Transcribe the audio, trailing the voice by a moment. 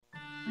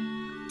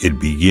It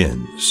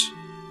begins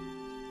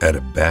at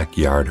a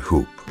backyard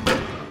hoop,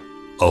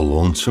 a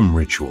lonesome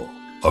ritual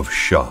of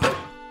shot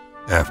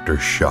after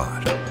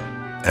shot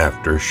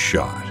after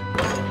shot,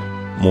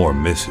 more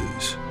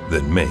misses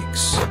than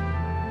makes.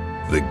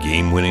 The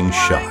game-winning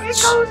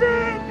shots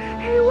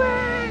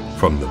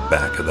from the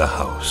back of the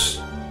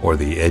house or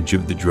the edge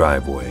of the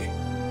driveway.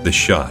 The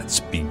shots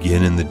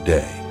begin in the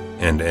day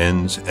and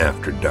ends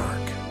after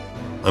dark,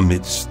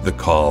 amidst the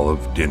call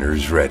of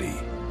dinner's ready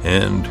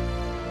and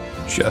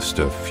just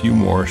a few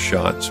more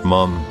shots,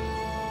 Mom.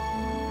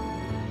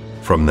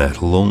 From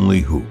that lonely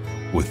hoop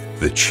with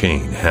the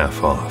chain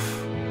half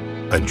off,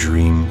 a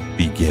dream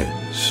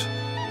begins.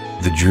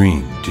 The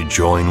dream to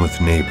join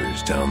with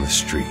neighbors down the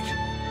street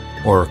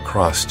or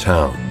across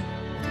town,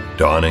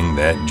 donning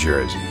that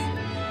jersey,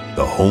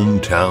 the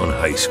hometown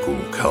high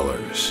school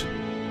colors,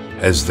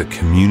 as the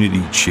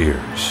community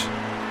cheers.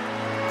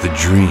 The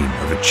dream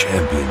of a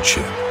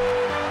championship.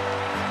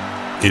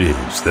 It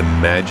is the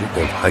magic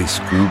of high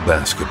school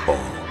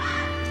basketball.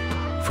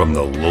 From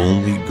the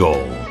lonely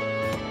goal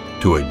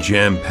to a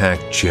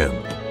jam-packed gym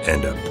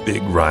and a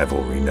big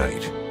rivalry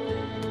night.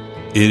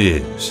 It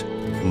is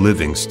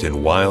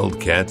Livingston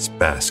Wildcats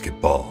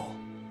basketball.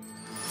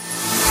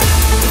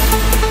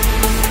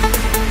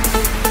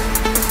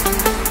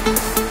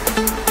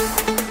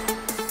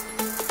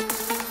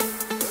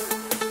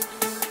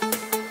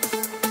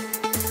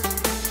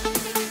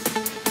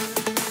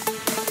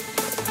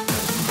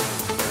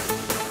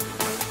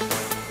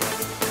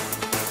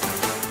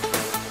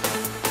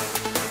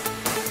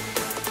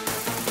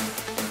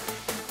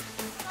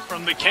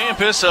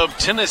 Campus of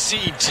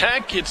Tennessee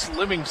Tech, it's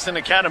Livingston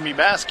Academy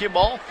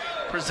basketball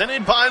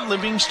presented by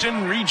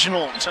Livingston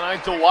Regional.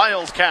 Tonight the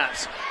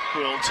Wildcats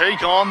will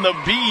take on the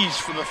Bees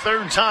for the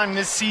third time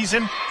this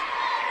season,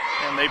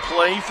 and they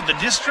play for the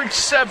District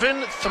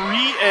 7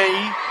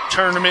 3A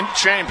Tournament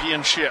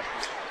Championship.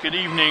 Good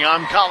evening,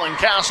 I'm Colin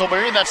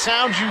Castleberry. That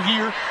sound you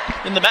hear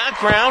in the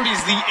background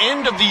is the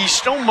end of the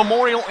Stone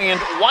Memorial and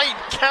White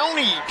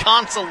County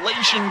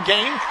consolation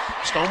game.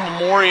 Stone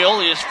Memorial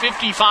is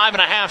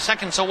 55.5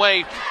 seconds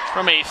away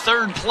from a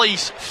third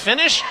place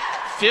finish,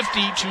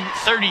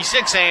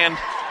 50-36, and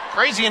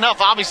crazy enough,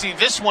 obviously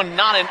this one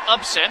not an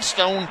upset.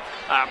 Stone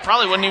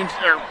probably wasn't even,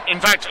 or in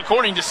fact,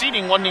 according to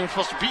seeding, wasn't even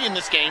supposed to be in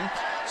this game,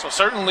 so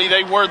certainly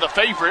they were the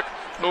favorite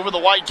over the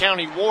White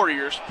County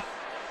Warriors,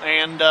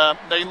 and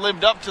they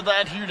lived up to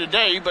that here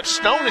today, but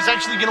Stone is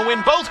actually going to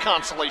win both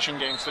consolation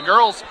games. The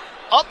girls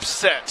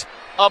upset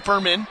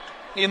Upperman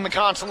in the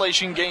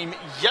consolation game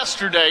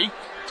yesterday.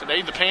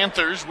 Today, the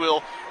Panthers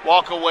will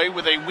walk away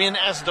with a win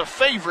as the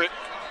favorite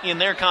in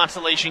their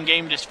consolation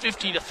game. It is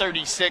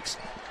 50-36.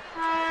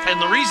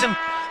 And the reason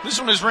this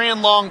one has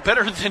ran long,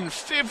 better than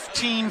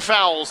 15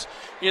 fouls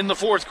in the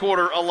fourth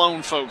quarter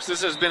alone, folks.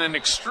 This has been an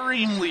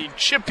extremely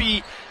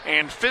chippy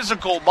and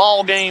physical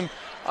ball game.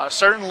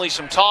 Certainly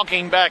some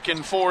talking back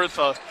and forth.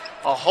 A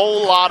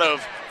whole lot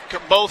of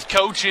both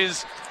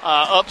coaches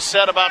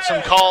upset about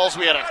some calls.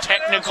 We had a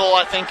technical,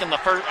 I think, in the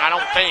first. I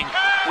don't think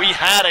we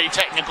had a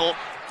technical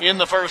in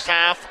the first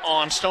half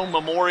on Stone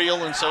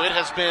Memorial, and so it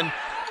has been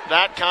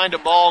that kind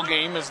of ball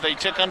game as they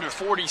tick under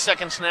 40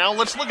 seconds now.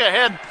 Let's look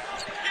ahead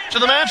to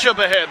the matchup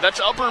ahead.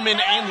 That's Upperman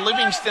and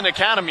Livingston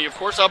Academy. Of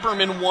course,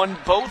 Upperman won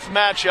both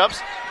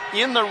matchups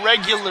in the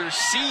regular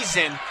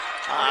season,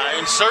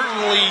 and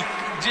certainly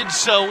did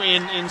so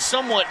in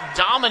somewhat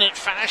dominant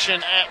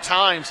fashion at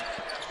times.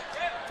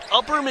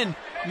 Upperman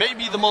may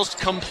be the most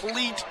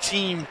complete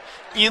team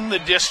in the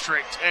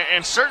district,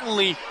 and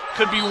certainly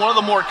could be one of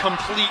the more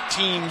complete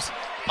teams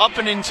up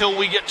and until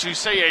we get to,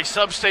 say, a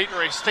sub-state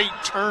or a state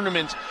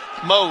tournament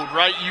mode,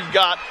 right? You've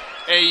got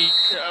a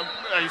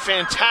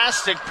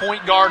fantastic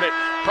point guard,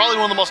 at probably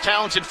one of the most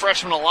talented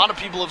freshmen a lot of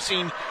people have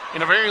seen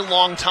in a very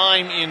long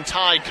time in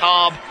Ty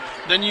Cobb.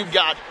 Then you've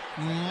got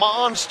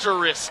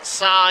monstrous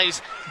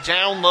size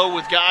down low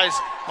with guys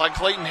like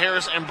Clayton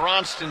Harris and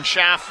Bronston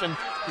Chaffin,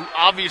 who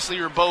obviously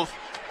are both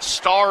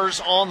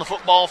stars on the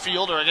football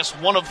field, or I guess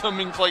one of them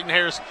in Clayton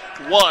Harris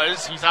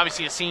was. He's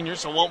obviously a senior,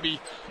 so won't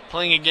be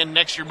playing again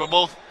next year, but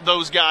both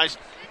those guys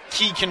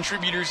key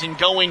contributors in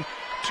going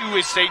to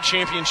a state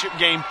championship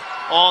game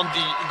on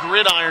the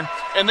gridiron.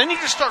 And then you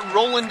just start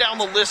rolling down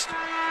the list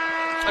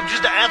of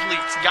just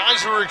athletes,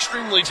 guys who are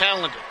extremely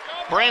talented.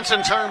 Branson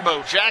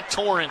Turnbow, Jack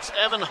Torrance,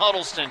 Evan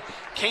Huddleston,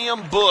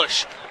 Cam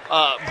Bush,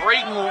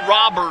 Brayton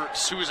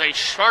Roberts, who is a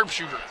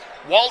sharpshooter,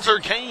 Walter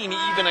Kane,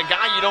 even a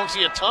guy you don't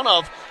see a ton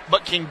of,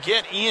 but can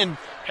get in.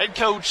 Head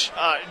coach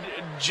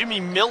Jimmy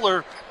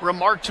Miller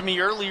remarked to me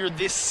earlier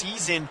this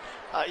season,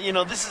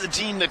 this is a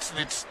team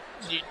that's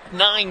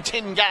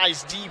 9-10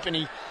 guys deep, and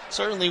he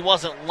certainly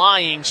wasn't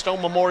lying.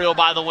 Stone Memorial,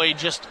 by the way,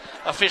 just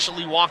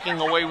officially walking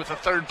away with a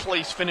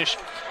third-place finish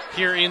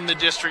here in the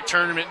district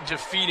tournament,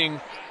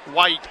 defeating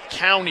White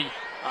County.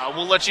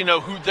 We'll let you know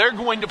who they're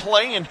going to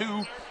play and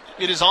who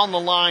it is on the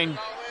line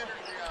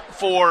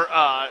for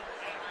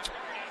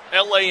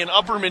LA and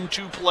Upperman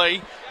to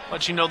play.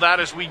 Let you know that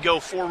as we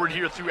go forward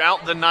here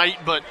throughout the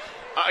night. But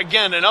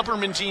again, an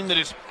Upperman team that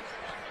is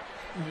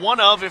one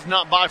of, if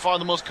not by far,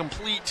 the most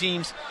complete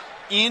teams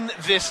in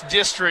this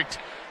district,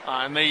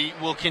 and they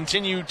will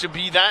continue to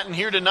be that. And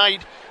here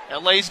tonight,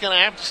 LA's going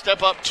to have to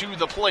step up to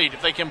the plate.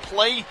 If they can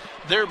play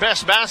their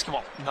best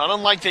basketball, not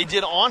unlike they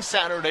did on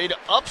Saturday to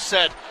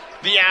upset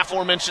the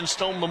aforementioned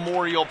Stone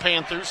Memorial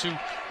Panthers, who,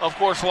 of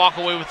course, walk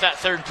away with that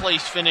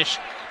third-place finish.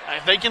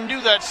 If they can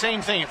do that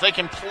same thing, if they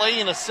can play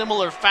in a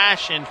similar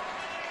fashion,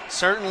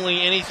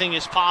 certainly anything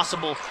is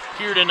possible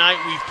here tonight.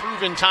 We've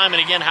proven time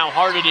and again how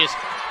hard it is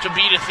to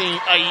beat a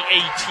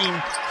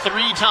team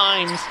 3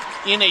 times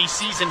in a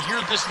season here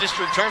at this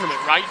district tournament,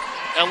 right?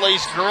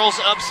 LA's girls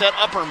upset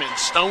Upperman.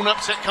 Stone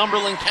upset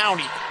Cumberland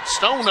County.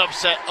 Stone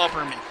upset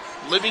Upperman.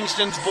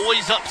 Livingston's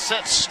boys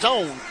upset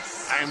Stone.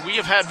 And we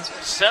have had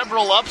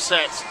several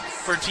upsets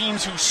for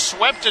teams who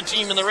swept a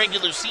team in the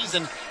regular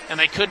season, and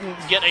they couldn't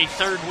get a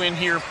third win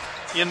here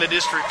in the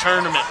district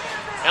tournament.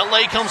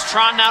 LA comes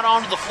trotting out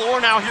onto the floor.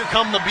 Now here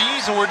come the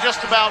Bees, and we're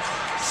just about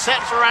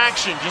set for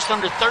action. Just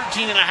under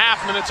 13 and a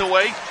half minutes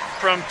away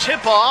from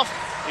tip-off.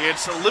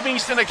 It's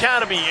Livingston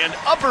Academy and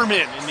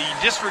Upperman in the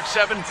District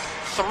 7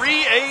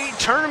 3A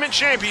Tournament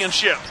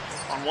Championship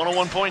on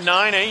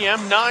 101.9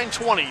 AM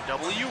 920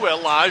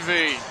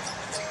 WLIV.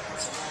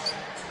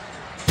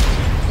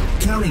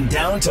 Counting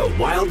down to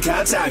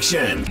Wildcats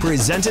action.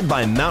 Presented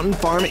by Mountain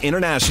Farm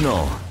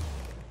International.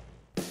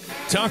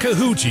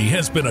 Takeuchi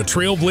has been a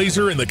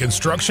trailblazer in the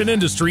construction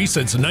industry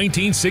since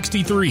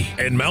 1963,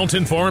 and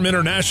Mountain Farm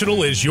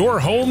International is your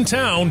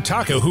hometown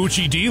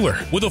Takeuchi dealer.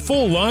 With a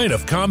full line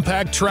of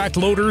compact track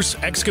loaders,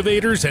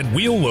 excavators, and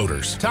wheel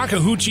loaders,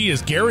 Takeuchi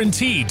is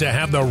guaranteed to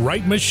have the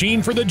right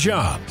machine for the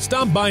job.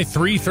 Stop by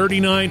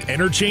 339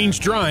 Interchange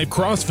Drive,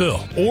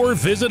 Crossville, or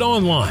visit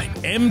online,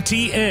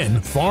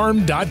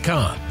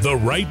 mtnfarm.com. The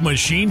right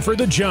machine for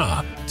the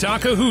job.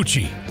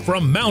 Takeuchi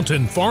from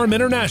Mountain Farm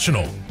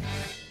International.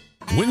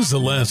 When's the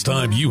last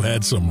time you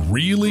had some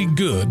really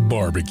good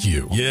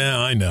barbecue? Yeah,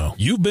 I know.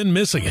 You've been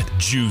missing it.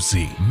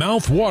 Juicy,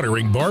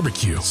 mouth-watering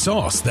barbecue.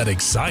 Sauce that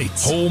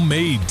excites.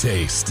 Homemade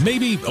taste.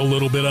 Maybe a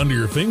little bit under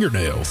your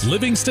fingernails.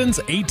 Livingston's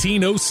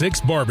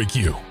 1806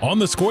 Barbecue. On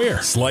the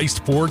square.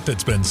 Sliced pork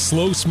that's been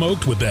slow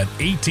smoked with that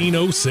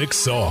 1806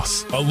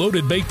 sauce. A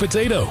loaded baked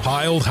potato.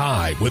 Piled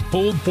high with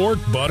pulled pork,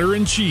 butter,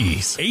 and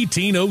cheese.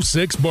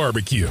 1806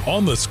 Barbecue.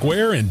 On the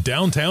square in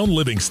downtown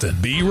Livingston.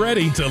 Be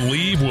ready to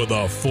leave with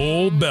a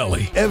full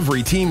belly.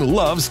 Every team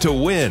loves to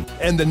win,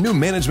 and the new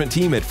management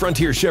team at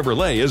Frontier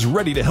Chevrolet is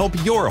ready to help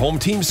your home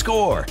team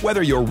score.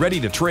 Whether you're ready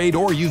to trade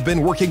or you've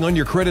been working on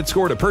your credit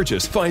score to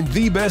purchase, find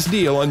the best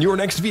deal on your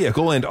next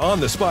vehicle and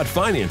on-the-spot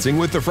financing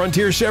with the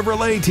Frontier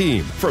Chevrolet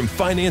team. From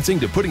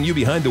financing to putting you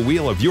behind the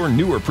wheel of your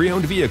newer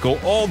pre-owned vehicle,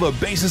 all the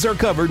bases are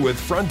covered with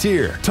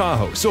Frontier.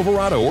 Tahoe,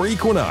 Silverado, or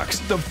Equinox,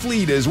 the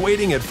fleet is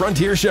waiting at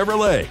Frontier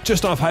Chevrolet,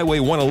 just off Highway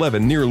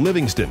 111 near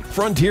Livingston.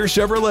 Frontier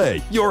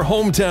Chevrolet, your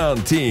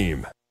hometown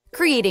team.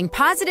 Creating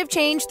positive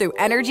change through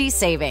energy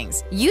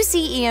savings.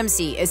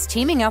 UCEMC is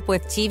teaming up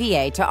with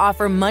TVA to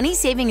offer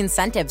money-saving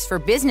incentives for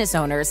business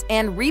owners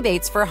and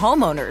rebates for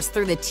homeowners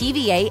through the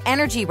TVA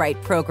Energy Right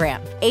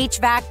program.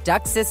 HVAC,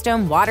 duct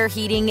system, water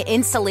heating,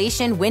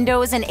 insulation,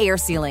 windows, and air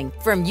sealing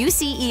from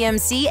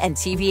UCEMC and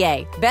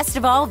TVA. Best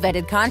of all,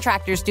 vetted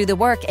contractors do the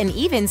work and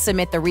even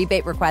submit the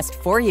rebate request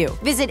for you.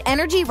 Visit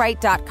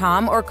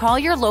EnergyRight.com or call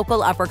your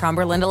local Upper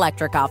Cumberland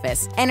Electric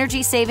office.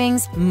 Energy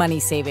savings, money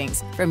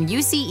savings from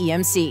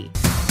UCEMC.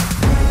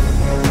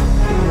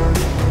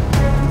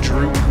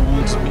 Drew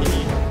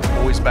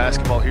Gouldsby, boys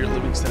basketball here at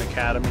Livingston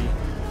Academy.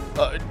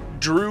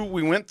 Drew,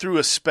 we went through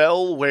a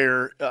spell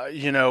where,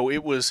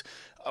 it was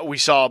we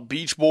saw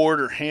beach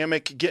board or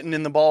hammock getting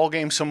in the ball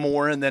game some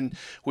more, and then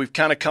we've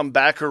kind of come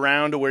back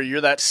around to where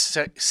you're that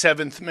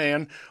seventh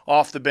man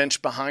off the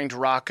bench behind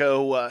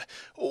Rocco.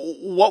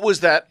 What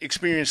was that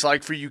experience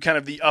like for you, kind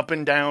of the up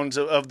and downs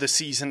of the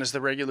season as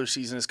the regular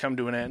season has come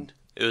to an end?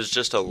 It was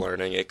just a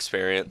learning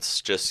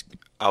experience.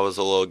 I was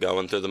a little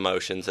going through the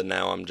motions, and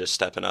now I'm just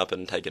stepping up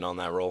and taking on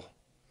that role.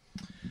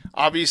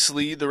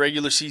 Obviously, the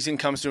regular season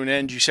comes to an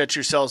end. You set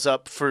yourselves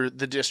up for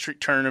the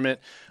district tournament.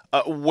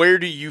 Where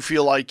do you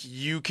feel like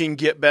you can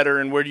get better,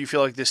 and where do you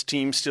feel like this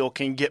team still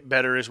can get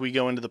better as we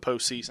go into the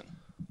postseason?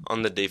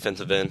 On the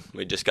defensive end,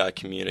 we just got to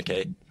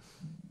communicate.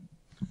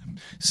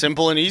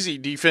 Simple and easy.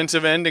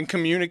 Defensive end and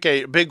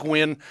communicate. A big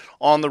win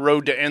on the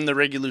road to end the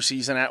regular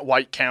season at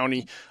White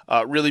County.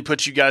 Really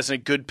puts you guys in a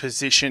good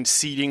position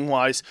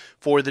seeding-wise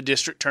for the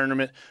district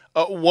tournament.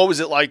 What was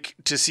it like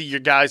to see your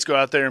guys go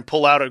out there and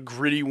pull out a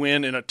gritty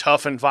win in a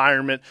tough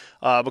environment?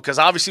 Because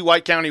obviously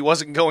White County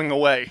wasn't going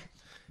away.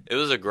 It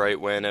was a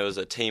great win. It was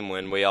a team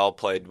win. We all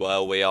played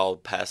well. We all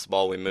passed the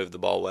ball. We moved the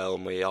ball well,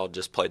 and we all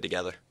just played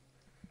together.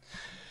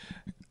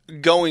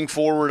 Going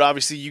forward,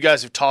 obviously, you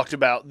guys have talked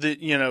about that.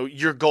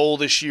 Your goal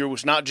this year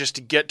was not just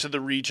to get to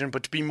the region,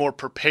 but to be more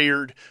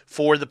prepared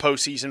for the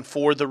postseason,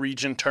 for the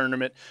region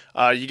tournament.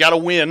 You got to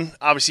win,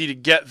 obviously, to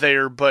get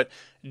there. But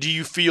do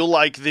you feel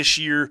like this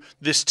year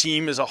this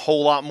team is a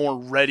whole lot more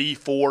ready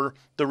for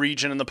the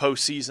region and the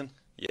postseason?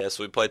 Yes,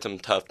 we played some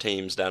tough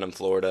teams down in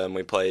Florida, and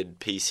we played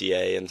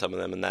PCA and some of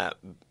them, and that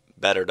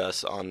bettered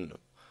us on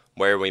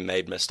where we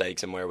made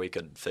mistakes and where we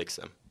could fix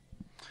them.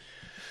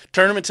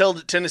 Tournament's held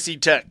at Tennessee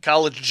Tech.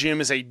 College gym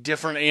is a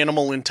different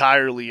animal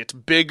entirely. It's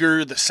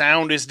bigger. The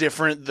sound is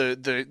different.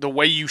 The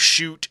way you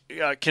shoot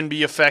can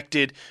be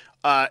affected.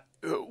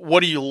 What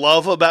do you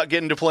love about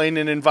getting to play in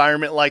an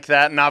environment like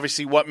that? And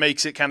obviously what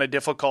makes it kind of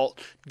difficult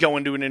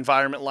going to an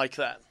environment like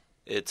that?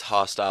 It's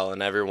hostile,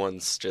 and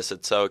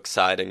it's so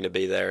exciting to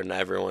be there,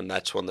 and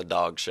that's when the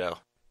dogs show.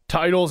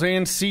 Titles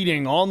and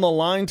seeding on the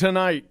line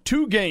tonight.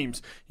 2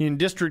 games in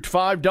District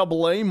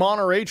 5AA.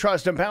 Monterey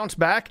tries to bounce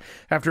back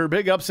after a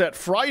big upset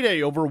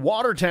Friday over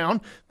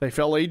Watertown. They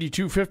fell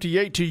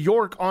 82-58 to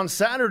York on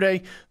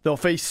Saturday. They'll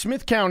face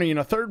Smith County in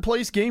a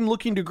third-place game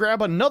looking to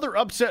grab another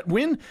upset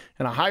win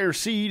and a higher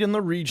seed in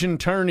the region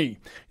tourney.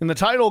 In the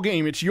title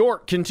game, it's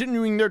York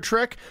continuing their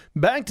trek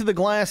back to the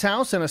Glass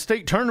House and a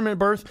state tournament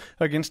berth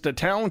against a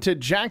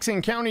talented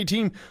Jackson County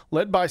team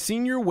led by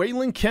senior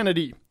Waylon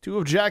Kennedy. 2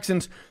 of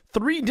Jackson's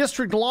 3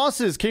 district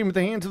losses came at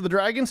the hands of the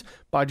Dragons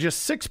by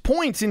just 6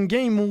 points in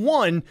Game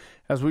 1.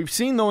 As we've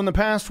seen, though, in the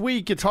past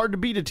week, it's hard to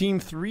beat a team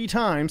 3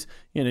 times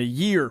in a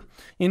year.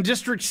 In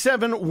District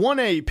 7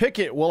 1A,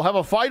 Pickett will have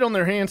a fight on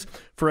their hands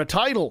for a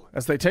title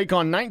as they take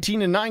on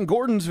 19-9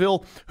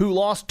 Gordonsville, who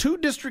lost 2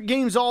 district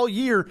games all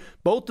year,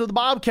 both to the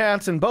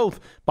Bobcats and both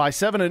by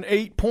 7 and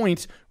 8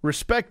 points,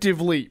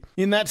 respectively.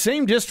 In that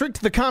same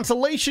district, the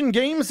consolation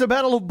game is a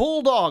battle of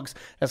Bulldogs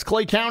as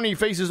Clay County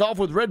faces off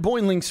with Red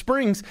Boiling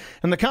Springs,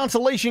 and the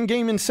consolation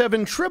game in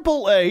 7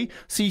 AAA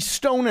sees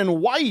Stone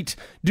and White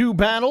do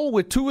battle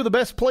with 2 of the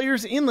best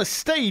players in the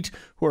state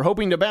who are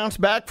hoping to bounce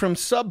back from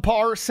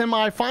subpar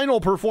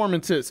semifinal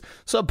performances.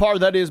 Subpar,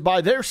 that is, by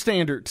their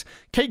standards.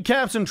 Cade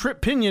Caps and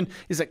Trip Pinion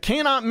is a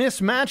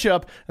cannot-miss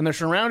matchup, and they're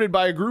surrounded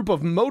by a group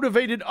of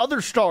motivated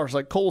other stars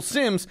like Cole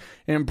Sims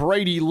and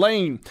Brady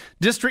Lane.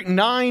 District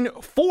 9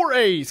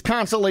 4A's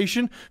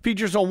consolation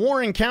features a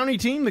Warren County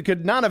team that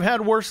could not have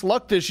had worse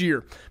luck this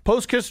year.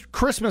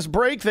 Post-Christmas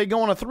break, they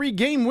go on a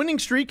 3-game winning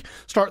streak,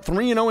 start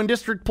 3-0 in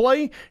district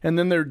play, and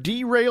then they're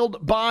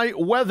derailed by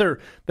weather.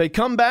 They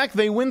come back,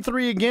 they win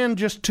 3 again,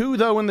 just 2,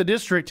 though, in the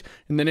district,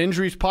 and then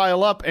injuries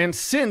pile up, and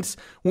since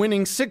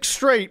winning 6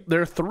 straight,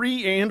 they're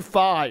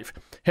 3-5.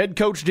 Head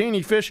coach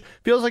Danny Fish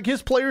feels like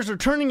his players are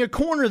turning a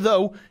corner,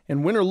 though,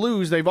 and win or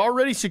lose, they've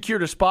already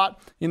secured a spot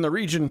in the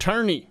region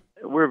tourney.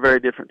 We're a very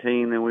different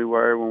team than we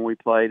were when we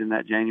played in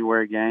that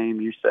January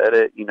game. You said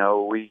it,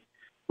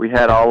 we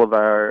had all of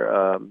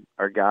our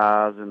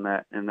guys in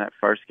that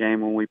first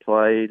game when we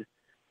played.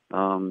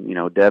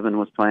 Devin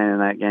was playing in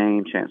that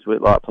game. Chance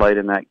Whitlock played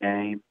in that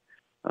game.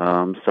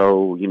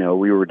 So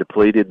we were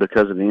depleted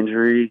because of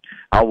injury.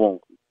 I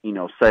won't,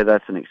 say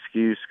that's an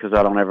excuse because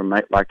I don't ever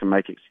like to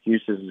make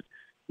excuses.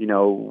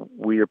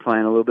 We are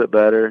playing a little bit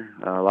better.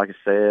 Like I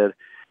said,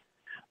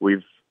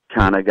 we've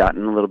kind of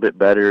gotten a little bit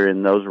better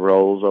in those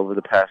roles over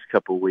the past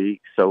couple of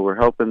weeks. So we're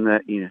hoping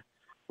that,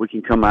 we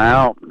can come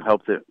out and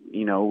hope that,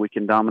 we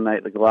can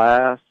dominate the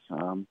glass.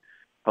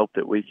 Hope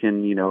that we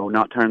can,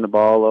 not turn the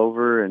ball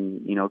over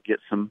and, get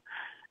some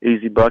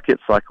easy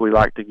buckets like we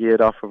like to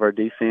get off of our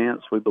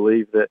defense. We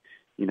believe that,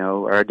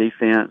 our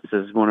defense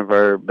is one of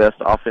our best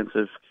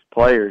offensive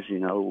players. We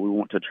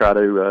want to try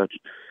to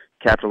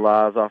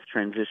capitalize off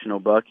transitional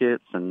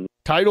buckets. And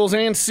titles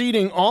and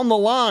seeding on the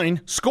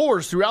line.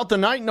 Scores throughout the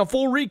night and a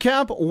full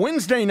recap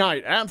Wednesday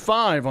night at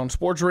 5 on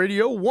Sports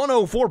Radio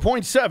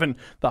 104.7,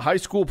 the high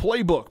school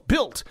playbook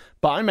built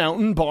by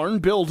Mountain Barn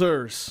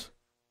Builders.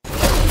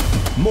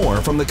 More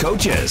from the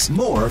coaches,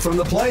 more from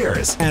the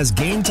players. As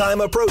game time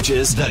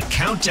approaches, the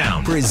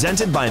countdown.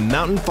 Presented by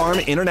Mountain Farm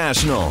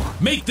International.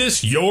 Make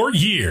this your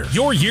year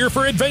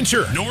for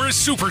adventure.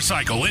 Norris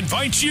Supercycle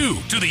invites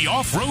you to the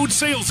off-road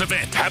sales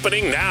event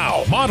happening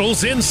now.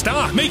 Models in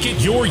stock. Make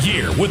it your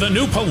year with a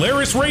new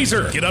Polaris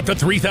RZR. Get up to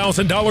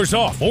 $3,000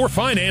 off or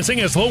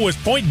financing as low as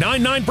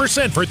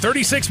 0.99% for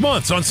 36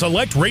 months on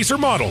select RZR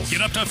models.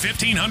 Get up to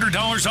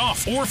 $1,500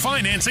 off or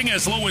financing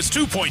as low as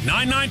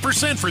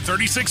 2.99% for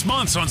 36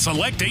 months on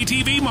select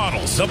ATV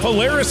models. The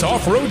Polaris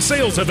Off-Road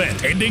Sales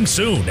Event ending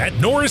soon at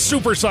Norris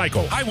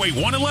Supercycle, Highway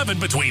 111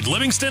 between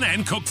Livingston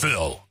and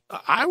Cookeville.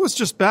 I was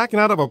just backing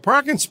out of a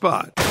parking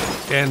spot,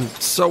 and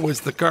so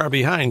was the car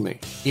behind me.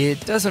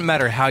 It doesn't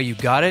matter how you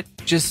got it,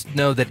 just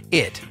know that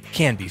it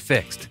can be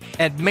fixed.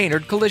 At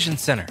Maynard Collision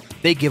Center,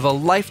 they give a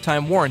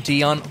lifetime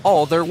warranty on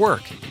all their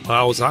work.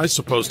 How was I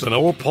supposed to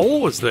know a pole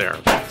was there?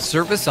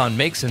 Service on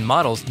makes and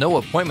models, no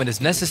appointment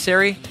is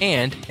necessary,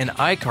 and an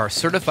iCar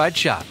certified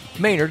shop.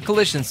 Maynard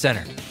Collision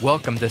Center.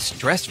 Welcome to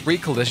stress-free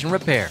collision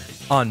repair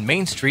on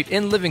Main Street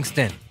in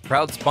Livingston.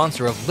 Proud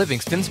sponsor of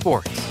Livingston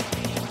Sports.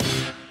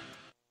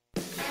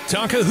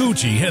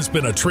 Takeuchi has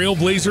been a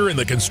trailblazer in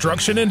the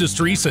construction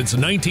industry since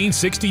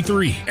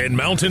 1963, and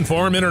Mountain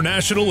Farm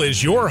International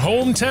is your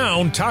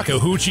hometown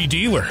Takeuchi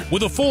dealer.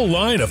 With a full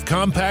line of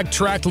compact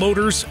track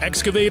loaders,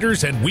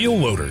 excavators, and wheel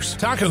loaders,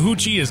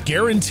 Takeuchi is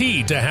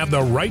guaranteed to have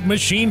the right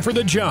machine for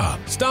the job.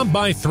 Stop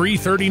by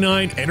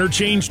 339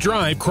 Interchange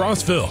Drive,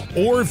 Crossville,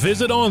 or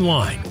visit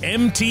online,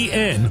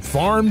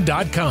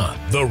 mtnfarm.com.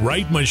 The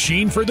right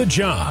machine for the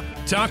job.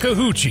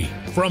 Takeuchi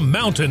from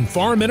Mountain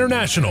Farm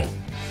International.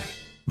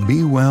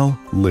 Be well,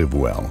 live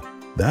well.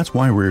 That's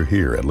why we're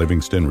here at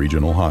Livingston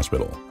Regional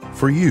Hospital.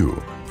 For you,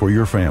 for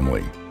your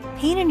family.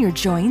 Pain in your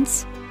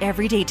joints?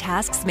 Everyday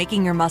tasks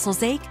making your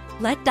muscles ache?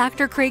 Let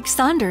Dr. Craig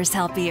Saunders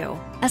help you.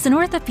 As an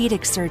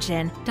orthopedic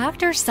surgeon,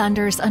 Dr.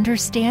 Saunders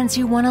understands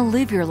you want to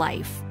live your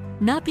life,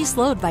 not be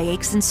slowed by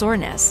aches and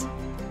soreness.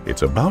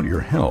 It's about your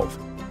health.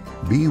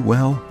 Be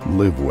well,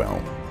 live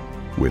well.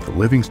 With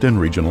Livingston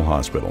Regional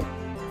Hospital.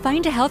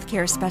 Find a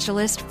healthcare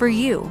specialist for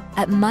you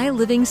at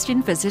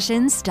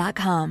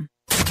mylivingstonphysicians.com.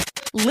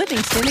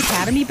 Livingston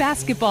Academy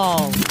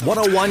Basketball.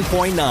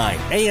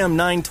 101.9 AM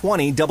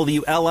 920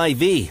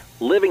 WLIV.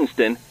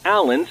 Livingston,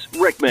 Allens,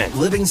 Rickman.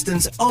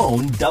 Livingston's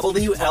own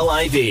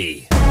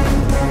WLIV.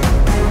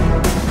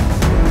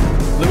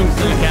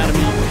 Livingston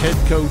Academy head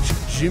coach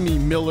Jimmy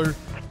Miller.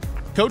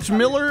 Coach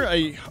Miller,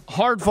 a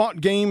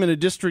hard-fought game in a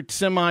district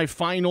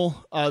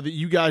semifinal that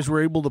you guys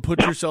were able to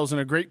put yourselves in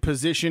a great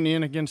position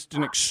in against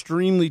an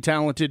extremely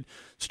talented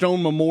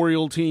Stone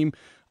Memorial team.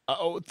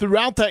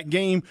 Throughout that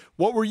game,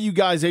 what were you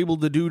guys able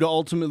to do to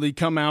ultimately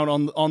come out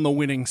on the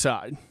winning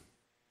side?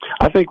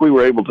 I think we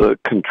were able to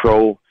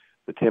control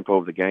the tempo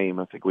of the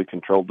game. I think we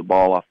controlled the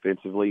ball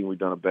offensively, and we've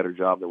done a better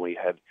job than we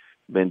had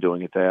been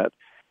doing at that.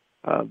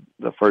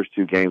 The first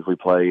two games we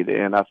played,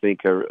 and I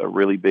think a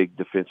really big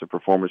defensive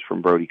performance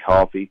from Brody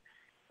Coffey,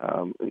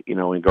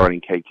 in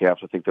guarding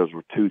K-Caps. I think those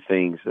were two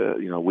things.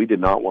 We did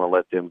not want to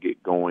let them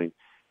get going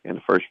in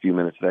the first few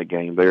minutes of that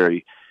game.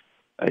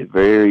 A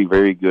very,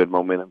 very good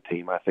momentum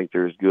team. I think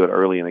they're as good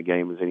early in a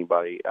game as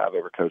anybody I've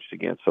ever coached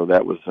against. So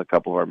that was a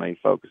couple of our main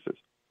focuses.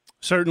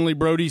 Certainly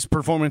Brody's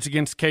performance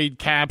against Cade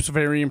Caps,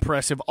 very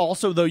impressive.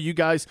 Also, though, you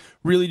guys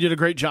really did a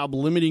great job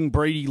limiting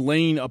Brady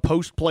Lane, a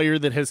post player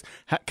that has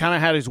kind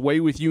of had his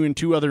way with you in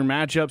two other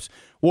matchups.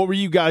 What were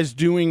you guys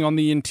doing on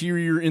the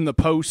interior in the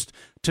post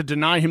to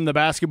deny him the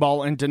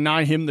basketball and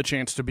deny him the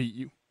chance to beat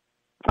you?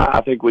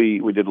 I think we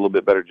did a little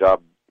bit better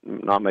job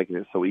not making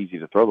it so easy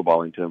to throw the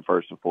ball into him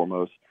first and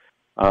foremost.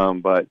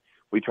 But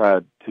we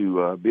tried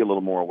to be a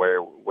little more aware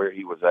where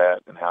he was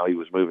at and how he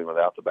was moving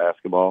without the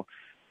basketball.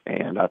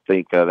 And I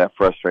think that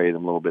frustrated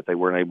them a little bit. They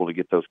weren't able to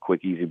get those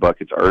quick, easy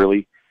buckets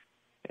early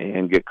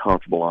and get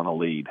comfortable on a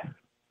lead.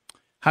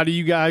 How do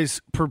you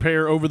guys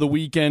prepare over the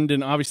weekend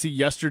and obviously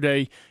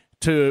yesterday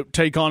to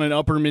take on an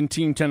Upperman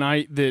team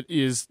tonight that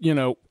is,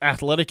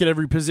 athletic at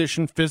every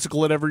position,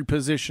 physical at every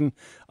position,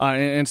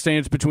 and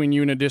stands between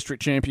you and a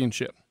district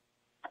championship?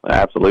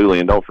 Absolutely,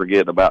 and don't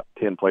forget about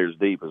 10 players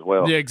deep as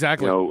well. Yeah,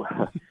 exactly.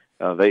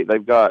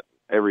 They've got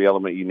every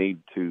element you need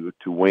to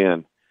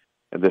win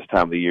at this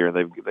time of the year.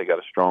 They got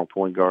a strong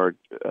point guard,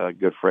 a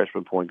good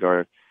freshman point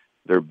guard.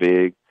 They're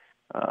big.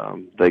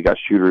 They got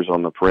shooters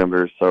on the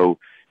perimeter, so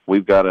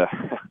we've got to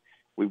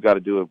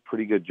do a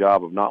pretty good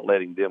job of not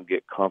letting them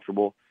get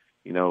comfortable.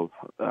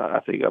 I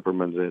think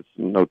Upperman's is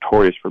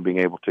notorious for being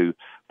able to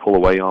pull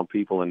away on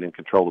people and then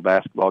control the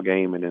basketball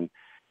game, and then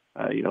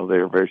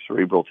they're a very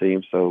cerebral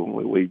team, so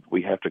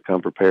we have to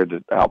come prepared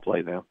to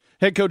outplay them.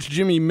 Head coach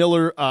Jimmy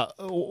Miller,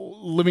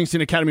 Livingston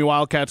Academy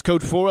Wildcats.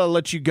 Coach, before I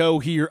let you go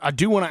here, I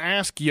do want to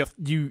ask you,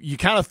 you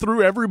kind of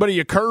threw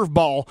everybody a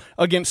curveball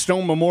against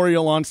Stone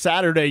Memorial on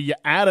Saturday. You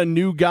add a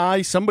new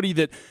guy, somebody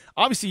that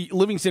obviously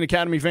Livingston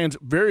Academy fans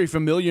very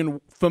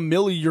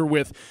familiar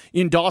with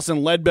in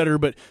Dawson Ledbetter,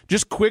 but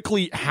just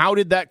quickly, how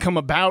did that come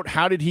about?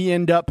 How did he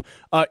end up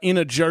in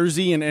a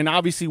jersey? And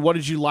obviously, what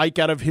did you like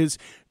out of his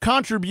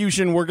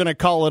contribution? We're going to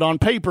call it on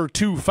paper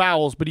 2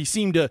 fouls, but he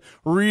seemed to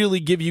really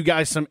give you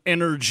guys some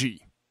energy.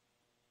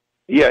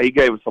 Yeah, he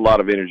gave us a lot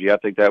of energy. I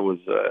think that was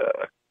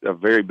a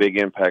very big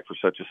impact for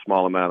such a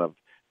small amount of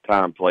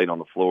time played on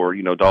the floor.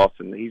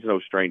 Dawson, he's no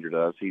stranger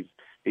to us. He's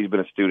been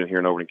a student here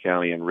in Overton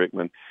County and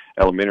Rickman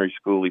Elementary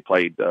School. He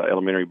played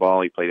elementary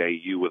ball. He played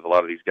AAU with a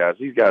lot of these guys.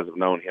 These guys have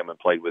known him and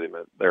played with him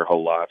their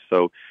whole life.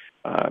 So,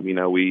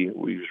 we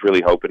was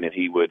really hoping that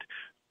he would,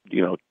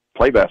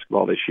 play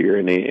basketball this year,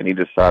 and he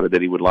decided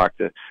that he would like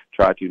to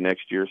try to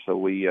next year. So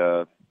we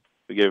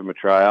gave him a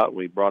tryout.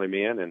 We brought him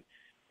in, and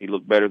he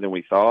looked better than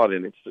we thought.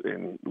 And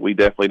we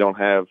definitely don't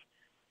have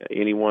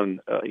anyone,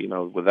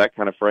 with that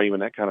kind of frame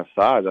and that kind of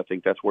size. I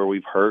think that's where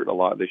we've hurt a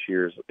lot this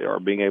year is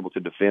being able to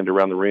defend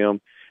around the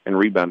rim and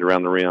rebound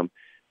around the rim.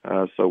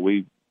 So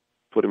we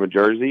put him a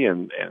jersey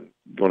and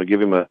going to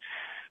give him a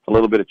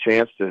little bit of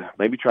chance to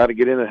maybe try to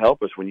get in and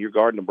help us when you're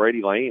guarding a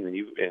Brady Lane.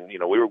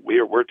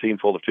 We're a team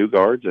full of 2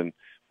 guards, and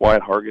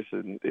Wyatt Hargis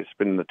is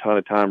spending a ton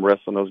of time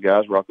wrestling those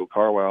guys. Rocco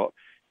Carwell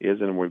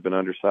isn't, and we've been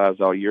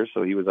undersized all year,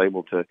 so he was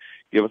able to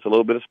give us a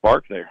little bit of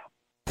spark there.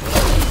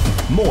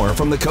 More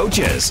from the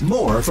coaches,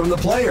 more from the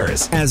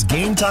players. As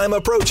game time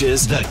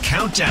approaches, the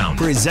countdown.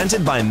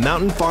 Presented by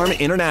Mountain Farm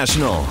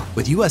International.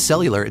 With U.S.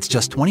 Cellular, it's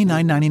just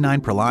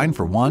 $29.99 per line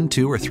for 1,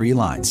 2, or 3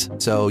 lines.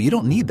 So you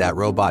don't need that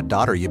robot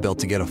daughter you built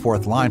to get a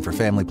 4th line for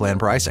family plan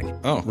pricing.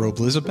 Oh, Robe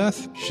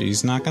Elizabeth?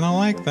 She's not going to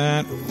like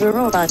that. The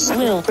robots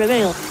will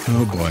prevail.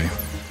 Oh, boy.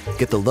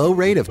 Get the low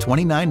rate of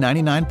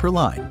 $29.99 per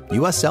line.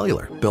 U.S.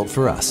 Cellular, built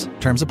for us.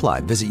 Terms apply.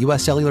 Visit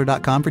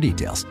uscellular.com for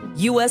details.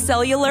 U.S.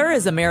 Cellular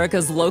is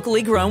America's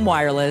locally grown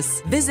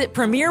wireless. Visit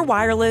Premier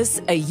Wireless,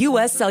 a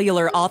U.S.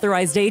 Cellular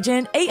authorized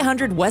agent,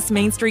 800 West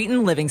Main Street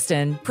in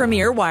Livingston.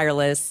 Premier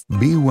Wireless.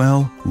 Be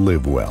well,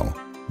 live well.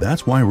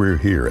 That's why we're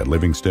here at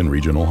Livingston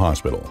Regional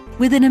Hospital.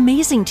 With an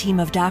amazing team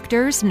of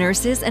doctors,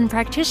 nurses, and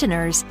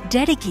practitioners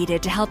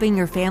dedicated to helping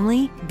your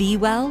family be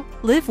well,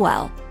 live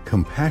well.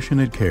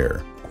 Compassionate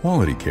care,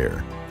 quality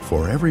care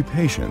for every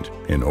patient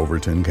in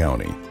Overton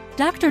County.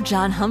 Dr.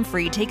 John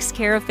Humphrey takes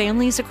care of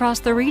families across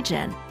the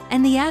region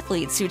and the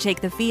athletes who take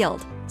the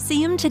field.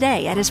 See him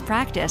today at his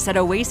practice at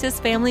Oasis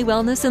Family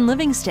Wellness in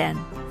Livingston.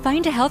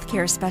 Find a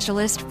healthcare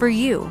specialist for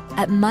you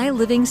at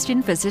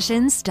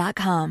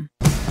mylivingstonphysicians.com.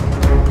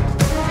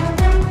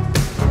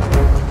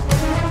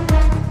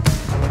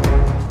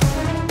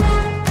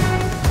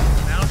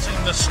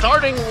 The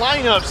starting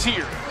lineups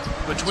here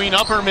between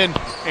Upperman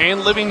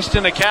and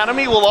Livingston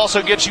Academy. We'll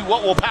also get you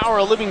what will power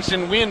a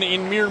Livingston win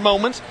in mere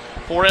moments.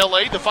 For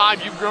LA, the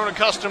five you've grown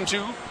accustomed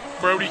to: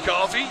 Brody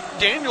Coffey,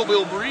 Daniel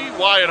Bilbrey,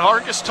 Wyatt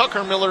Hargis,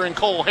 Tucker Miller, and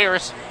Cole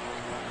Harris.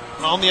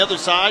 And on the other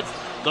side,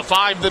 the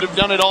five that have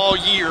done it all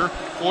year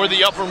for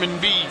the Upperman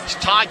Bees: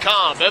 Ty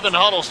Cobb, Evan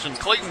Huddleston,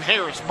 Clayton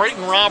Harris,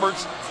 Brayton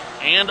Roberts,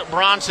 and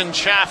Bronson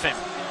Chaffin.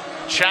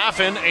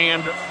 Chaffin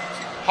and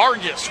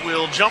Hargis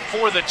will jump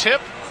for the tip.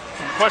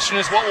 The question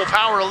is, what will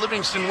power a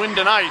Livingston win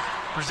tonight?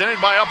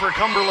 Presented by Upper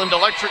Cumberland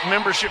Electric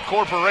Membership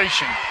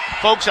Corporation.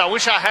 Folks, I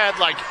wish I had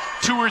like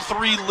 2 or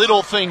 3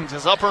 little things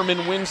as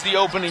Upperman wins the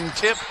opening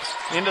tip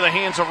into the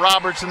hands of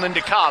Roberts and then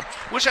to Cobb.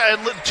 Wish I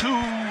had two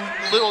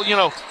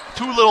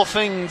little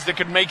things that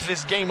could make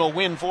this game a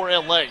win for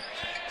LA.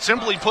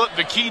 Simply put,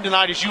 the key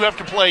tonight is you have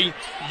to play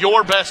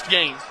your best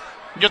game.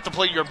 You have to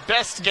play your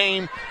best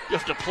game. You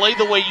have to play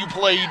the way you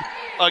played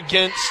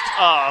against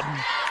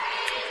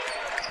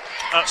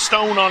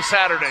Stone on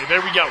Saturday.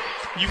 There we go.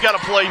 You've got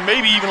to play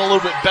maybe even a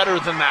little bit better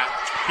than that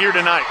here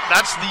tonight.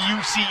 That's the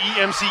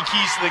UCEMC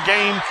keys to the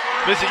game.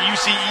 Visit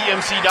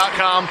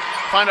UCEMC.com.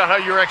 Find out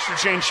how your extra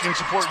change can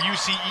support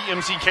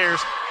UCEMC Cares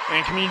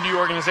and community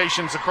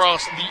organizations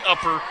across the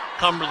Upper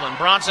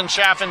Cumberland. Bronson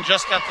Chaffin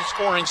just got the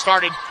scoring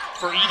started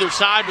for either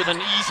side with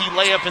an easy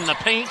layup in the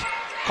paint.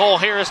 Cole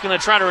Harris going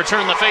to try to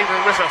return the favor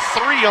with a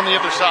 3 on the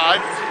other side,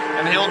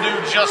 and he'll do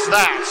just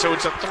that. So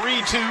it's a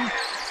 3-2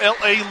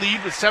 LA lead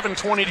with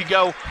 7:20 to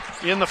go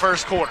in the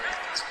first quarter.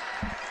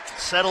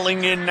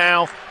 Settling in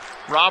now,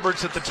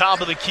 Roberts at the top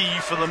of the key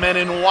for the men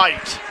in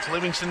white.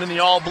 Livingston in the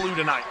all-blue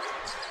tonight.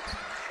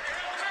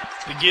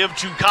 The give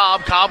to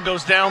Cobb. Cobb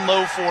goes down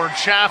low for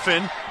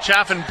Chaffin.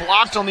 Chaffin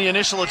blocked on the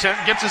initial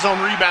attempt, gets his own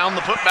rebound.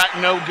 The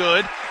putback no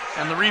good.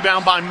 And the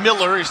rebound by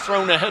Miller is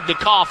thrown ahead to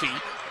Coffey.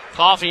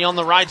 Coffey on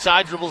the right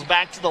side, dribbles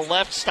back to the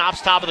left, stops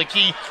top of the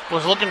key,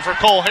 was looking for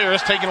Cole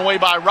Harris, taken away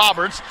by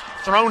Roberts.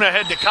 Thrown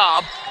ahead to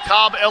Cobb.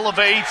 Cobb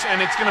elevates,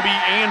 and it's going to be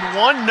and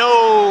one.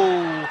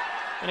 No!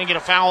 Going to get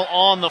a foul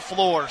on the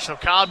floor. So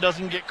Cobb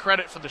doesn't get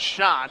credit for the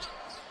shot,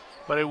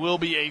 but it will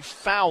be a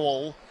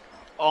foul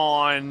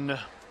on...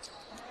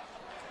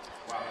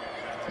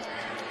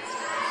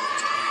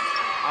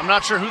 I'm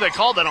not sure who they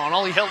called that on.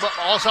 All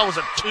I saw was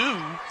a 2.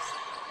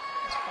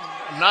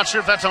 I'm not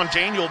sure if that's on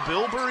Daniel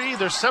Bilbrey.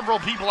 There's several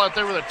people out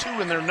there with a 2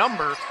 in their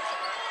number.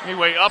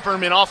 Anyway,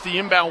 Upperman off the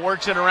inbound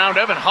works it around.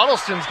 Evan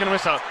Huddleston's going to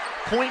miss a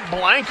point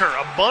blanker,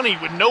 a bunny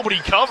with nobody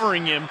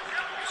covering him.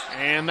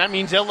 And that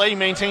means LA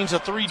maintains a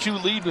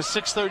 3-2 lead with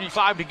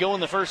 6:35 to go in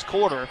the first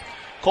quarter.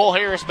 Cole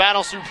Harris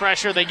battles through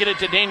pressure. They get it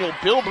to Daniel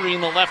Bilbrey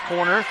in the left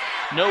corner.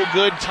 No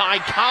good. Ty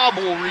Cobb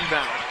will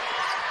rebound.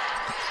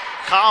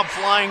 Cobb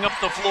flying up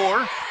the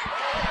floor.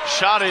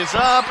 Shot is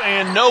up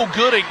and no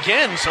good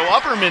again. So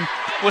Upperman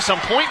with some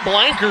point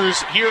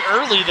blankers here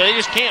early they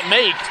just can't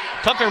make.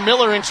 Tucker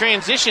Miller in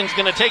transition is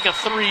going to take a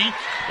 3.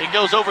 It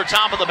goes over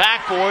top of the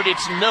backboard.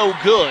 It's no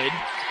good,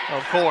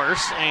 of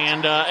course.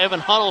 And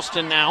Evan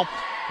Huddleston now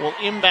will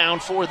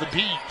inbound for the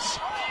Bees.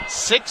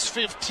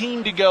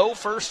 6:15 to go,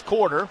 first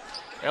quarter.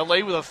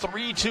 LA with a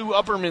 3-2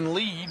 Upperman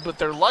lead, but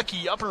they're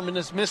lucky Upperman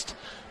has missed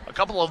a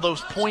couple of those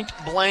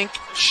point-blank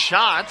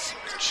shots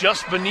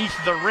just beneath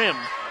the rim.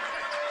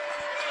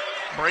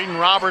 Braden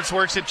Roberts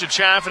works it to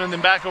Chaffin and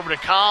then back over to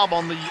Cobb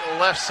on the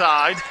left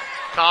side.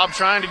 Cobb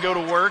trying to go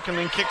to work and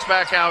then kicks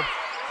back out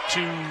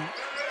to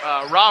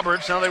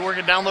Roberts. Now they work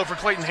it down low for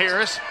Clayton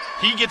Harris.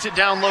 He gets it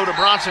down low to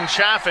Bronson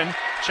Chaffin.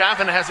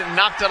 Chaffin has it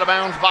knocked out of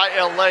bounds by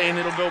LA, and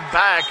it'll go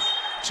back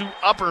to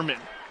Upperman.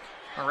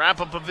 A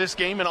wrap-up of this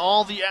game and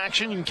all the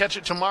action. You can catch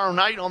it tomorrow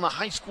night on the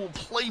High School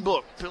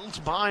Playbook,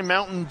 built by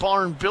Mountain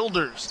Barn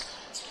Builders.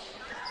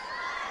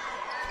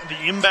 The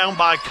inbound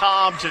by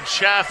Cobb to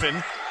Chaffin,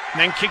 and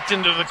then kicked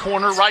into the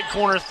corner. Right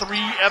corner 3,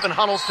 Evan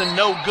Huddleston,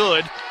 no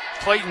good.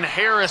 Clayton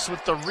Harris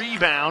with the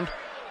rebound.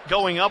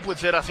 Going up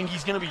with it, I think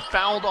he's going to be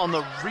fouled on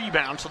the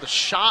rebound, so the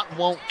shot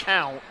won't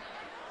count.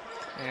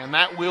 And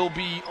that will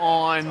be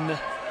on...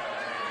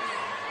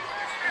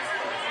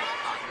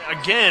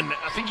 Again,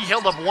 I think he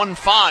held up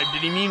 1-5.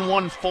 Did he mean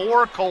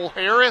 1-4? Cole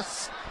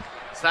Harris?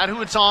 Is that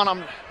who it's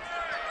on?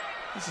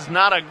 This is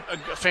not a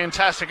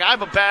fantastic. I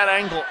have a bad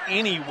angle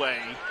anyway.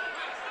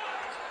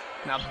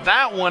 Now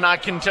that one I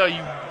can tell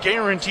you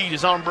guaranteed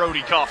is on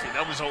Brody Coffey.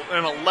 That was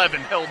an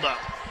 11 held up.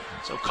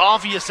 So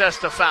Coffey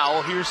assessed a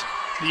foul. Here's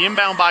the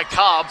inbound by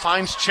Cobb,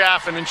 finds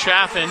Chaffin, and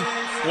Chaffin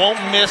won't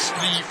miss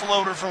the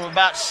floater from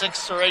about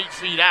 6 or 8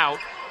 feet out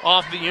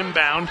off the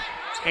inbound.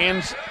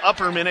 Hands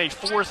Upperman a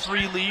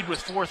 4-3 lead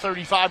with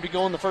 4:35 to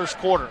go in the first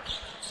quarter.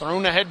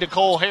 Thrown ahead to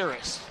Cole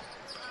Harris.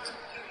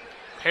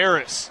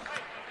 Harris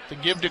to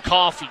give to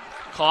Coffey.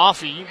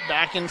 Coffey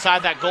back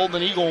inside that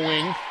Golden Eagle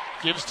wing.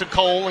 Gives to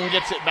Cole and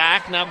gets it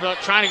back. Now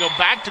trying to go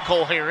back to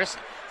Cole Harris.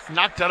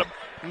 Knocked out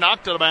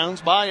of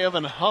bounds by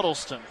Evan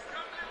Huddleston.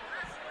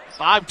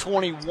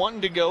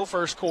 5:21 to go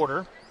first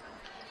quarter.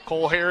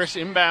 Cole Harris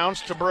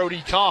inbounds to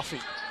Brody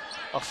Coffey.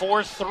 A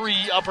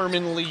 4-3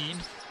 Upperman lead.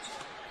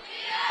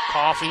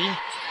 Coffey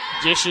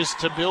dishes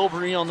to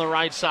Bilbrey on the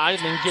right side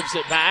and then gives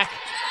it back.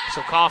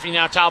 So Coffey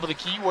now top of the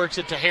key, works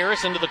it to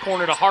Harris, into the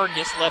corner to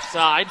Hargis, left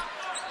side.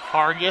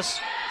 Hargis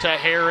to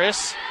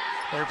Harris.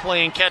 They're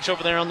playing catch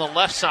over there on the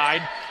left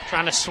side,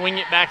 trying to swing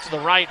it back to the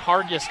right.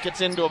 Hargis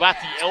gets into about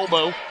the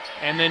elbow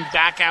and then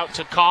back out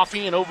to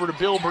Coffey and over to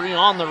Bilbrey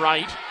on the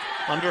right.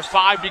 Under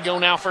 5 to go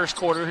now first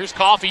quarter. Here's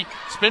Coffey.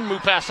 Spin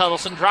move past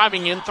Huddleston.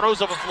 Driving in.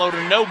 Throws up a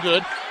floater. No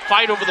good.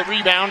 Fight over the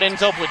rebound.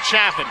 Ends up with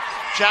Chaffin.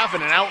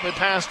 Chaffin, an outlet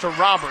pass to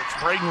Roberts.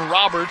 Braden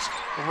Roberts,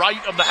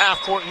 right of the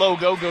half-court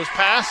logo, goes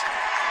past.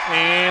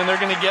 And they're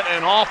going to get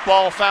an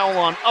off-ball foul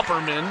on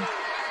Upperman.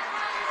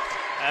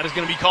 That is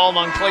going to be called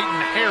on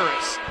Clayton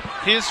Harris.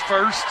 His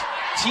first,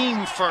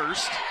 team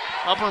first.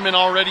 Upperman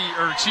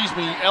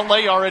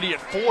LA already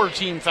at 4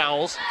 team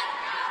fouls.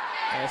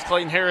 As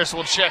Clayton Harris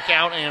will check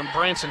out and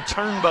Branson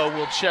Turnbow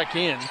will check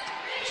in.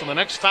 So the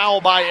next foul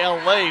by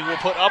LA will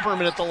put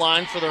Upperman at the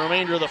line for the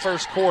remainder of the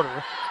first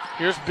quarter.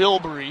 Here's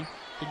Bilbrey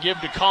to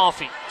give to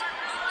Coffey.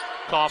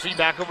 Coffey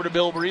back over to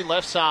Bilbrey,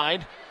 left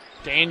side.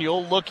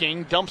 Daniel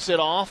looking, dumps it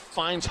off,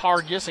 finds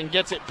Hargis and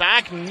gets it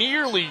back,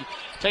 nearly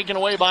taken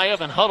away by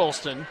Evan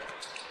Huddleston.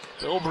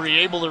 Bilbrey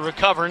able to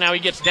recover. Now he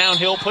gets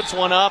downhill, puts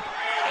one up,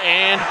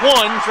 and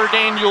one for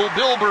Daniel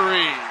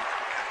Bilbrey.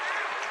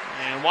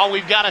 And while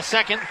we've got a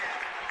second,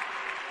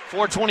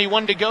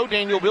 4:21 to go,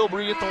 Daniel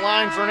Bilbrey at the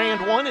line for an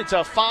and one. It's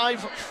a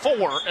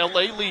 5-4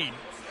 LA lead.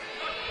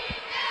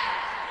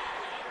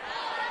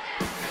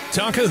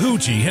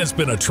 Takeuchi has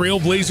been a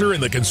trailblazer in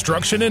the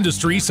construction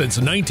industry since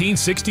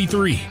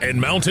 1963,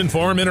 and Mountain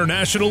Farm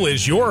International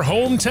is your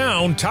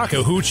hometown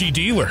Takeuchi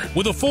dealer.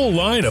 With a full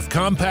line of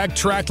compact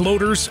track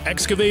loaders,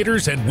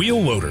 excavators, and wheel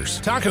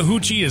loaders,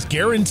 Takeuchi is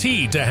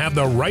guaranteed to have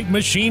the right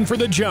machine for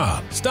the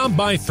job. Stop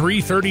by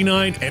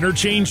 339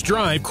 Interchange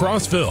Drive,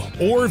 Crossville,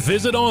 or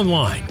visit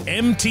online,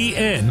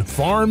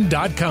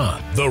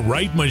 mtnfarm.com. The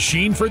right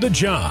machine for the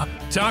job.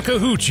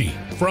 Takeuchi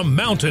from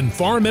Mountain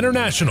Farm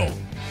International.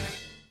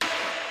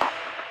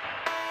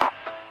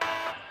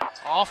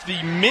 Off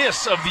the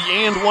miss of the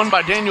and one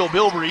by Daniel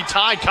Bilbrey,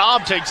 Ty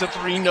Cobb takes a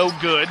 3, no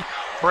good.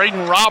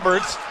 Braden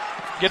Roberts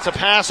gets a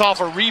pass off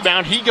a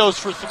rebound. He goes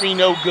for 3,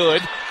 no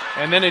good.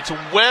 And then it's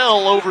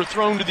well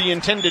overthrown to the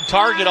intended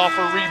target off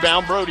a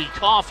rebound. Brody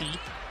Coffey.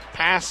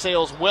 Pass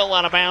sails well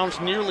out of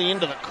bounds, nearly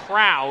into the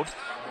crowd.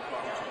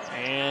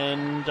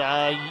 And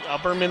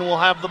Upperman will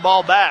have the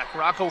ball back.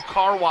 Rocco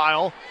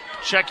Carwile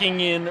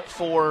checking in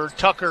for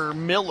Tucker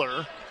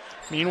Miller.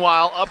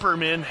 Meanwhile,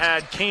 Upperman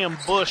had Cam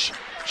Bush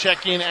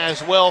check in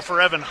as well for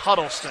Evan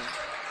Huddleston.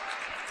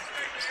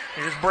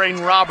 Here's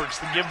Braden Roberts,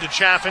 the give to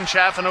Chaffin.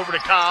 Chaffin over to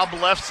Cobb,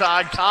 left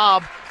side.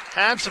 Cobb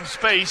had some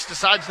space,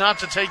 decides not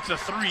to take the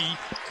 3.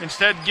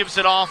 Instead gives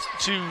it off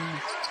to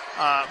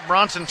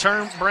Branson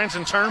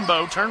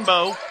Turnbow.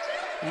 Turnbow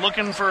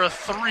looking for a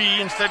 3,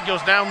 instead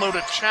goes down low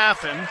to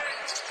Chaffin.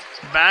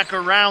 Back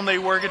around, they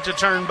work it to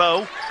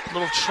Turnbow.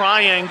 Little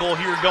triangle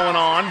here going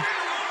on.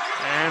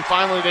 And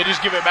finally, they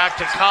just give it back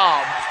to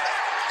Cobb.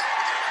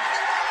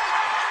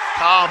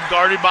 Cobb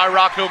guarded by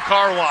Rocco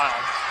Carwile.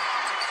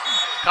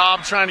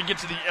 Cobb trying to get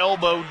to the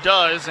elbow,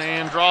 does,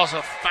 and draws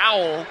a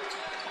foul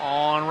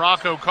on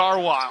Rocco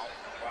Carwile.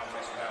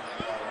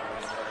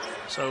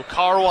 So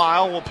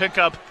Carwile will pick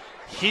up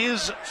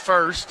his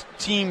first,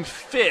 team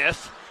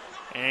 5th,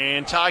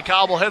 and Ty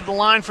Cobb will head to the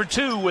line for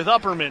 2 with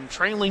Upperman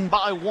trailing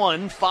by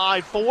 1,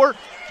 5-4,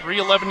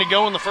 3:11 to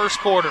go in the first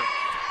quarter.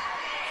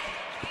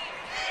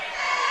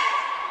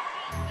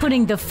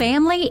 Putting the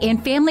family in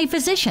family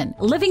physician,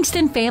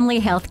 Livingston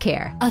Family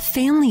Healthcare. A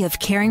family of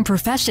caring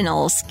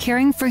professionals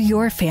caring for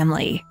your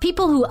family.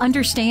 People who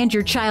understand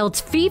your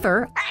child's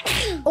fever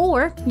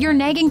or your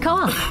nagging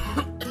cough.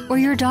 Or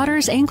your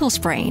daughter's ankle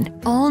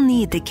sprain, all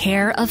need the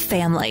care of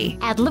family.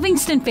 At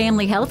Livingston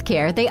Family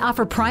Healthcare, they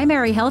offer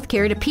primary health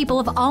care to people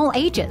of all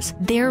ages.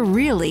 There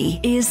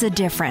really is a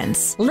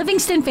difference.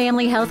 Livingston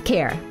Family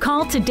Healthcare.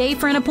 Call today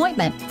for an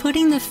appointment.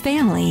 Putting the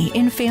family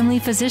in family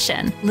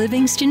physician,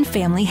 Livingston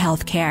Family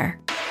Healthcare.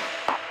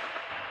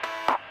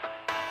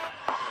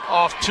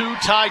 Off 2,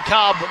 Ty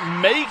Cobb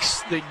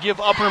makes. They give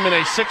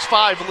Upperman a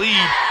 6-5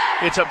 lead.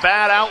 It's a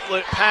bad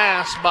outlet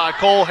pass by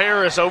Cole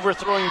Harris,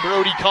 overthrowing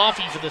Brody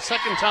Coffey for the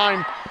second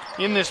time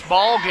in this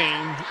ball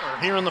game, or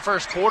here in the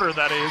first quarter,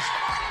 that is.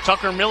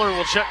 Tucker Miller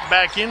will check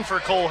back in for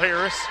Cole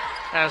Harris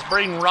as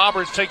Braden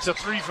Roberts takes a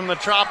three from the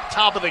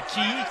top of the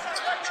key.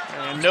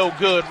 And no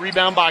good.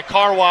 Rebound by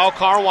Carwile.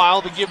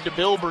 Carwile to give to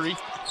Bilbrey.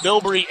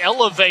 Bilbrey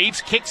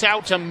elevates, kicks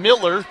out to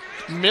Miller.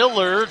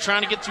 Miller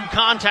trying to get through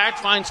contact,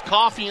 finds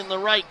Coffey in the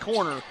right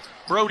corner.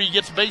 Brody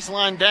gets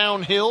baseline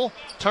downhill.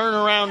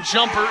 Turnaround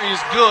jumper is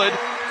good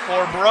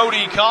for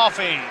Brody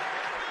Coffey.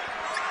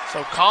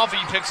 So Coffey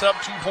picks up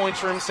 2 points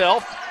for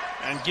himself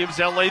and gives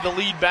LA the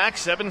lead back,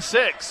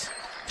 7-6.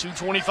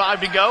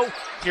 2:25 to go.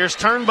 Here's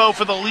Turnbow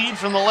for the lead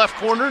from the left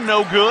corner.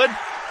 No good.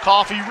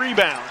 Coffey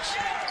rebounds.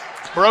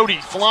 Brody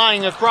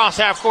flying across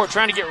half court,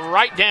 trying to get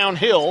right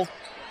downhill,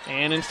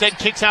 and instead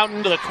kicks out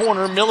into the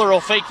corner. Miller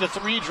will fake the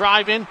three,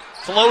 drive in,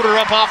 floater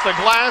up off the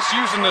glass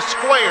using the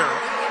square.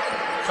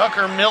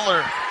 Tucker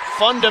Miller,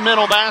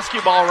 fundamental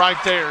basketball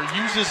right there.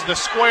 Uses the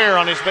square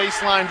on his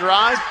baseline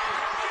drive.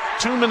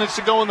 2 minutes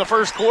to go in the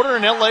first quarter,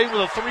 and LA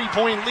with a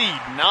 3-point lead,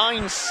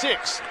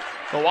 9-6.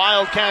 The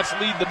Wildcats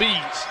lead the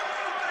Bees.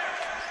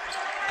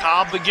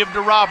 Cobb the give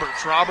to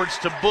Roberts. Roberts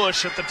to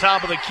Bush at the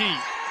top of the key.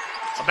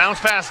 A bounce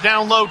pass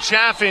down low.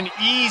 Chaffin,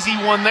 easy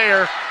one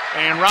there.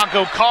 And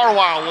Rocco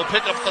Carwile will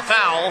pick up the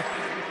foul.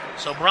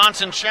 So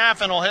Bronson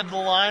Chaffin will head to the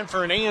line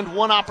for an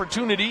and-one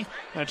opportunity.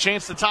 And a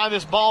chance to tie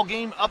this ball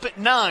game up at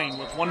 9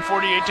 with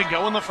 1:48 to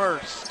go in the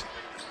first.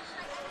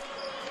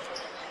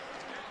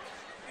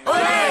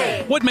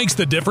 What makes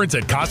the difference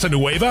at Casa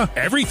Nueva?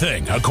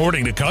 Everything,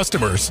 according to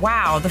customers.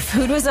 Wow, the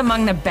food was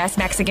among the best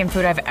Mexican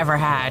food I've ever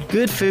had.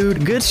 Good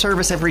food, good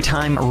service every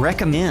time.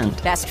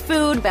 Recommend. Best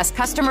food, best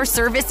customer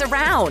service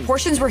around.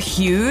 Portions were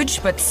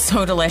huge, but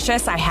so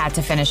delicious, I had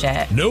to finish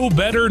it. No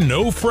better,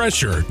 no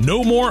fresher,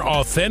 no more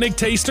authentic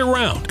taste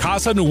around.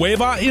 Casa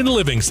Nueva in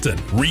Livingston.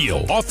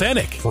 Real,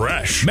 authentic,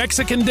 fresh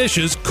Mexican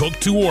dishes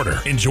cooked to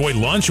order. Enjoy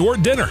lunch or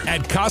dinner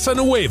at Casa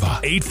Nueva,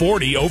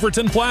 840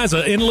 Overton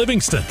Plaza in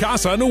Livingston.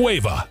 Casa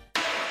Nueva.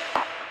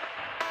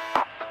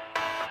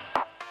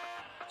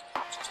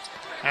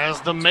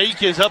 As the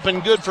make is up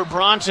and good for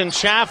Bronson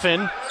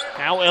Chaffin.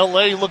 Now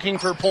LA looking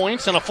for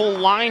points and a full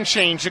line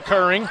change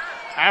occurring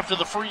after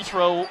the free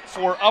throw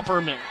for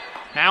Upperman.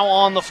 Now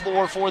on the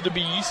floor for the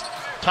Bees.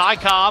 Ty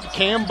Cobb,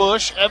 Cam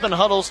Bush, Evan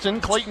Huddleston,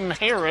 Clayton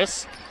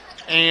Harris,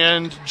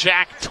 and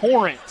Jack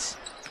Torrance.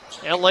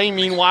 LA,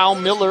 meanwhile,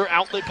 Miller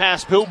outlet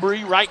pass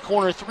Bilbrey. Right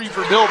corner three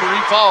for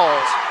Bilbrey.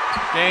 Falls.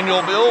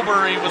 Daniel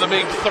Bilbrey with a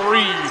big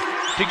three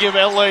to give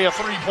LA a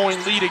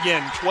 3-point lead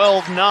again.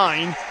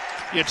 12-9.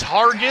 It's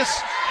Hargis,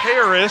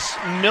 Harris,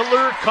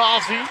 Miller,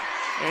 Coffey,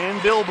 and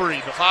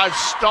Bilbrey. The 5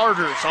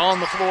 starters on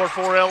the floor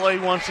for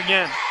LA once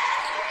again.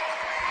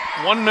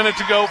 1 minute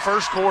to go,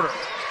 first quarter.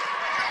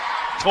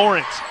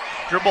 Torrance,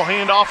 dribble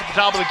handoff at the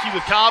top of the key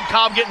with Cobb.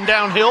 Cobb getting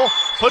downhill,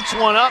 puts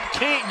one up,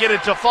 can't get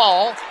it to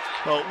fall,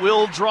 but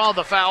will draw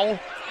the foul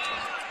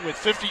with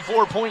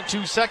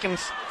 54.2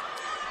 seconds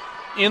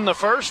in the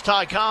first.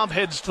 Ty Cobb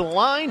heads to the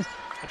line.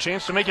 A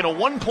chance to make it a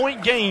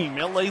 1-point game.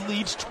 LA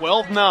leads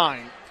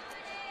 12-9.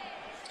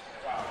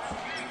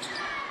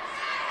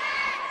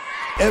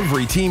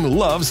 Every team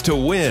loves to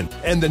win,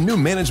 and the new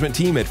management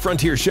team at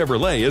Frontier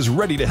Chevrolet is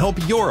ready to help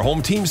your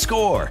home team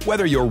score.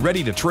 Whether you're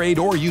ready to trade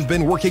or you've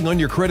been working on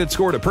your credit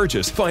score to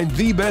purchase, find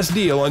the best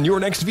deal on your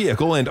next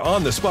vehicle and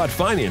on-the-spot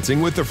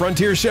financing with the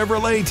Frontier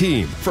Chevrolet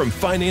team. From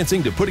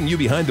financing to putting you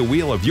behind the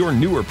wheel of your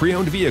new or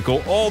pre-owned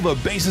vehicle, all the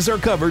bases are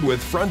covered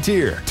with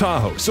Frontier.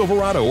 Tahoe,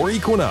 Silverado, or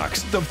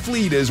Equinox, the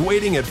fleet is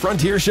waiting at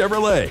Frontier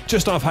Chevrolet,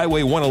 just off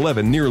Highway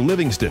 111 near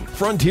Livingston.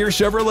 Frontier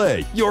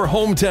Chevrolet, your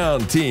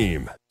hometown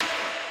team.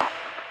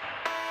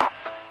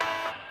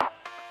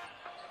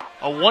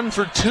 A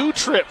 1-for-2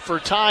 trip for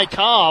Ty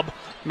Cobb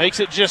makes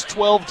it just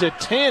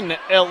 12-10,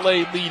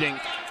 LA leading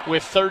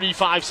with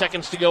 35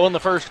 seconds to go in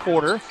the first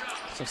quarter.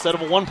 So instead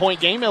of a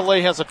 1-point game, LA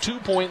has a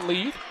 2-point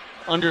lead.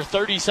 Under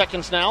 30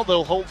 seconds now,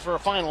 they'll hold for a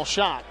final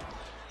shot.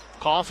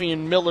 Coffey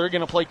and Miller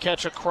going to play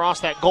catch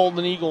across that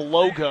Golden Eagle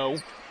logo.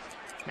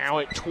 Now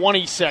at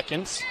 20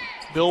 seconds,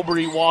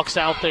 Bilbrey walks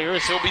out there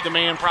as he'll be the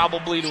man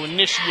probably to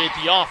initiate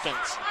the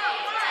offense.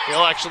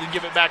 He'll actually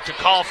give it back to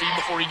Coffey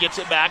before he gets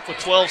it back with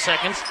 12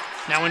 seconds.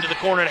 Now into the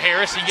corner to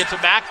Harris. He gets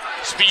it back.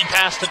 Speed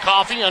pass to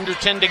Coffey. Under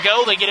 10 to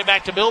go. They get it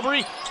back to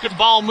Bilbrey. Good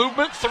ball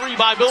movement. 3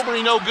 by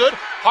Bilbrey. No good.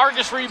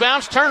 Hargis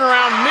rebounds.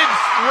 Turnaround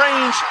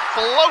mid-range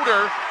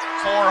floater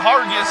for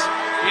Hargis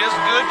is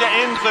good to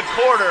end the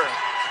quarter.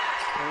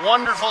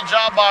 Wonderful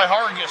job by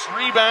Hargis.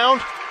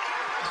 Rebound.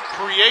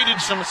 Created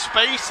some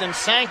space and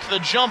sank the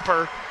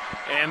jumper.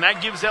 And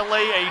that gives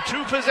LA a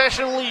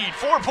 2-possession lead.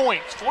 4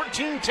 points.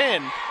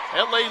 14-10.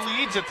 LA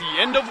leads at the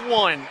end of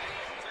 1.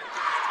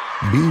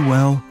 Be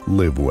well,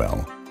 live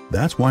well.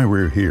 That's why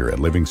we're here at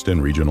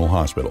Livingston Regional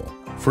Hospital.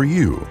 For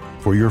you,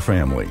 for your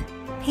family.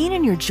 Pain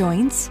in your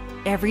joints?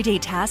 Everyday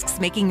tasks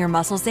making your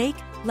muscles ache?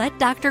 Let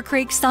Dr.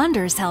 Craig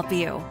Saunders help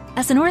you.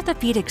 As an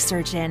orthopedic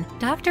surgeon,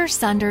 Dr.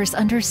 Saunders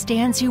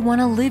understands you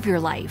want to live your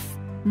life,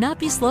 not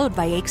be slowed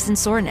by aches and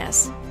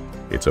soreness.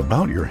 It's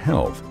about your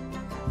health.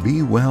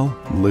 Be well,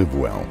 live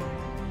well.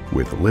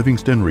 With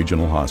Livingston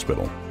Regional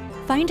Hospital.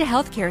 Find a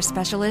healthcare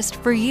specialist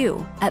for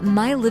you at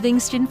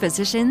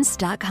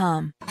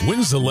mylivingstonphysicians.com.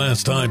 When's the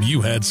last time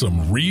you had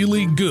some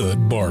really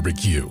good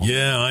barbecue?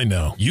 Yeah, I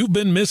know. You've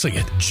been missing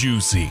it.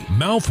 Juicy,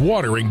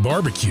 mouth-watering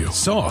barbecue.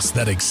 Sauce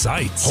that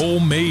excites.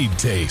 Homemade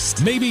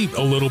taste. Maybe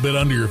a little bit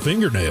under your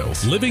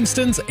fingernails.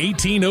 Livingston's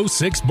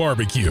 1806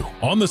 barbecue.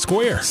 On the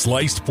square.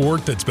 Sliced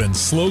pork that's been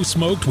slow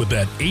smoked with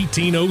that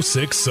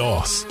 1806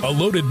 sauce. A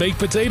loaded baked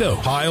potato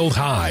piled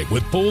high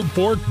with pulled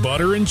pork,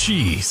 butter, and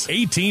cheese.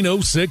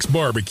 1806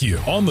 barbecue.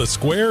 On the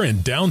square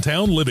in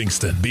downtown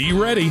Livingston. Be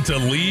ready to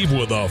leave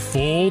with a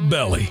full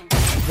belly.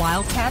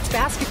 Wildcats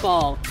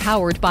basketball,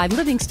 powered by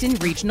Livingston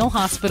Regional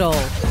Hospital.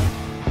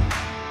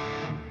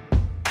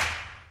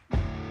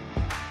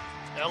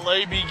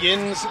 LA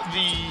begins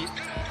the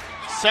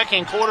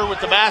second quarter with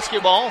the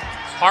basketball.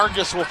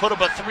 Hargis will put up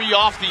a three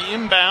off the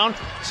inbound.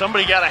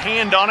 Somebody got a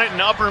hand on it,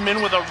 and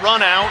Upperman with a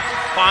run out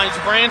finds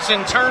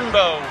Branson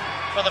Turnbow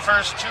for the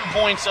first 2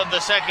 points of the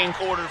second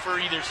quarter for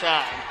either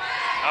side.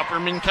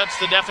 Upperman cuts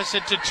the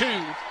deficit to 2.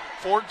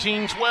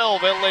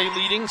 14-12, LA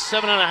leading,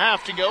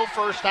 7.5 to go,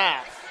 first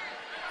half.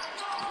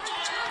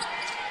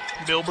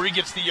 Bilbrey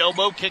gets the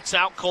elbow, kicks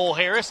out Cole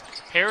Harris.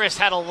 Harris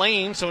had a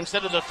lane, so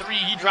instead of the three,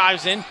 he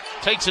drives in,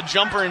 takes a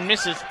jumper and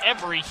misses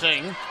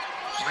everything.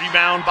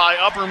 Rebound by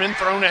Upperman,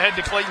 thrown ahead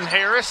to Clayton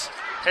Harris.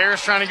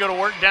 Harris trying to go to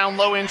work down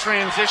low in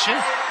transition,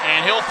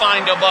 and he'll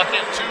find a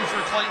bucket, 2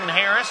 for Clayton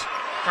Harris.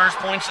 First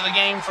points of the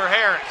game for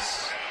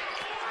Harris.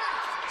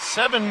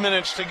 7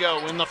 minutes to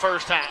go in the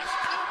first half.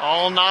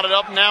 All knotted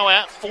up now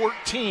at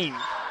 14.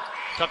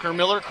 Tucker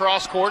Miller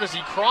cross court as he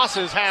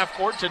crosses half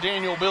court to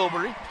Daniel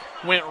Bilbrey.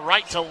 Went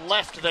right to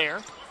left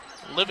there.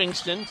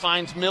 Livingston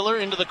finds Miller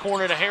into the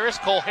corner to Harris.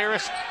 Cole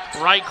Harris,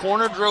 right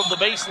corner, drove the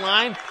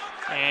baseline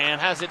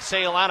and has it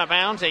sail out of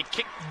bounds. A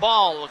kicked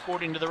ball,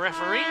 according to the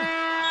referee,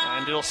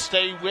 and it'll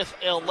stay with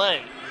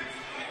LA.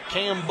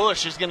 Cam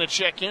Bush is going to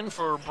check in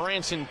for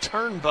Branson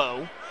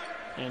Turnbow,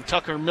 and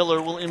Tucker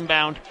Miller will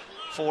inbound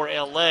for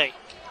LA.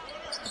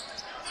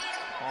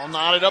 All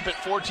knotted up at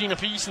 14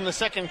 apiece in the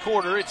second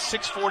quarter. It's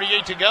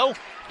 6:48 to go.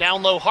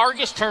 Down low,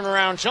 Hargis,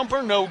 turnaround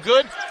jumper, no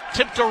good.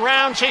 Tipped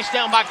around, chased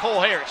down by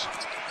Cole Harris.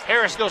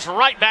 Harris goes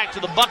right back to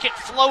the bucket.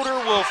 Floater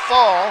will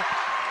fall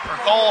for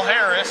Cole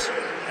Harris,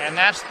 and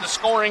that's the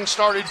scoring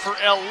started for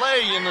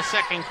LA in the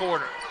second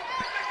quarter.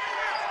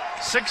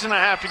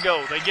 6.5 to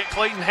go. They get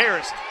Clayton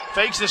Harris.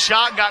 Fakes the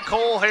shot, got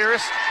Cole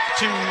Harris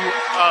to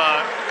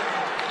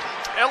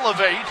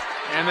elevate,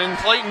 and then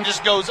Clayton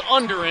just goes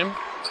under him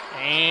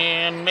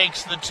and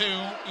makes the 2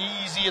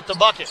 easy at the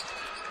bucket.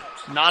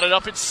 Knotted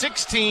up at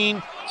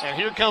 16, and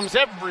here comes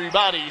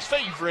everybody's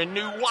favorite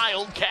new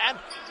Wildcat,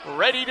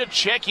 ready to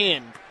check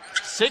in.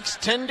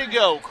 6:10 to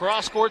go.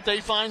 Cross court, they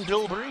find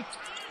Bilbrey.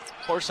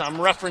 Of course, I'm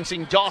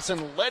referencing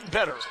Dawson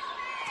Ledbetter,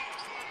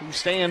 who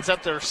stands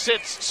at their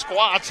sits,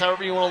 squats,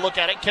 however you want to look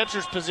at it.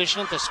 Catcher's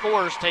position at the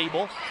scorer's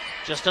table.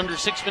 Just under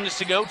 6 minutes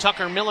to go.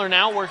 Tucker Miller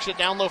now works it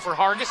down low for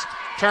Hargis.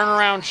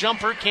 Turnaround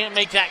jumper, can't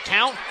make that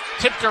count.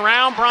 Tipped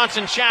around,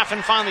 Bronson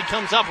Chaffin finally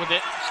comes up with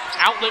it.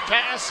 Outlet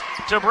pass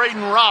to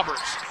Braden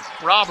Roberts.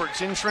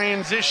 Roberts in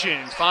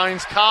transition,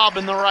 finds Cobb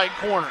in the right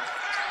corner.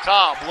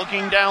 Cobb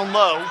looking down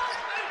low.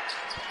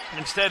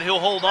 Instead, he'll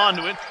hold on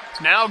to it.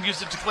 Now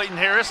gives it to Clayton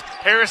Harris.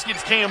 Harris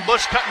gets Cam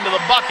Bush cutting to the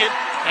bucket,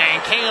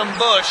 and Cam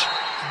Bush,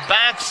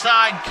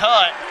 backside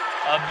cut.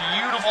 A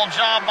beautiful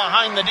job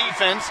behind the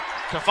defense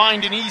to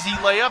find an easy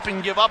layup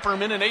and give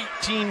Upperman an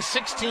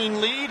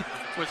 18-16 lead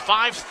with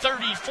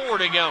 5:34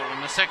 to go in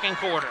the second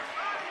quarter.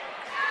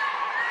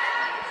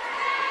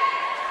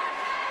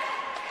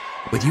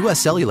 With U.S.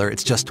 Cellular,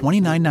 it's just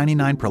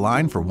 $29.99 per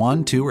line for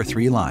 1, 2, or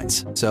 3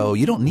 lines. So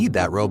you don't need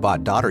that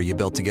robot daughter you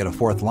built to get a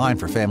 4th line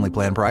for family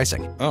plan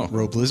pricing. Oh,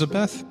 Rope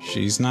Elizabeth?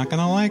 She's not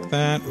going to like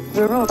that.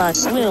 The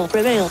robots will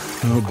prevail.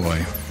 Oh,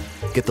 boy.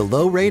 Get the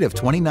low rate of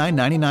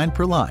 $29.99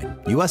 per line.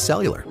 U.S.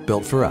 Cellular,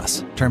 built for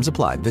us. Terms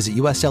apply. Visit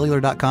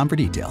uscellular.com for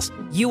details.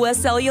 U.S.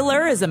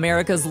 Cellular is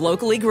America's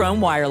locally grown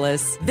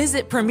wireless.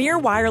 Visit Premier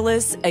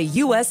Wireless, a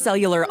U.S.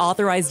 Cellular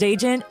authorized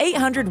agent,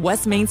 800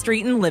 West Main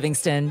Street in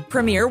Livingston.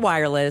 Premier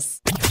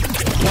Wireless.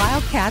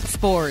 Wildcat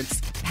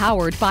Sports,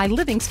 powered by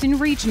Livingston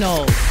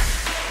Regional.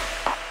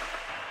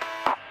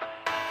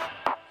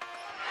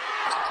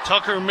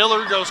 Tucker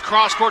Miller goes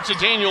cross court to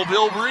Daniel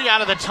Bilbrey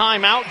out of the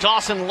timeout.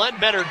 Dawson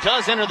Ledbetter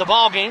does enter the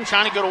ball game,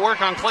 trying to go to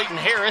work on Clayton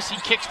Harris. He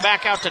kicks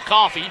back out to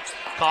Coffey.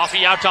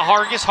 Coffey out to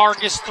Hargis.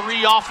 Hargis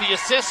 3 off the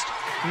assist.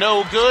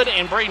 No good,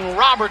 and Braden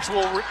Roberts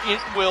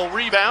will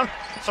rebound.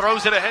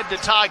 Throws it ahead to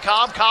Ty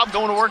Cobb. Cobb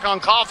going to work on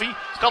Coffey.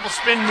 A couple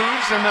spin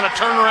moves and then a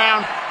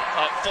turnaround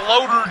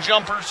floater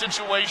jumper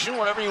situation,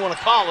 whatever you want to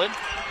call it.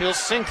 He'll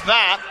sink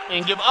that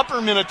and give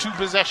Upperman a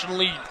 2-possession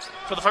lead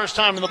for the first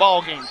time in the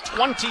ball game.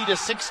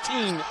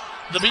 20-16,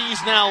 the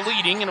Bees now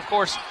leading, and of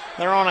course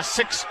they're on a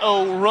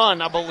 6-0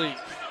 run, I believe.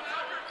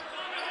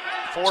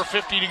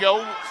 4:50 to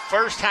go,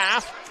 first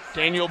half.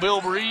 Daniel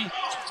Bilbrey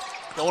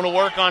going to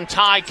work on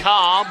Ty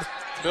Cobb.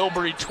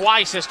 Bilbrey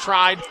twice has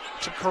tried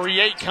to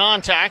create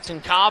contact,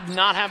 and Cobb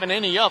not having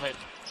any of it.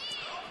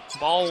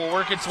 Ball will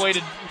work its way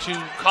to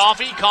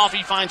Coffey.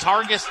 Coffey finds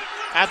Hargis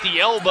at the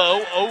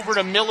elbow, over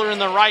to Miller in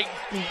the right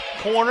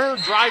corner,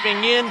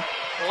 driving in,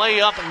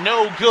 layup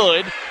no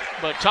good,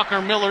 but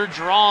Tucker Miller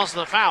draws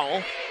the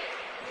foul.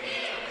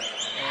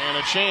 And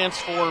a chance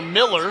for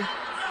Miller,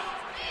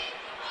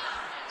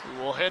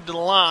 who will head to the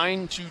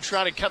line to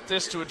try to cut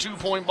this to a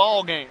 2-point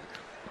ball game.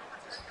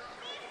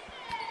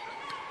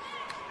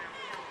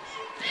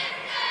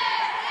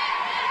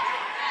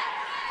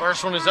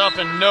 First one is up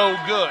and no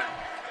good.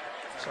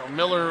 So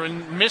Miller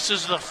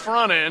misses the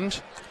front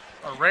end.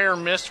 A rare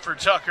miss for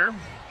Tucker.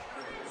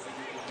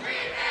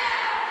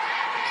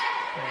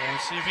 And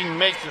see if he can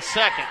make the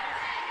second.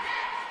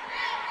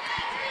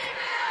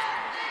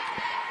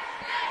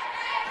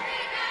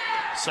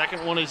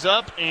 Second one is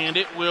up and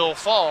it will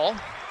fall.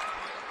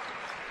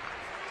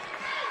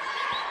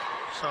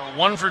 So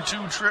 1 for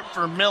 2 trip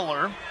for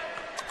Miller.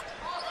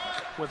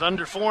 With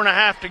under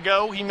 4.5 to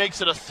go, he makes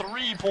it a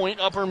 3-point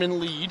Upperman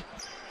lead.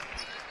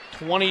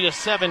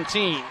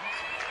 20-17.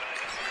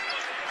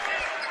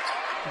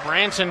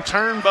 Branson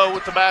Turnbow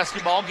with the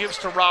basketball, gives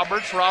to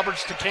Roberts.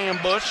 Roberts to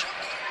Cam Bush.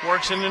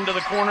 Works it into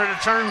the corner to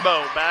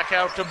Turnbow. Back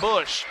out to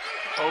Bush.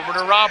 Over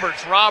to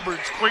Roberts.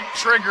 Roberts, quick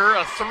trigger,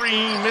 a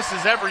 3,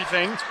 misses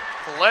everything.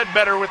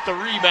 Ledbetter with the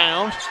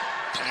rebound.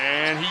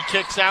 And he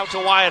kicks out to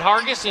Wyatt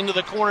Hargis into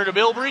the corner to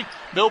Bilbrey.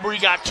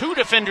 Bilbrey got 2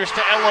 defenders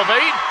to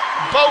elevate.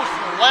 Both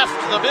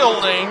left the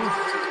building.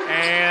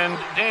 And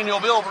Daniel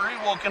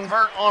Bilbrey will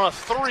convert on a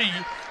 3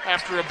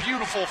 after a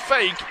beautiful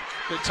fake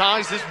that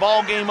ties this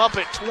ball game up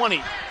at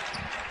 20.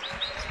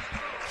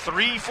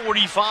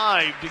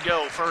 3:45 to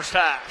go, first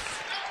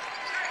half.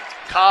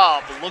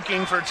 Cobb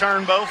looking for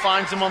Turnbow,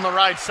 finds him on the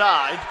right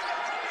side.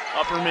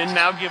 Upperman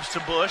now gives to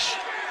Bush.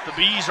 The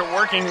Bees are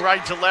working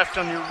right to left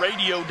on your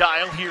radio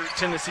dial here at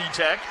Tennessee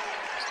Tech.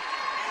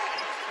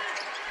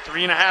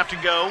 3.5 to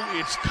go.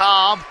 It's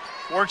Cobb.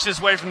 Works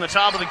his way from the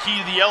top of the key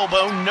to the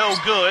elbow. No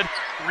good.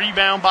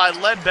 Rebound by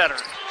Ledbetter.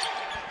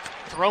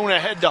 Thrown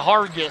ahead to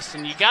Hargis,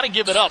 and you got to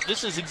give it up.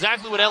 This is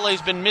exactly what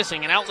LA's been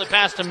missing. An outlet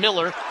pass to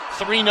Miller.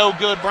 3 no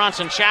good.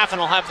 Bronson Chaffin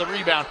will have the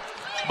rebound.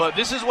 But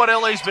this is what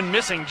LA's been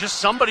missing. Just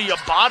somebody, a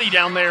body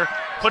down there,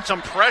 put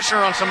some pressure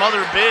on some other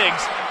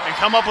bigs and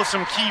come up with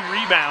some key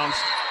rebounds.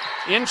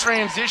 In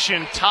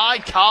transition, Ty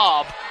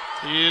Cobb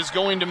is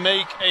going to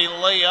make a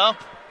layup.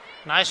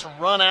 Nice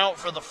run out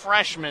for the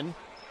freshman.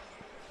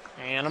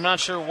 And I'm not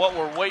sure what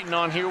we're waiting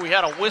on here. We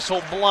had a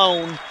whistle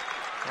blown.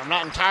 I'm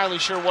not entirely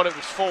sure what it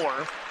was for.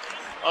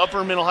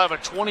 Upperman will have a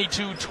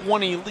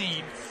 22-20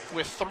 lead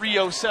with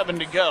 3:07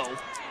 to go.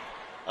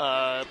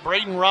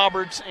 Braden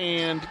Roberts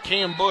and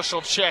Cam Bush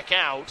will check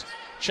out.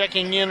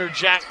 Checking in are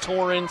Jack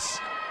Torrance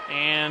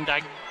and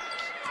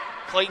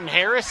Clayton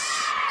Harris,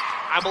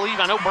 I believe.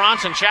 I know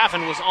Bronson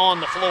Chaffin was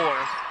on the floor,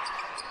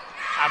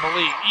 I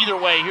believe.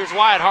 Either way, here's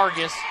Wyatt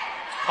Hargis.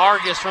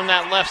 Hargis from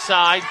that left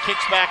side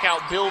kicks back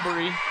out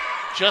Bilbrey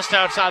just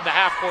outside the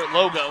half-court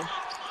logo.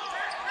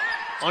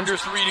 Under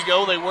 3 to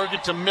go, they work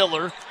it to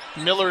Miller.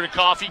 Miller to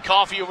Coffey.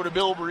 Coffey over to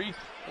Bilbrey.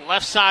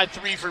 Left side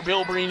 3 for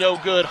Bilbrey, no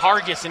good.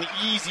 Hargis, an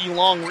easy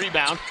long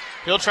rebound.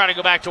 He'll try to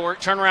go back to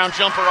work. Turnaround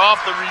jumper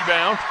off the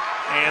rebound.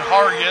 And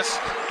Hargis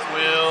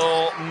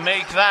will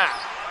make that.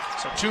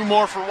 So 2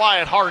 more for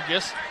Wyatt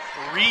Hargis.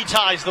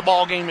 Reties the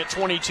ball game at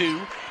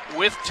 22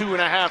 with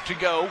 2.5 to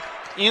go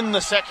in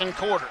the second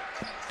quarter.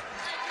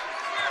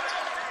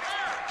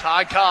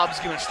 Ty Cobb's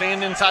going to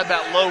stand inside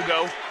that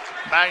logo,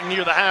 back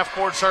near the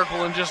half-court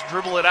circle, and just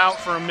dribble it out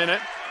for a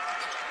minute.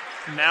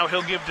 Now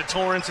he'll give to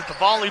Torrance at the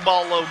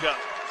volleyball logo.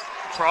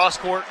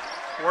 Cross-court,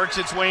 works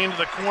its way into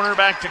the corner,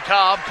 back to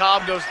Cobb.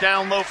 Cobb goes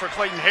down low for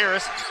Clayton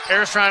Harris.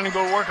 Harris trying to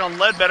go work on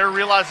Ledbetter,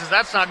 realizes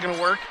that's not going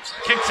to work.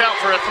 Kicks out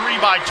for a 3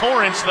 by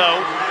Torrance,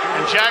 though.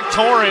 And Jack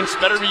Torrance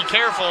better be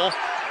careful.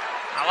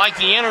 I like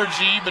the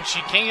energy, but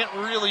she can't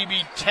really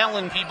be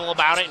telling people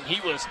about it, and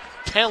he was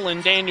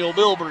telling Daniel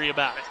Bilbrey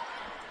about it.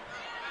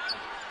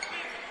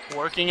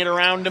 Working it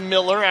around to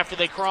Miller after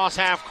they cross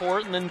half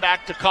court, and then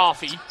back to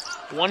Coffey.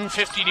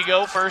 1:50 to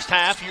go, first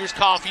half. Here's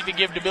Coffey to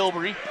give to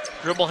Bilbrey.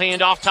 Dribble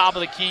hand off top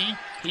of the key.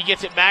 He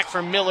gets it back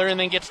from Miller and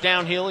then gets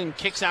downhill and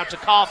kicks out to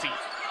Coffey.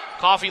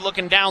 Coffey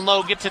looking down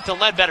low, gets it to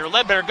Ledbetter.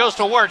 Ledbetter goes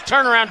to work.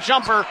 Turnaround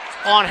jumper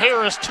on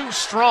Harris, too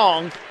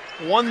strong.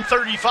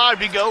 1:35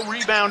 to go,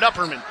 rebound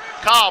Upperman.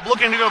 Cobb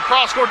looking to go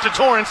cross court to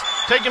Torrance,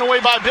 taken away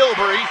by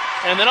Bilbrey.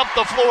 And then up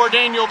the floor,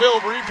 Daniel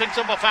Bilbrey picks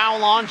up a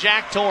foul on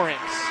Jack Torrance.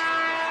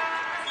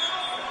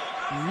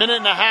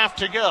 1.5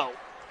 to go.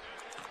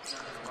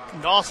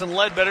 Dawson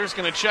Ledbetter's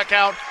going to check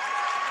out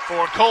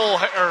for Cole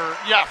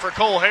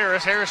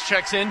Harris. Harris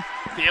checks in.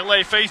 The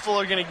LA faithful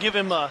are going to give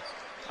him a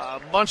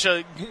bunch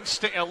of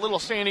a little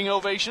standing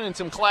ovation and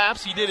some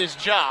claps. He did his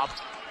job.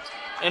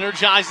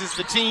 Energizes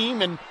the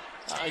team and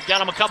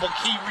got him a couple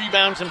key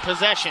rebounds and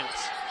possessions.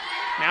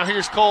 Now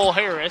here's Cole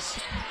Harris.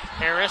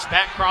 Harris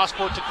back cross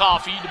court to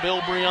Coffey, to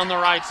Bilbrey on the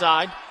right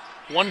side.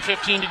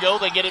 1:15 to go.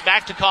 They get it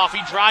back to Coffey.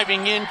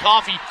 Driving in.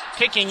 Coffey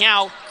kicking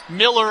out.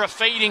 Miller a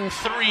fading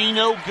 3.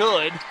 No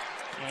good.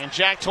 And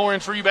Jack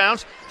Torrance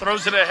rebounds.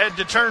 Throws it ahead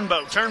to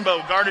Turnbow.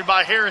 Turnbow guarded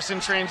by Harris in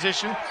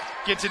transition.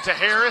 Gets it to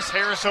Harris.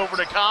 Harris over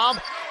to Cobb.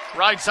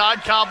 Right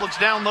side, Cobb looks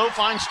down low,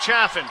 finds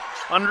Chaffin.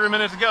 Under a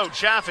minute to go.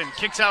 Chaffin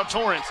kicks out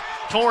Torrance.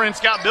 Torrance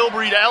got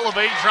Bilbrey to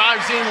elevate,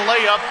 drives in,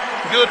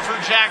 layup. Good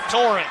for Jack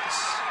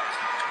Torrance.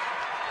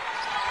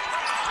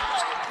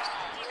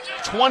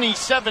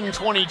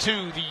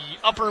 27-22, the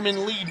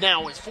Upperman lead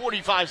now with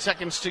 45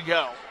 seconds to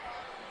go.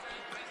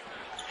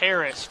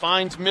 Harris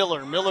finds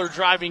Miller. Miller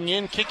driving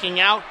in, kicking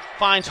out,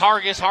 finds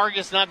Hargis.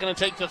 Hargis not going to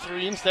take the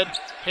three. Instead,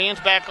 hands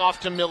back off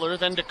to Miller,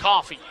 then to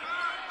Coffey.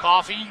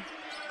 Coffey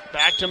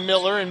back to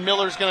Miller, and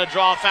Miller's going to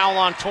draw a foul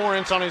on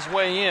Torrance on his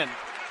way in.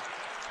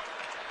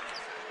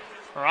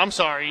 Or I'm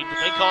sorry, did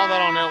they call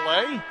that on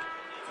L.A.?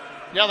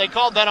 Yeah, they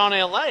called that on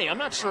L.A. I'm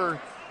not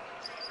sure.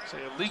 Is it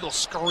a legal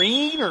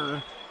screen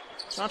or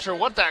not sure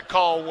what that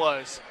call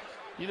was.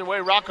 Either way,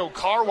 Rocco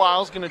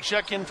Carwile's going to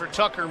check in for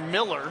Tucker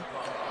Miller.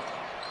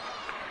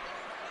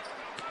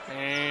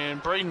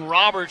 And Braden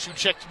Roberts, who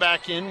checked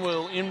back in,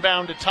 will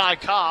inbound to Ty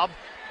Cobb.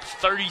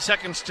 30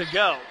 seconds to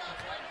go.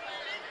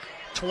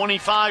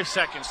 25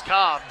 seconds.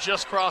 Cobb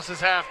just crosses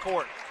half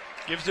court.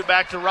 Gives it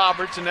back to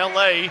Roberts in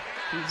L.A.,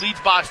 who leads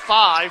by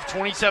 5,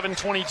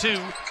 27-22.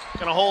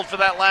 Going to hold for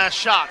that last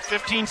shot.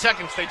 15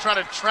 seconds. They try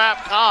to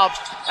trap Cobb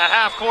at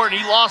half court.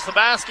 He lost the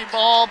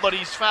basketball, but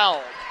he's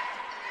fouled.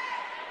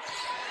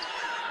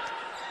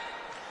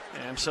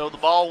 And so the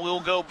ball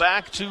will go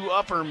back to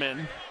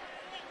Upperman.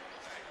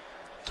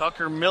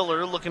 Tucker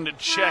Miller looking to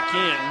check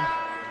in.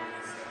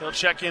 He'll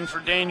check in for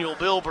Daniel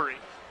Bilbrey.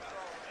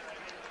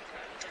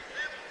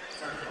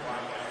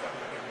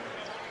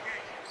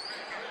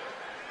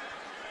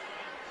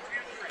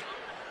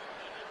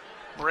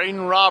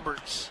 Braden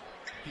Roberts,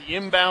 the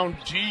inbound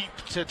deep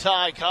to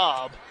Ty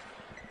Cobb.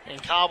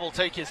 And Cobb will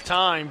take his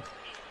time,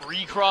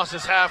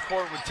 recrosses half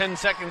court with 10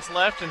 seconds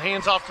left, and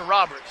hands off to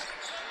Roberts.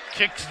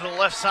 Kick to the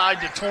left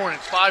side to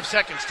Torrance. 5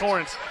 seconds.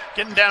 Torrance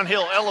getting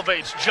downhill,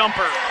 elevates,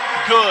 jumper,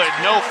 good,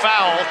 no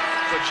foul.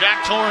 But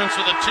Jack Torrance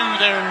with a 2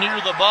 there near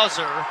the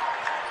buzzer.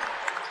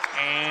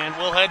 And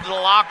we'll head to the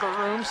locker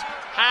rooms.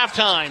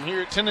 Halftime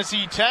here at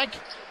Tennessee Tech.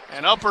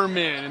 And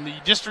Upperman in the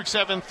District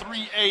 7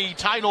 3A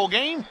title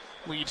game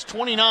leads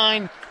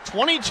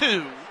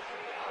 29-22.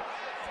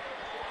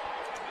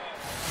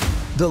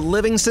 The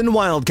Livingston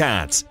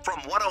Wildcats. From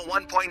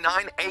 101.9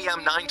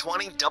 AM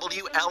 920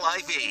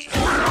 WLIV.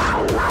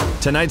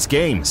 Tonight's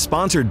game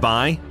sponsored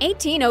by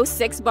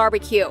 1806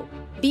 Barbecue.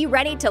 Be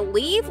ready to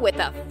leave with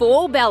a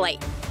full belly.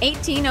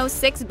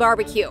 1806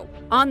 Barbecue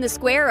on the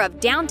square of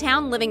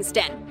downtown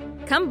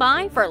Livingston. Come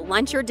by for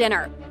lunch or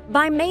dinner.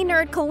 By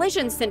Maynard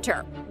Collision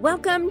Center.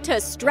 Welcome to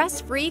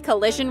stress-free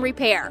collision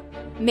repair.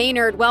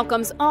 Maynard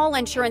welcomes all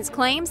insurance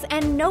claims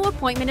and no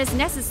appointment is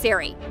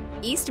necessary.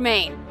 East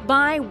Main.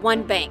 By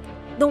One Bank.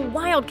 The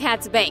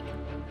Wildcats Bank.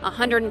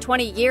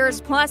 120 years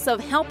plus of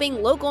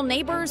helping local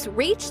neighbors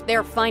reach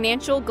their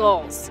financial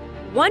goals.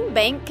 One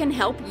bank can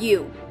help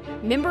you.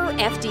 Member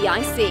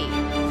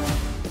FDIC.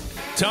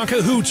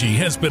 Takahouchi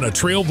has been a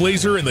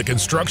trailblazer in the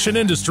construction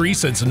industry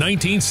since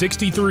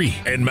 1963,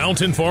 and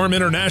Mountain Farm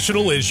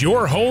International is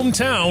your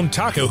hometown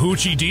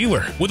Takahouchi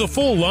dealer. With a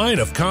full line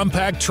of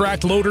compact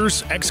track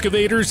loaders,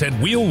 excavators, and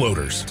wheel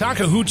loaders,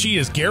 Takahouchi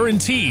is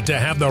guaranteed to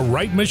have the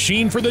right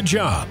machine for the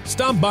job.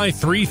 Stop by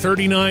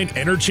 339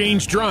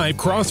 Interchange Drive,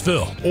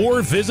 Crossville,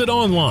 or visit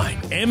online,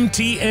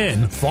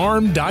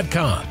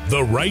 mtnfarm.com.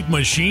 The right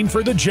machine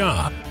for the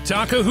job.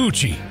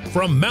 Takahouchi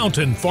from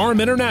Mountain Farm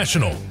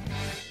International.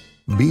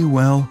 Be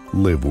well,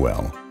 live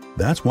well.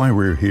 That's why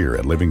we're here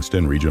at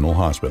Livingston Regional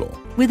Hospital.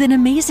 With an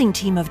amazing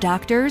team of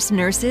doctors,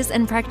 nurses,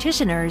 and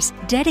practitioners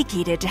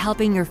dedicated to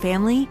helping your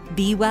family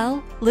be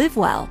well, live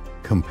well.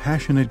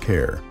 Compassionate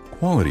care,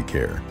 quality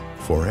care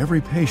for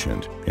every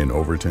patient in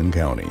Overton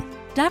County.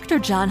 Dr.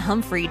 John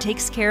Humphrey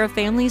takes care of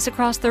families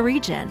across the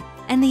region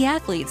and the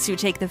athletes who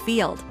take the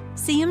field.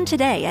 See him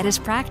today at his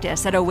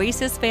practice at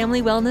Oasis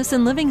Family Wellness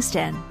in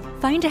Livingston.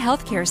 Find a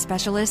healthcare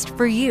specialist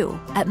for you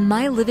at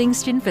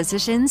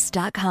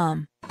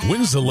mylivingstonphysicians.com.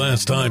 When's the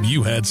last time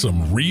you had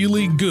some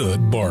really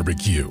good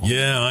barbecue?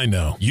 Yeah, I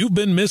know. You've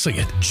been missing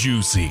it.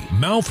 Juicy,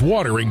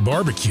 mouth-watering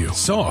barbecue.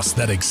 Sauce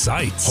that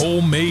excites.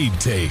 Homemade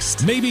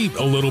taste. Maybe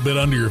a little bit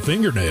under your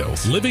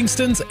fingernails.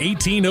 Livingston's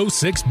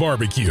 1806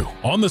 Barbecue.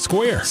 On the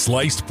square.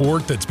 Sliced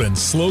pork that's been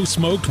slow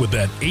smoked with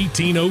that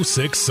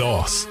 1806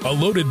 sauce. A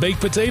loaded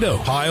baked potato.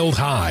 Piled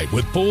high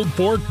with pulled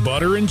pork,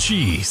 butter, and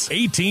cheese.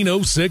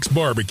 1806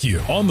 Barbecue.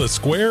 On the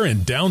square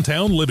in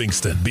downtown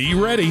Livingston. Be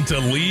ready to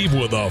leave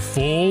with a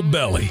full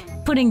belly.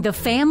 Putting the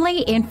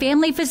family and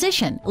family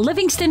physician,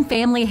 Livingston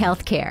Family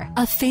Healthcare.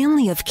 A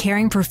family of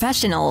caring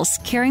professionals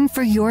caring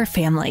for your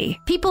family.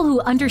 People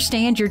who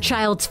understand your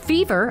child's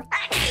fever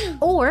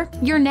or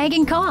your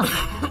nagging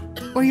cough.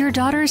 Or your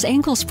daughter's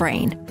ankle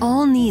sprain,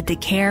 all need the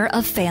care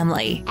of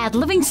family. At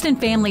Livingston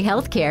Family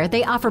Healthcare,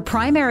 they offer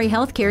primary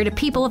health care to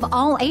people of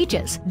all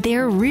ages.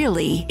 There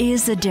really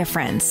is a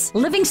difference.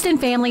 Livingston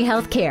Family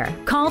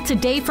Healthcare. Call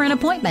today for an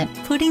appointment.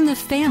 Putting the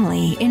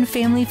family in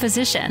family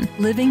physician.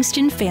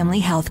 Livingston Family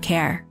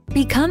Healthcare.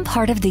 Become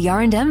part of the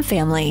R&M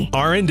family.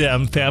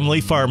 R&M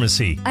Family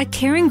Pharmacy. A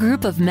caring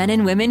group of men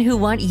and women who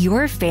want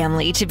your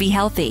family to be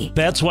healthy.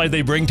 That's why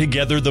they bring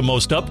together the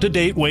most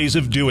up-to-date ways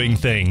of doing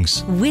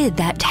things. With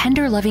that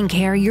tender, loving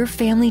care your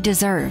family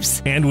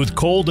deserves. And with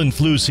cold and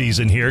flu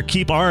season here,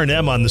 keep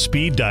R&M on the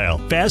speed dial.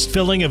 Fast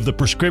filling of the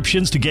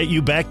prescriptions to get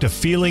you back to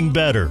feeling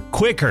better,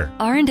 quicker.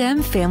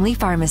 R&M Family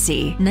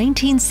Pharmacy,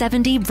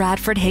 1970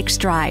 Bradford Hicks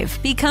Drive.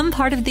 Become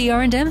part of the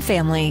R&M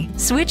family.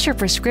 Switch your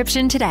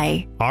prescription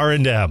today.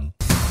 R&M.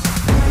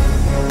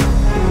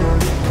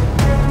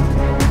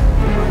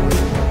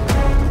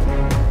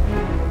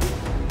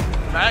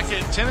 Back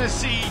at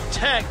Tennessee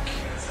Tech,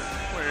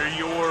 where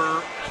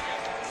your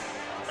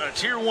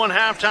Tier 1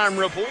 halftime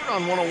report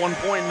on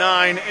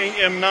 101.9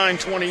 AM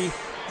 920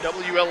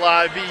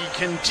 WLIV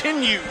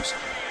continues.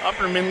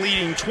 Upperman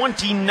leading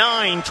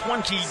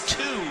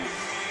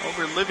 29-22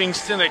 over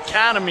Livingston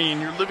Academy in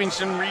your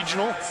Livingston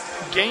Regional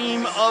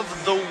Game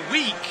of the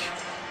Week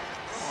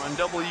on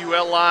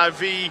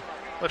WLIV.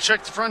 Let's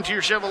check the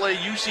Frontier Chevrolet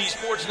UC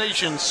Sports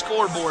Nation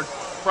scoreboard.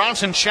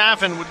 Bronson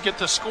Chaffin would get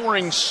the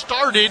scoring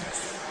started,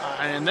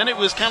 and then it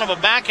was kind of a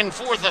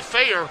back-and-forth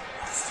affair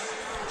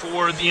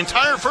for the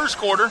entire first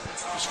quarter. It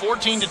was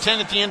 14-10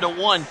 at the end of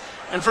one.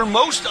 And for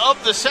most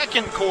of the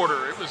second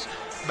quarter, it was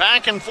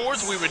back and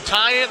forth. We would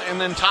tie it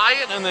and then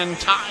tie it and then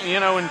tie,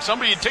 and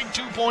somebody would take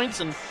 2 points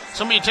and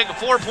somebody would take a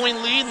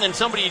 4-point lead and then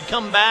somebody would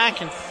come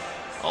back. And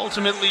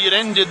ultimately it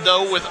ended,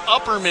 though, with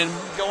Upperman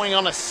going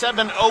on a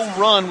 7-0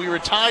 run. We were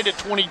tied at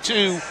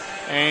 22,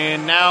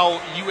 and now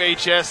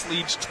UHS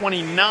leads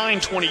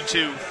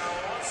 29-22.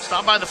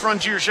 Stop by the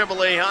Frontier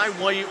Chevrolet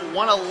Highway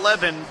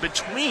 111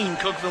 between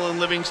Cookeville and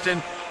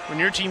Livingston when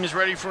your team is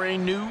ready for a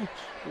new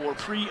or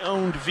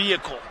pre-owned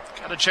vehicle.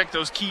 Got to check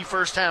those key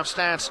first half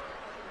stats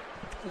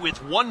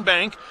with One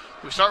Bank.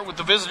 We start with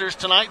the visitors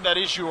tonight. That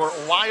is your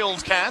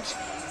Wildcats.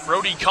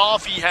 Brody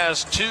Coffey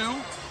has 2.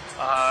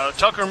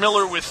 Tucker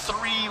Miller with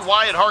 3.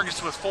 Wyatt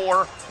Hargis with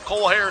 4.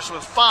 Cole Harris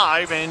with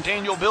 5. And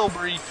Daniel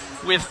Bilbrey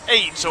with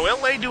 8. So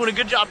LA doing a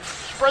good job to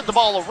spread the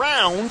ball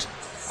around.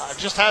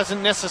 Just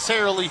hasn't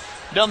necessarily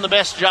done the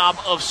best job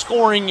of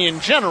scoring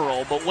in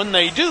general. But when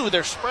they do,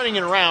 they're spreading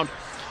it around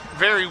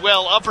very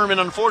well. Upperman,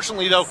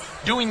 unfortunately, though,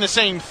 doing the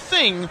same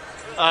thing,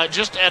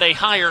 just at a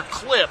higher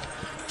clip.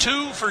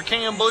 2 for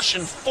Cam Bush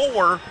and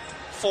 4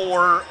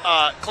 for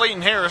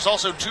Clayton Harris.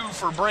 Also 2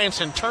 for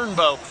Branson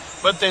Turnbow.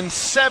 But then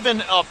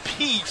 7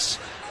 apiece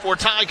for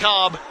Ty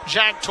Cobb,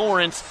 Jack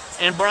Torrance,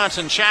 and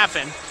Bronson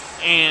Chaffin.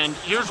 And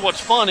here's what's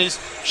fun is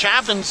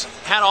Chaffin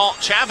had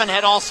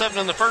all 7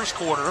 in the first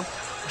quarter.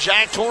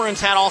 Jack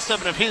Torrance had all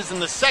 7 of his in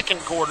the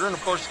second quarter. And,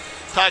 of course,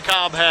 Ty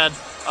Cobb had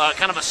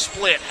kind of a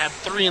split, had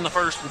 3 in the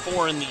first and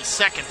 4 in the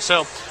second.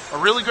 So a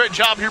really great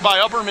job here by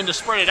Upperman to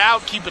spread it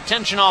out, keep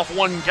attention off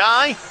one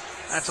guy.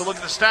 That's a look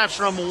at the stats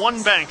from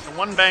One Bank. The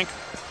One Bank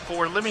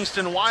for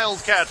Livingston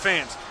Wildcat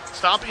fans.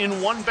 Stop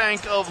in One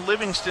Bank of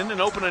Livingston and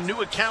open a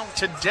new account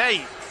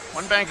today.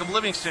 One Bank of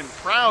Livingston,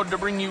 proud to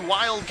bring you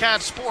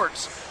Wildcat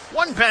sports.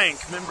 One Bank,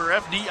 member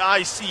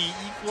FDIC,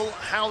 equal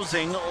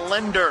housing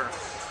lender.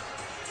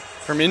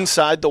 From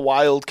inside the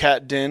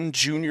Wildcat Den,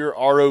 junior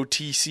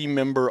ROTC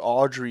member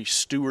Audrey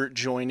Stewart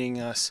joining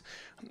us.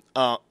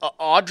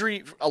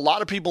 Audrey, a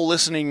lot of people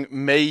listening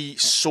may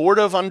sort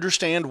of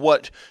understand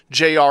what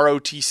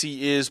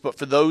JROTC is, but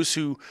for those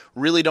who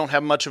really don't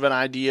have much of an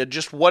idea,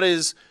 just what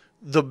is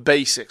the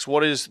basics?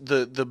 What is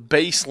the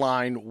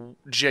baseline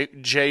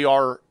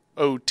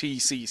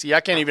JROTC? See,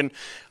 I can't even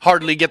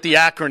hardly get the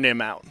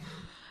acronym out.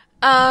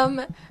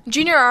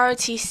 Junior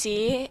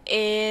ROTC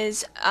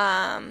is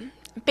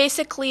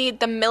basically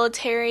the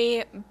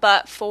military,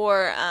 but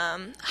for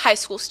high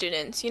school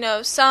students.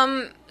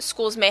 Some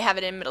schools may have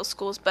it in middle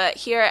schools, but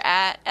here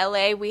at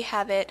LA we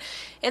have it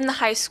in the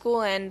high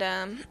school, and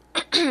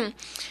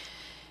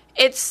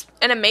it's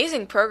an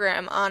amazing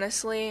program,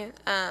 honestly.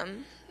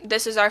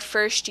 This is our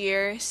first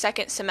year,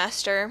 second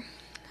semester,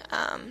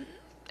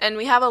 and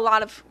we have a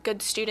lot of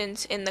good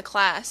students in the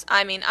class.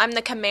 I mean, I'm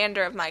the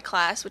commander of my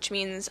class, which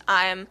means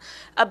I'm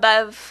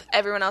above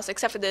everyone else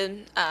except for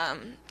the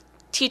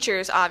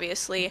teachers,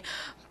 obviously,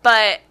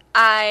 but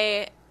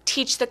I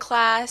teach the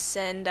class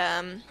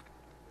and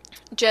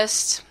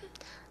just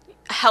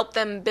help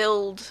them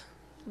build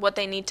what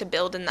they need to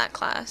build in that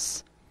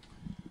class.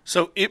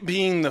 So it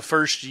being the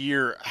first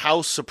year,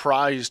 how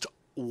surprised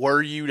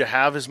were you to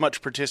have as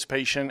much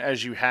participation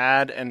as you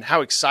had, and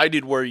how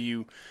excited were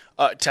you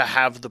to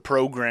have the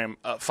program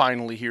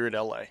finally here at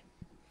LA?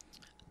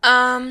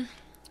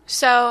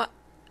 So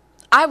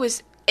I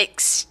was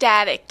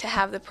ecstatic to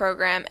have the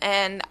program,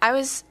 and I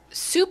was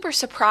super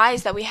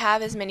surprised that we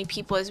have as many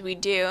people as we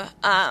do.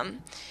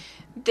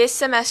 This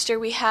semester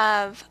we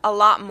have a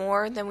lot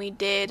more than we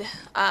did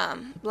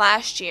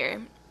last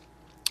year,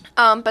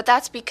 but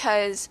that's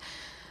because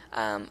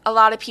a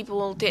lot of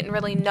people didn't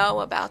really know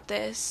about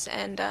this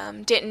and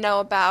didn't know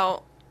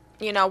about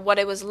what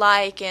it was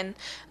like and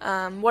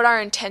what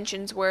our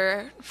intentions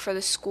were for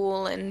the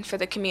school and for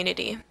the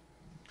community.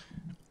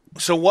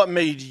 So what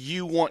made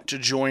you want to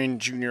join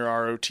junior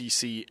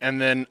ROTC?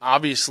 And then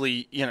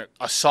obviously,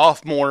 a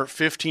sophomore,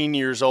 15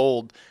 years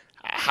old,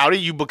 how do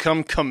you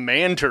become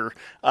commander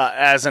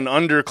as an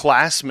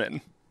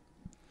underclassman?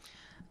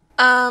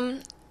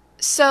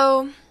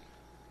 So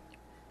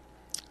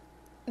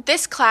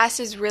this class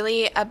is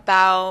really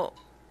about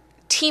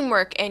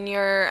teamwork and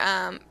your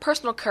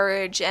personal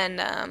courage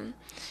and,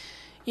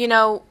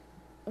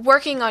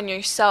 working on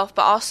yourself,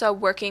 but also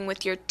working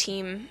with your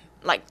team,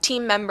 like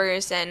team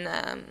members and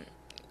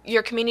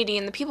your community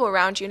and the people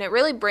around you. And it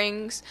really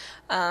brings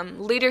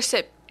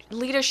leadership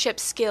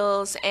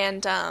skills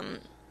and,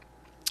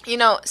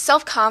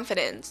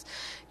 self-confidence,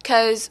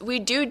 because we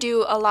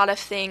do a lot of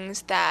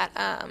things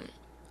that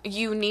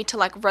you need to,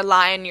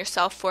 rely on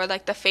yourself for,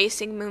 like the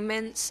facing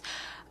movements.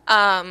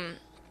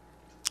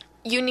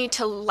 You need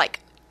to,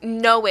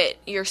 know it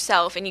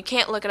yourself, and you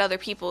can't look at other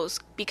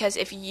people's, because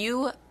if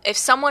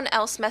someone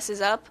else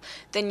messes up,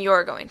 then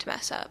you're going to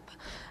mess up.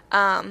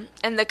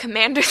 And the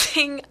commander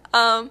thing,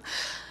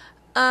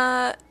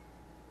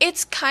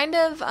 it's kind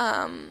of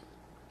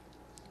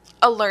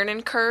a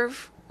learning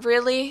curve,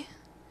 really.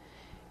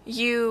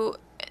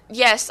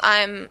 Yes,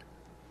 I'm,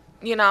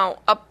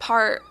 a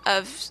part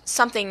of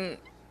something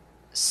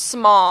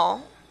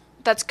small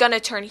that's gonna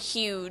turn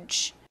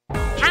huge.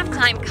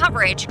 Halftime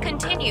coverage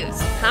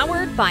continues,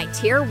 powered by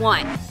Tier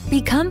 1.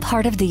 Become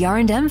part of the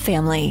R&M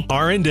family.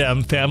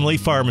 R&M Family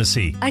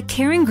Pharmacy. A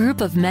caring group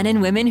of men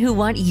and women who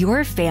want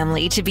your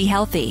family to be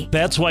healthy.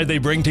 That's why they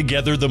bring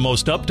together the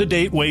most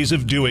up-to-date ways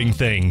of doing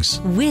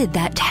things. With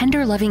that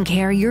tender, loving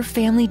care your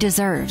family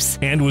deserves.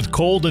 And with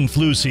cold and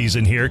flu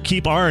season here,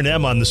 keep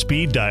R&M on the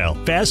speed dial.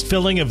 Fast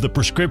filling of the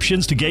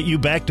prescriptions to get you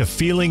back to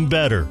feeling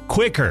better,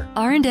 quicker.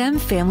 R&M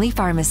Family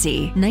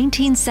Pharmacy,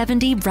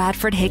 1970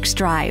 Bradford Hicks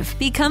Drive.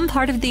 Become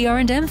part of the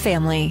R&M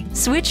family.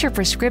 Switch your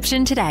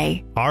prescription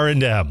today.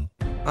 R&M.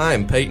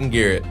 I'm Peyton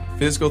Garrett,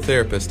 physical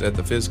therapist at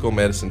the Physical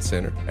Medicine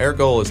Center. Our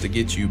goal is to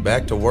get you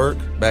back to work,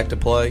 back to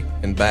play,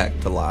 and back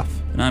to life.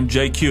 And I'm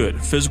Jay Hewitt,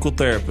 physical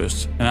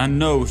therapist, and I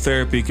know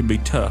therapy can be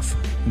tough,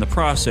 and the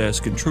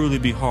process can truly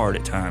be hard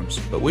at times.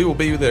 But we will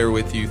be there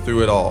with you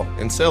through it all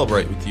and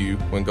celebrate with you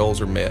when goals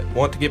are met.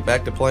 Want to get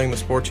back to playing the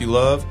sport you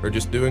love or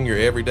just doing your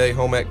everyday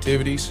home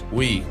activities?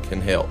 We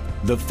can help.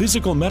 The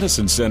Physical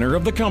Medicine Center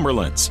of the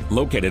Cumberlands,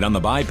 located on the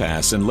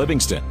bypass in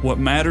Livingston. What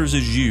matters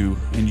is you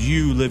and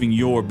you living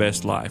your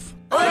best life.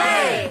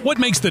 What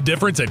makes the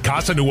difference at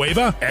Casa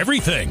Nueva?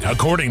 Everything,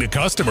 according to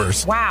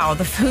customers. Wow,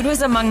 the food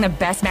was among the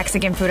best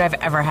Mexican food I've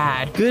ever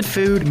had. Good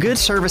food, good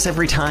service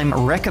every time.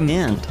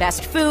 Recommend.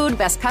 Best food,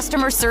 best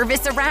customer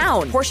service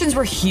around. Portions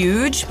were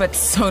huge, but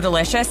so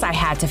delicious, I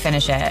had to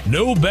finish it.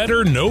 No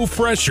better, no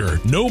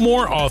fresher, no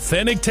more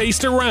authentic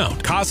taste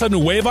around. Casa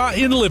Nueva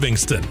in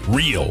Livingston.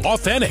 Real,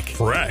 authentic,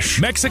 fresh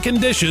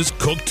Mexican dishes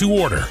cooked to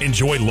order.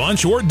 Enjoy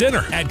lunch or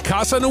dinner at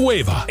Casa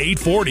Nueva,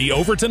 840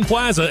 Overton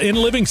Plaza in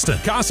Livingston.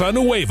 Casa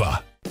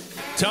Nueva.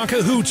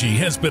 Takahouchi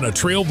has been a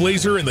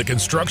trailblazer in the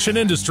construction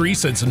industry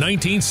since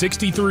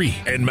 1963,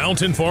 and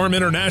Mountain Farm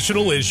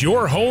International is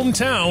your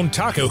hometown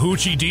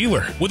Takahouchi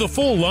dealer. With a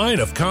full line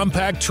of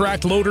compact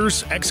track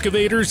loaders,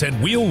 excavators,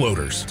 and wheel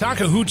loaders,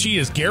 Takahouchi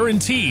is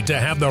guaranteed to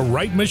have the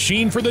right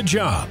machine for the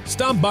job.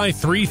 Stop by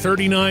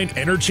 339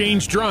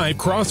 Interchange Drive,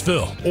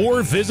 Crossville,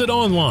 or visit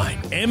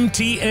online,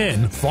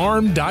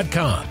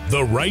 mtnfarm.com.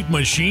 The right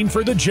machine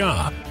for the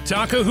job.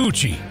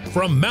 Takahouchi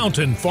from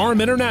Mountain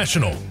Farm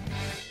International.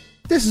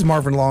 This is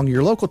Marvin Long,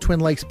 your local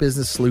Twin Lakes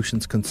Business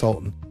Solutions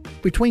consultant.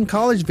 Between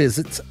college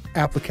visits,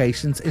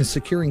 applications, and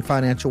securing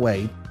financial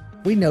aid,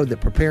 we know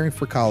that preparing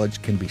for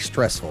college can be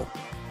stressful.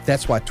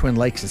 That's why Twin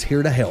Lakes is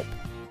here to help.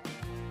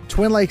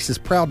 Twin Lakes is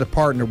proud to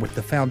partner with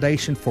the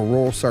Foundation for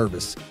Rural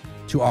Service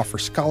to offer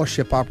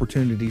scholarship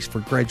opportunities for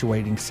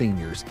graduating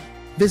seniors.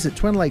 Visit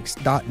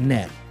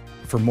twinlakes.net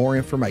for more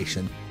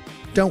information.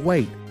 Don't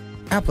wait.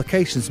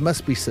 Applications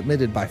must be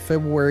submitted by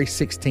February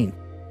 16th,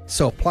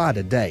 so apply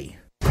today.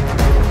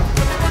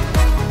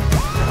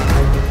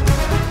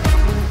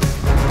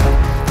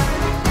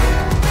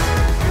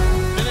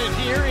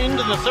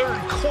 The third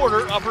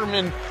quarter,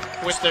 Upperman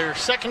with their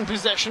second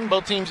possession.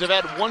 Both teams have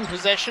had one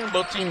possession.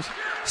 Both teams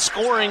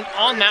scoring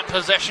on that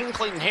possession.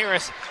 Clayton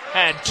Harris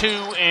had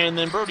two, and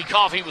then Brody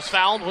Coffey was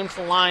fouled, went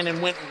for the line, and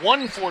went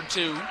 1 for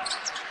 2.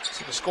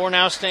 So the score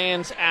now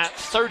stands at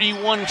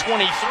 31-23.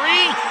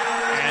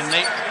 And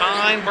they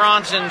find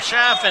Bronson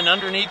Chaffin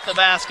underneath the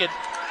basket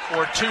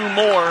for two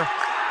more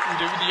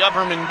to the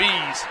Upperman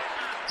Bees.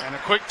 And a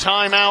quick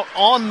timeout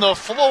on the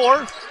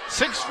floor.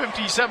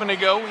 6:57 to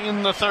go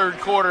in the third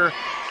quarter.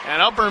 And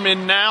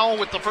Upperman now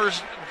with the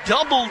first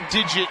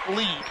double-digit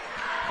lead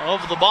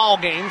of the ball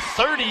game,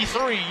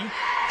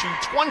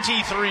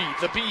 33-23.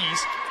 The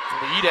Bees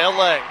lead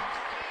LA.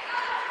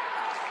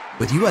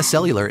 With US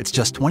Cellular, it's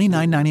just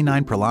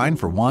 $29.99 per line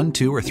for 1,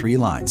 2, or 3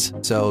 lines.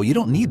 So you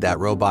don't need that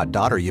robot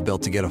daughter you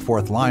built to get a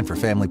 4th line for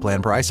family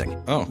plan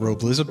pricing. Oh,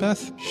 Rope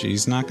Elizabeth?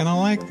 She's not going to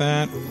like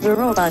that. The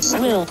robots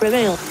will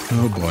prevail.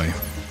 Oh, boy.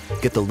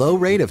 Get the low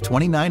rate of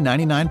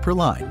 $29.99 per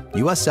line.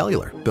 US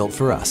Cellular, built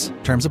for us.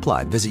 Terms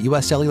apply. Visit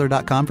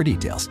uscellular.com for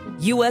details.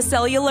 U.S.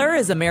 Cellular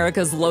is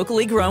America's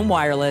locally grown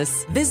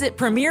wireless. Visit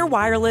Premier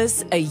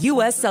Wireless, a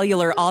U.S.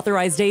 Cellular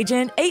authorized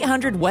agent,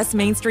 800 West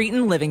Main Street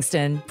in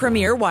Livingston.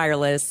 Premier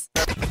Wireless.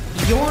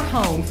 Your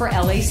home for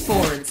LA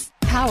sports.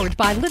 Powered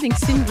by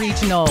Livingston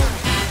Regional.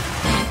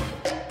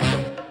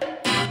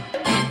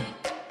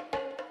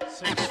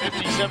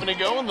 6:57 to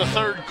go in the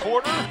third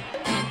quarter.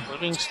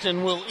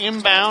 Livingston will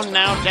inbound,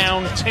 now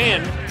down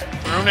 10.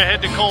 Thrown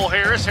ahead to Cole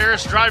Harris.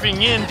 Harris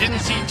driving in,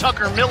 didn't see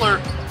Tucker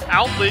Miller.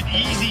 Outlet,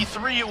 easy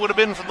three it would have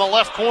been from the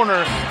left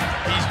corner.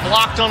 He's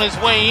blocked on his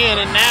way in,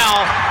 and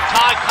now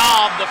Ty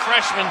Cobb, the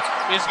freshman,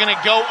 is going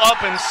to go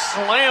up and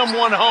slam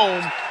one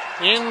home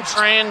in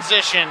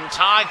transition.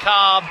 Ty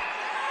Cobb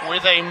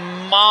with a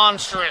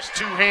monstrous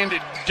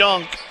two-handed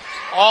dunk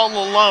all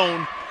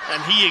alone,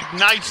 and he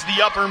ignites the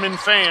Upperman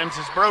fans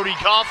as Brody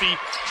Coffey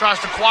tries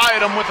to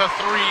quiet him with a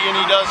three, and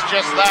he does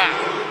just that.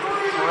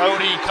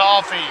 Brody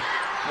Coffey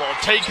will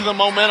take the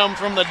momentum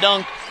from the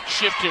dunk,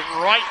 shift it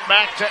right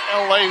back to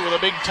LA with a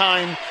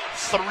big-time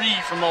three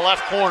from the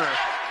left corner.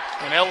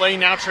 And LA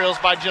now trails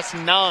by just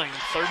 9,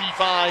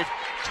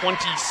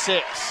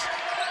 35-26.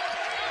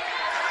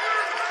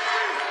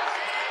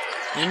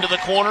 Into the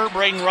corner,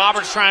 Braden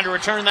Roberts trying to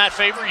return that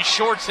favor. He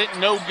shorts it,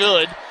 no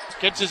good.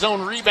 Gets his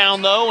own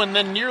rebound, though, and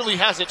then nearly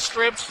has it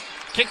stripped.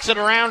 Kicks it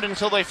around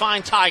until they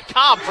find Ty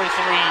Cobb for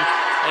three.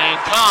 And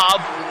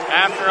Cobb,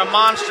 after a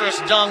monstrous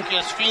dunk,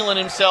 is feeling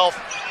himself,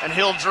 and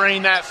he'll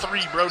drain that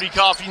three. Brody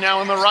Coffey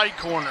now in the right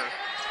corner.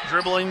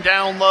 Dribbling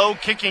down low,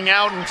 kicking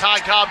out, and Ty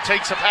Cobb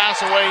takes a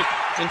pass away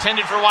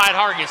intended for Wyatt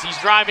Hargis. He's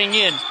driving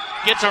in,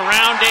 gets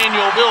around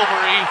Daniel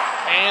Bilberry,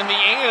 and the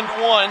and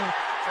one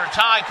for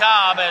Ty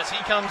Cobb as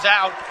he comes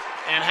out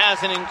and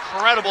has an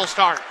incredible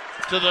start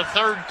to the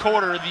third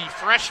quarter. The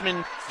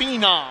freshman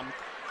phenom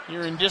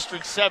here in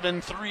District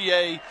 7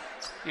 3A.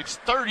 It's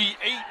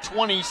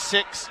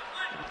 38-26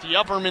 with the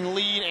Upperman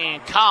lead,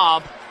 and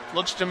Cobb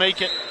looks to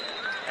make it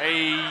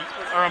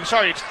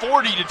it's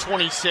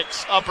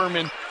 40-26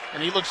 Upperman,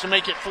 and he looks to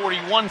make it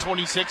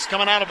 41-26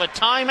 coming out of a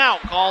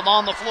timeout called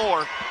on the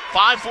floor.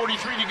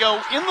 5:43 to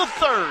go in the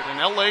third, and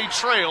LA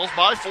trails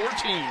by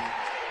 14.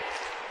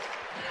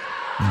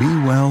 Be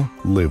well,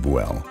 live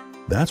well.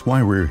 That's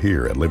why we're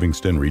here at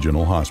Livingston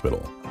Regional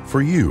Hospital.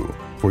 For you,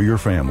 for your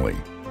family.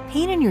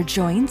 Pain in your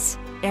joints?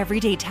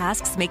 Everyday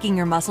tasks making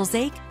your muscles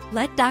ache?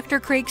 Let Dr.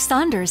 Craig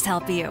Saunders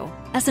help you.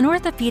 As an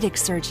orthopedic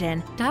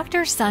surgeon,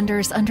 Dr.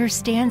 Saunders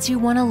understands you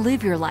want to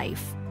live your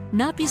life,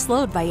 not be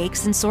slowed by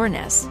aches and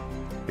soreness.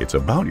 It's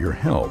about your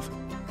health.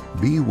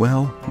 Be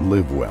well,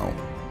 live well.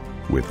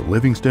 With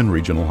Livingston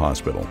Regional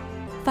Hospital.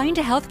 Find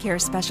a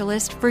healthcare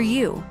specialist for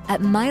you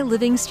at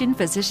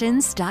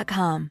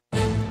mylivingstonphysicians.com.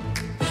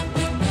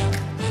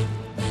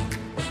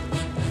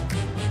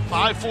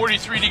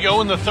 5:43 to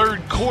go in the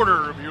third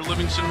quarter of your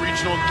Livingston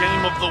Regional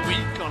Game of the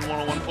Week on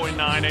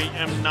 101.9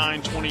 AM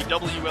 920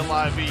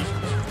 WLIV.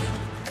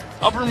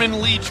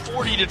 Upperman leads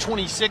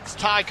 40-26.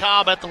 Ty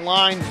Cobb at the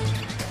line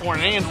for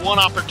an and one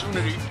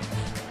opportunity.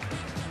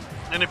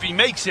 And if he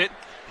makes it,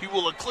 he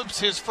will eclipse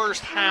his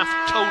first half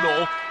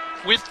total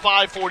with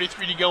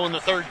 5:43 to go in the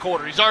third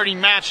quarter. He's already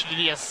matched it.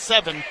 He has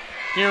 7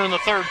 here in the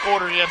third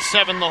quarter. He had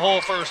 7 the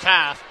whole first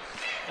half.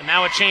 And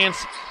now a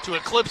chance to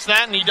eclipse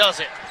that, and he does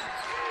it.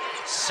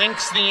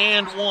 Sinks the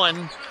and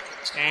one,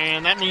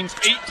 and that means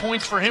 8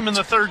 points for him in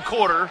the third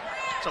quarter.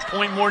 It's a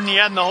point more than he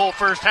had in the whole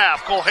first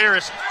half. Cole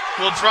Harris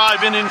will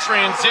drive in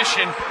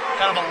transition.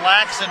 Kind of a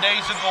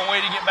lackadaisical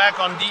way to get back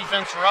on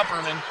defense for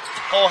Upperman.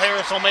 Cole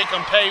Harris will make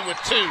them pay with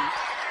 2.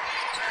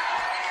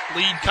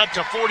 Lead cut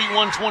to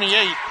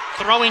 41-28.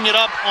 Throwing it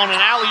up on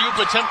an alley-oop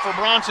attempt for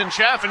Bronson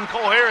Chaffin.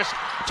 Cole Harris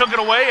took it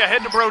away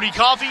ahead to Brody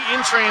Coffey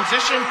in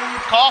transition.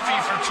 Coffey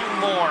for 2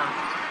 more.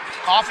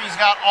 Coffey's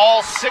got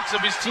all 6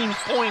 of his team's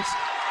points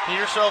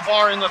here so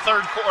far in the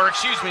third quarter.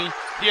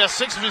 He has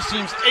 6 of his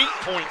team's 8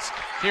 points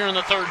here in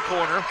the third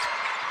quarter.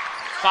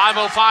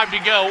 5:05 to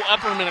go.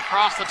 Upperman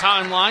across the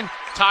timeline.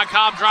 Ty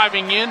Cobb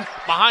driving in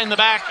behind the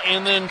back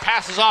and then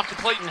passes off to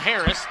Clayton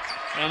Harris.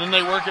 And then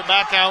they work it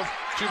back out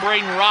to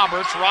Braden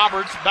Roberts.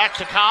 Roberts back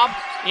to Cobb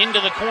into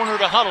the corner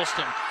to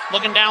Huddleston.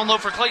 Looking down low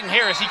for Clayton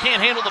Harris. He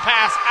can't handle the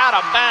pass, out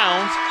of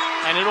bounds,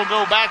 and it'll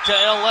go back to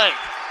LA.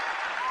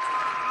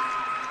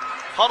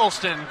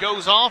 Huddleston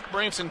goes off.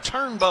 Branson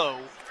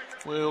Turnbow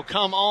will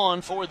come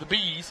on for the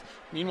Bees.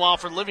 Meanwhile,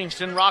 for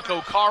Livingston,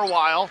 Rocco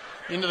Carwile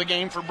into the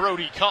game for I'm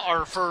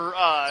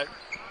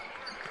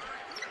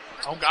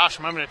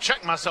going to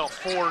check myself,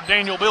 for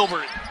Daniel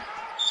Bilberry.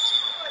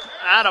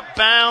 Out of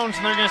bounds,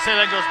 and they're going to say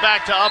that goes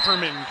back to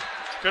Upperman.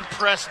 Good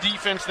press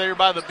defense there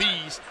by the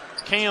Bees.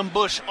 Cam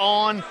Bush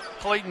on.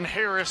 Clayton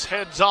Harris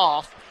heads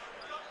off.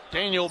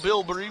 Daniel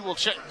Bilberry will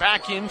check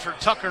back in for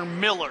Tucker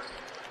Miller.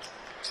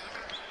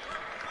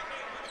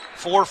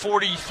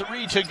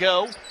 4:43 to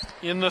go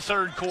in the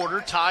third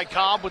quarter. Ty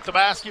Cobb with the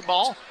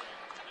basketball.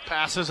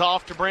 Passes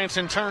off to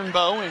Branson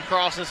Turnbow and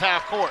crosses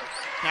half court.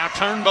 Now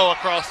Turnbow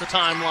across the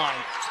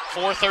timeline.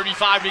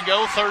 4:35 to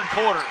go, third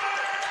quarter.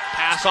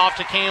 Pass off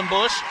to Cam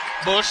Bush.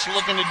 Bush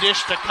looking to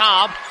dish to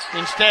Cobb.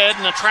 Instead,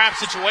 in a trap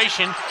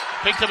situation,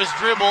 picked up his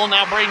dribble.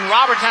 Now Braden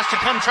Roberts has to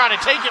come try to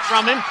take it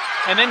from him.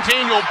 And then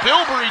Daniel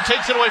Bilberry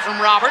takes it away from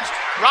Roberts.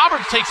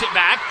 Roberts takes it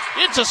back.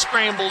 It's a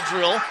scramble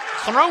drill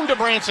thrown to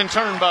Branson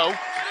Turnbow.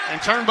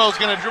 And Turnbow's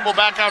going to dribble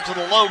back out to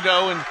the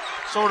logo and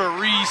sort of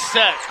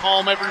reset,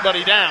 calm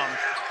everybody down.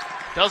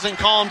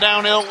 Doesn't calm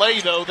down LA,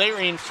 though. They're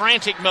in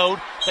frantic mode.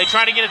 They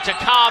try to get it to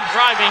Cobb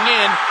driving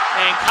in,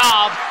 and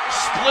Cobb,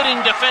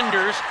 splitting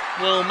defenders,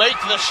 will make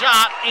the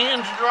shot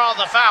and draw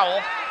the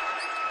foul.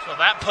 So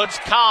that puts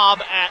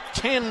Cobb at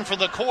 10 for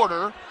the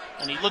quarter,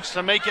 and he looks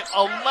to make it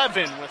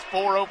 11 with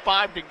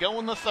 4:05 to go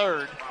in the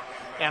third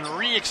and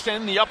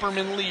re-extend the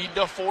Upperman lead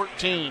to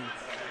 14.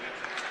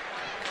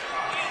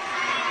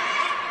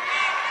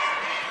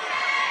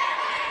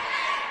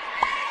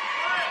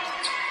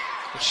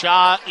 The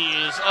shot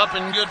is up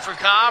and good for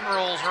Cobb,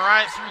 rolls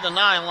right through the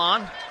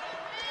nylon.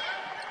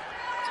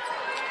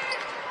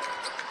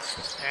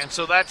 And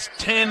so that's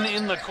 11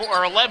 in the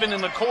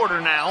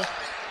quarter now.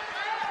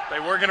 They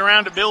work it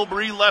around to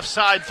Bilberry, left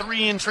side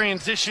three in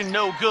transition,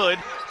 no good.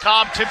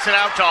 Cobb tips it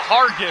out to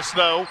Hargis,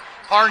 though.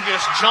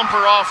 Hargis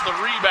jumper off the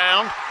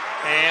rebound,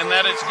 and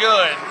that is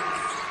good.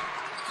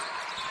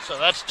 So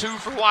that's 2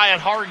 for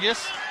Wyatt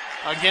Hargis.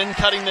 Again,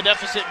 cutting the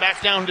deficit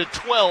back down to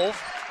 12.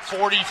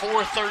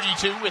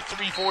 44-32 with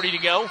 3:40 to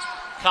go.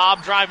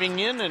 Cobb driving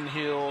in, and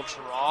he'll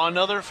draw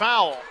another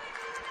foul.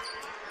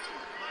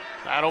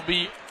 That'll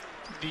be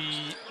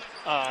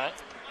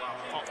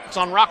it's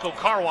on Rocco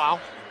Carwile.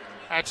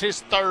 That's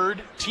his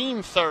third,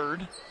 team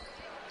third.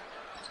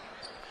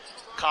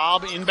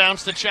 Cobb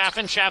inbounds to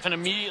Chaffin. Chaffin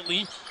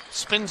immediately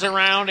spins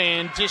around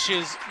and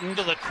dishes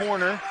into the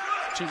corner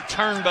to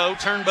Turnbow.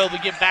 Turnbow to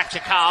give back to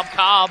Cobb.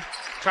 Cobb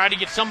tried to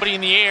get somebody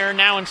in the air.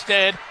 Now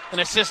instead, an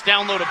assist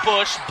down low to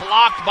Bush.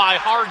 Blocked by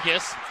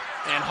Hargis.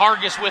 And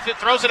Hargis with it.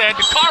 Throws it ahead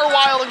to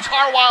Carwile, and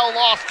Carwile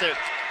lost it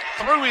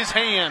through his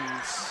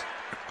hands.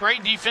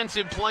 Great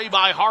defensive play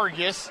by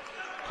Hargis.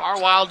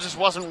 Carwile just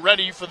wasn't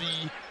ready for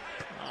the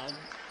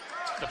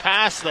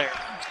pass there.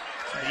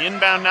 The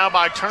inbound now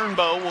by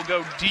Turnbow will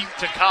go deep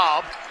to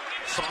Cobb.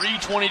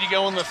 3:20 to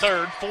go in the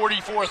third.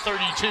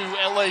 44-32,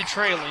 LA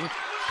trailing.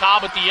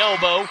 Cobb at the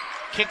elbow.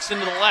 Kicks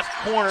into the left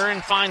corner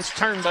and finds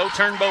Turnbow.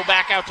 Turnbow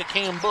back out to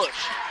Cam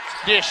Bush.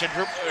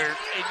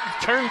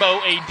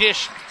 Turnbow a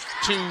dish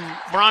to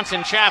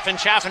Bronson Chaffin.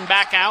 Chaffin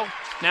back out.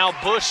 Now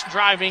Bush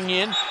driving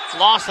in.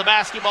 Lost the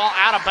basketball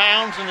out of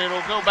bounds, and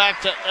it'll go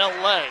back to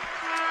LA.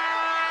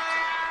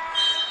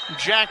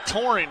 Jack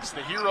Torrance,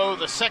 the hero of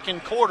the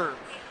second quarter,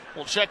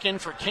 will check in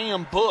for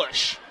Cam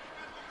Bush.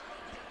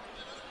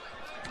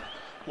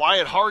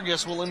 Wyatt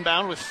Hargis will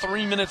inbound with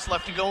 3 minutes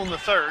left to go in the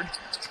third.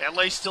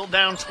 LA still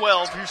down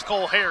 12. Here's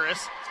Cole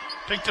Harris.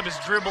 Picked up his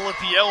dribble at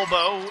the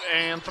elbow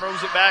and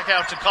throws it back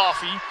out to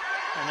Coffey.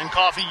 And then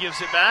Coffey gives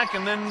it back,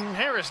 and then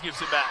Harris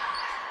gives it back.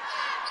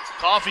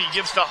 Coffey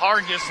gives to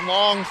Hargis.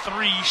 Long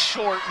three,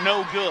 short,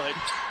 no good.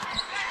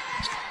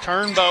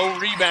 Turnbow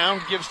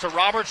rebound, gives to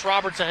Roberts.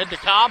 Roberts ahead to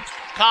Cobb.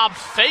 Cobb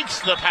fakes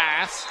the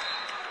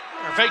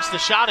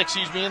shot,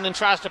 and then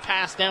tries to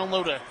pass down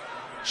low to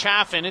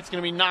Chaffin. It's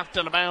going to be knocked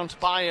out of bounds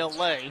by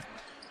LA.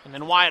 And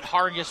then Wyatt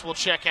Hargis will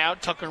check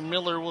out. Tucker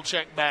Miller will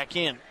check back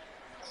in.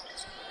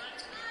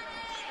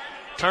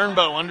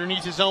 Turnbow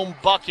underneath his own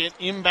bucket.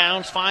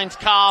 Inbounds, finds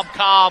Cobb.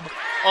 Cobb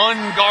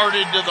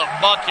unguarded to the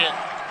bucket.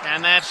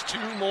 And that's 2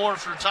 more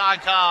for Ty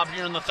Cobb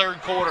here in the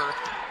third quarter.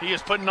 He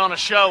is putting on a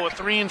show. A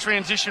 3 in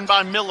transition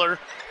by Miller.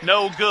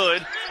 No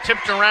good.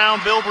 Tipped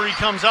around. Bilberry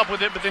comes up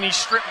with it, but then he's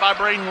stripped by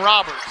Braden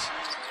Roberts.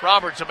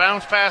 Roberts, a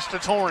bounce pass to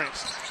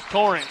Torrance.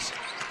 Torrance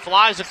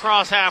flies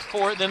across half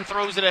court, then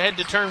throws it ahead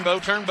to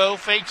Turnbow. Turnbow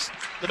fakes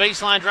the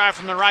baseline drive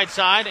from the right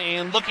side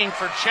and looking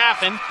for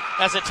Chaffin.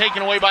 Has it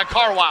taken away by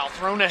Carwile.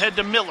 Thrown ahead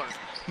to Miller.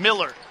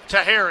 Miller to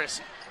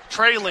Harris.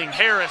 Trailing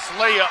Harris.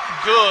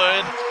 Layup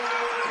good.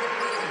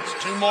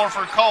 It's 2 more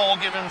for Cole,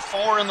 giving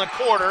 4 in the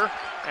quarter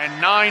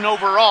and 9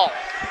 overall.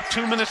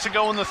 2 minutes to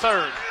go in the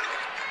third.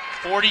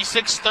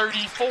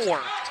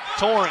 46-34.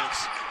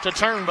 Torrance to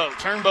Turnbow.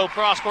 Turnbow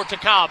cross court to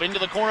Cobb. Into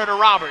the corner to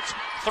Roberts.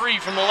 3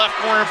 from the left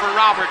corner for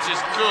Roberts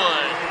is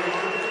good.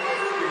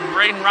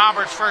 Braden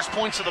Roberts' first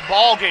points of the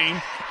ball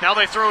game. Now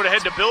they throw it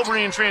ahead to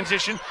Bilberry in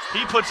transition.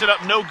 He puts it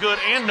up, no good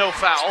and no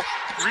foul.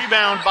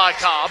 Rebound by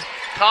Cobb.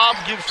 Cobb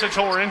gives to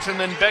Torrance and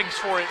then begs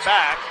for it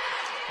back.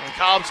 And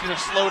Cobb's going to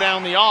slow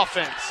down the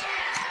offense.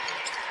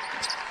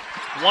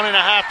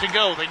 1.5 to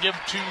go. They give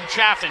to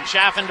Chaffin.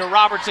 Chaffin to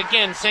Roberts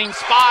again. Same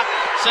spot,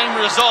 same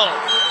result.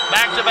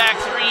 Back-to-back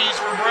threes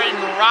for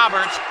Braden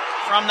Roberts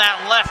from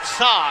that left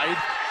side.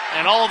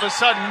 And all of a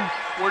sudden,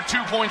 we're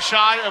 2 points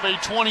shy of a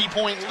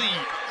 20-point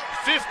lead.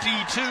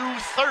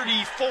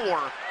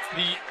 52-34.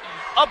 The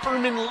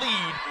Upperman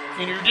lead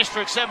in your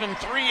District 7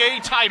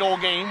 3A title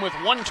game with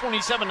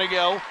 1:27 to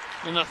go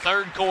in the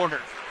third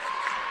quarter.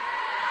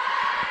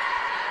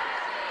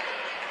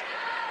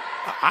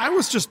 I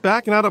was just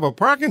backing out of a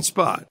parking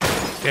spot,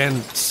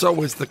 and so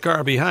was the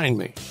car behind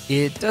me.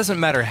 It doesn't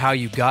matter how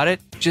you got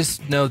it,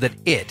 just know that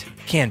it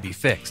can be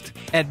fixed.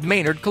 At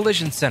Maynard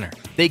Collision Center,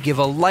 They give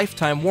a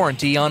lifetime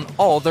warranty on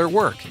all their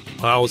work.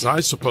 How was I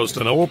supposed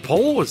to know a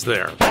pole was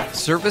there?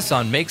 Service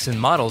on makes and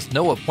models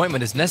no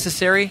appointment is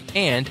necessary,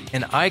 and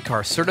an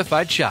iCar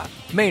certified shop.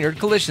 Maynard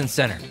Collision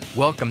Center.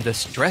 Welcome to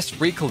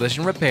stress-free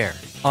collision repair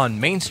on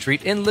Main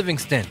Street in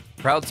Livingston.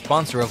 Proud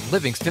sponsor of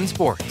Livingston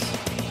Sports.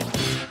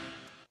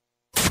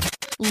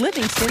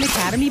 Livingston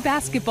Academy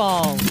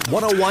Basketball.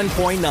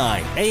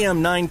 101.9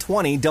 AM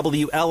 920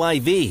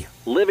 WLIV.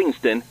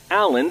 Livingston,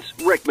 Allens,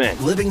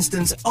 Rickman.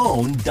 Livingston's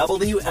own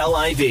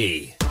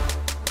WLIV.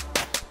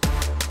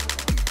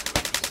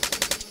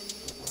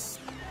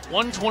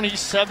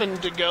 1:27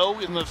 to go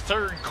in the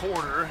third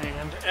quarter,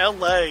 and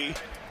LA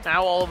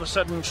now all of a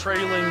sudden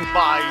trailing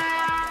by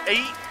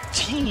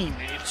 18.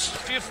 It's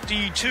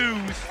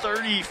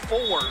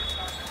 52-34,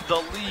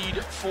 the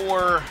lead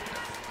for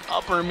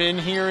Upperman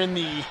here in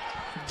the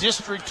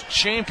district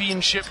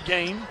championship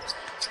game.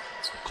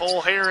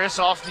 Cole Harris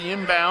off the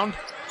inbound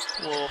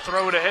will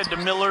throw it ahead to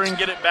Miller and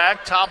get it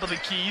back. Top of the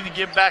key, the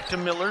give back to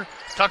Miller.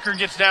 Tucker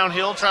gets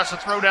downhill, tries to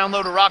throw down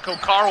low to Rocco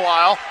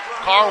Carwile.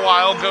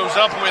 Carwile goes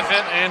up with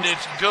it, and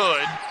it's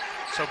good.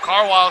 So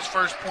Carwile's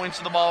first points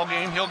of the ball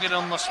game. He'll get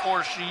on the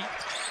score sheet.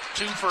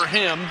 2 for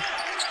him.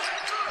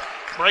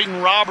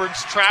 Braden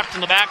Roberts trapped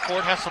in the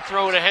backcourt, has to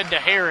throw it ahead to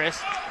Harris.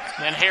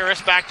 Then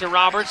Harris back to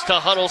Roberts to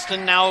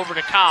Huddleston, now over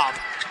to Cobb.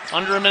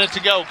 Under a minute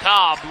to go.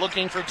 Cobb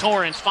looking for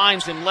Torrance,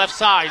 finds him left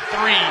side.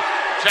 3.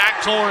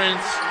 Jack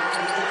Torrance,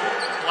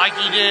 like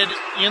he did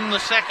in the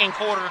second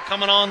quarter,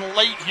 coming on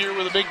late here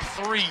with a big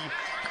 3.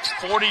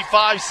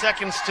 45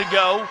 seconds to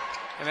go,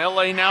 and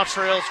LA now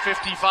trails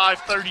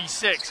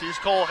 55-36. Here's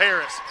Cole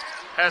Harris.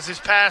 Has his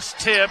pass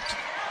tipped,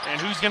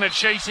 and who's going to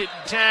chase it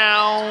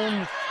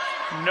down?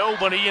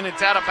 Nobody, and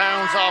it's out of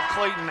bounds off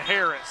Clayton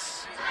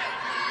Harris.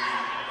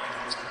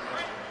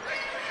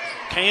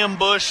 Cam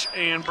Bush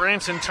and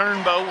Branson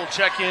Turnbow will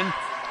check in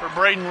for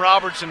Braden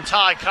Roberts and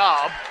Ty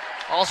Cobb.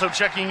 Also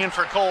checking in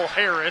for Cole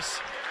Harris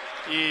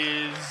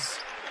is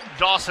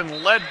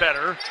Dawson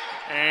Ledbetter,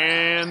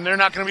 and they're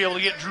not going to be able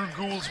to get Drew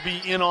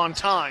Gouldsby in on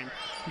time.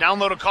 Down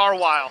low to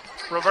Carwile.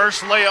 Reverse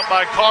layup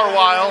by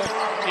Carwile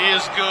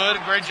is good.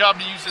 A great job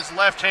to use his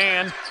left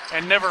hand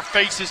and never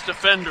face his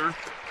defender.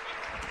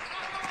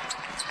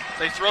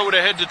 They throw it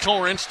ahead to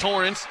Torrance.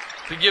 Torrance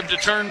to give to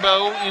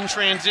Turnbow in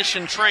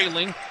transition,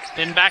 trailing.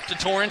 Then back to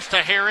Torrance, to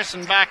Harris,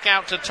 and back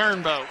out to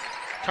Turnbow.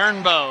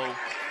 Turnbow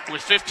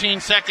with 15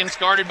 seconds,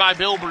 guarded by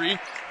Bilbrey,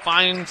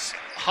 finds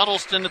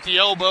Huddleston at the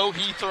elbow.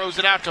 He throws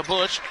it out to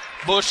Bush.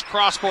 Bush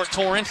cross-court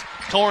Torrance.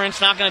 Torrance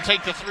not going to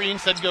take the 3,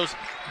 instead goes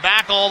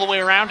back all the way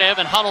around to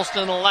Evan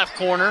Huddleston in the left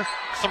corner.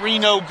 3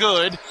 no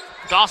good.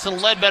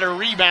 Dawson Ledbetter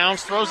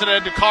rebounds, throws it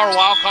ahead to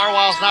Carwile.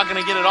 Carwile's not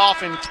going to get it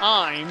off in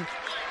time.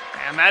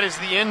 And that is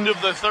the end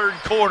of the third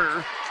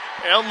quarter.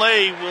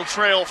 LA will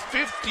trail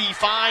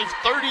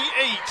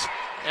 55-38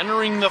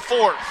 entering the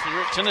fourth here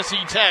at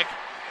Tennessee Tech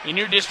in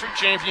your district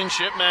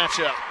championship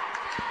matchup.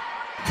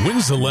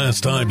 When's the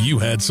last time you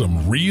had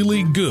some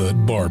really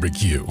good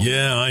barbecue?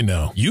 Yeah, I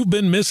know. You've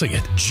been missing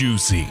it.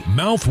 Juicy,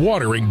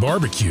 mouth-watering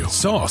barbecue.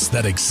 Sauce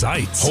that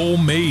excites.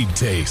 Homemade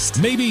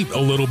taste. Maybe a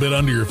little bit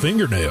under your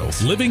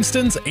fingernails.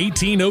 Livingston's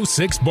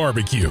 1806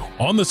 barbecue.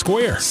 On the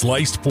square.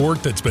 Sliced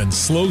pork that's been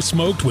slow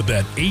smoked with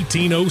that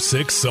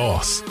 1806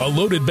 sauce. A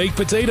loaded baked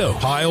potato.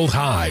 Piled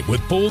high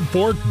with pulled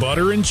pork,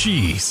 butter, and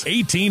cheese.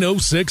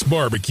 1806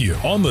 barbecue.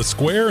 On the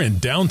square in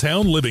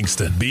downtown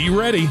Livingston. Be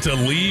ready to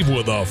leave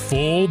with a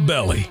full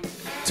belly.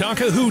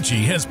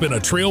 Takahouchi has been a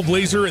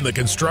trailblazer in the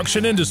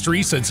construction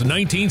industry since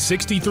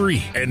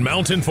 1963, and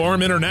Mountain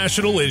Farm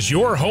International is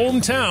your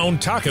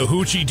hometown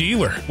Takahouchi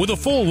dealer. With a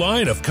full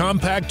line of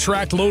compact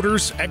track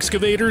loaders,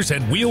 excavators,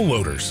 and wheel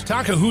loaders,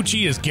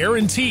 Takahouchi is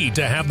guaranteed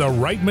to have the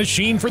right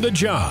machine for the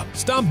job.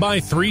 Stop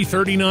by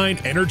 339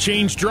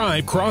 Interchange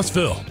Drive,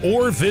 Crossville,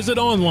 or visit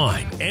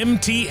online,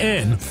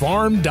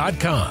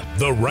 mtnfarm.com.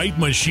 The right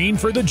machine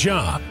for the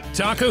job.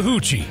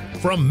 Takahouchi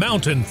from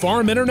Mountain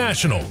Farm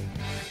International.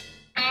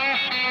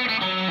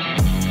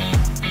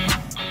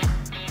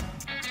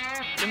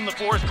 In the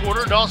fourth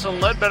quarter, Dawson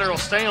Ledbetter will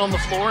stay on the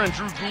floor and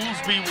Drew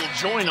Gouldsby will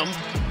join him.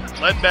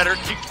 Ledbetter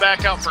kicked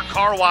back out for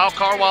Carwile.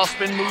 Carwile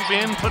spin move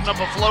in, putting up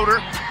a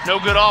floater. No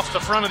good off the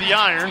front of the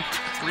iron.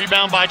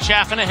 Rebound by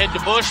Chaffin ahead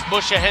to Bush.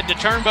 Bush ahead to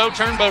Turnbow.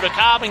 Turnbow to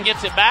Cobb and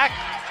gets it back.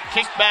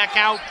 Kicked back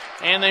out,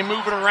 and they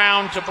move it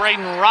around to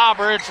Braden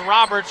Roberts.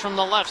 Roberts from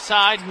the left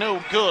side,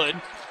 no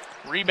good.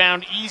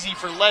 Rebound easy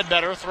for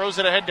Ledbetter. Throws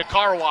it ahead to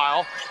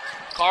Carwile.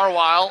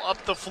 Carwile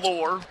up the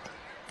floor,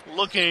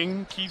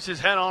 looking, keeps his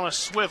head on a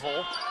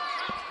swivel,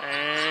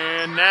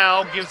 and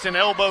now gives an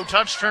elbow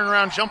touch,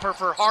 turnaround jumper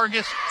for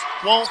Hargis.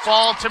 Won't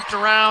fall, tipped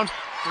around,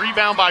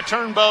 rebound by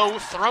Turnbow,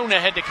 thrown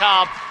ahead to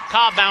Cobb.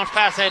 Cobb bounce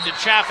pass ahead to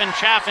Chaffin.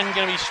 Chaffin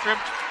going to be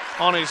stripped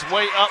on his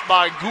way up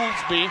by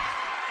Gouldsby,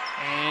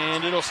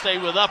 and it'll stay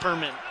with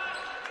Upperman.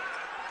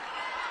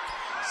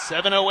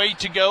 7:08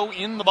 to go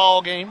in the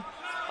ball game.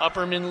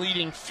 Upperman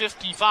leading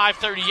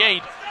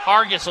 55-38.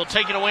 Hargis will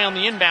take it away on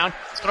the inbound.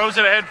 Throws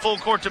it ahead full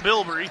court to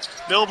Bilbrey.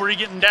 Bilbrey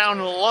getting down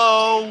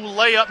low.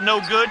 Layup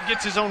no good.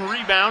 Gets his own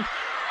rebound.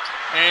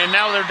 And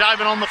now they're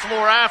diving on the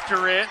floor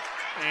after it.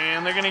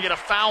 And they're going to get a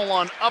foul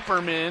on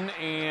Upperman,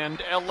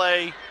 and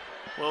LA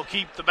will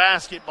keep the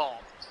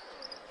basketball.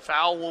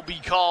 Foul will be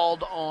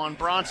called on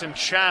Bronson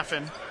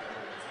Chaffin.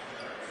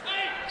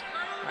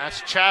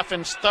 That's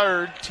Chaffin's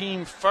third,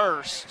 team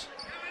first.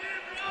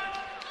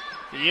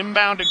 The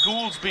inbound to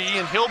Gouldsby,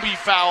 and he'll be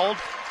fouled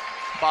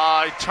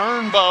by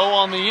Turnbow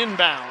on the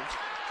inbound.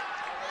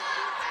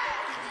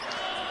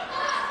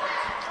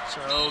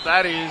 So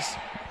that is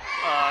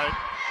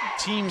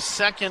team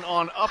second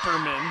on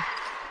Upperman.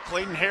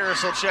 Clayton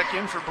Harris will check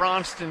in for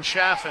Bronson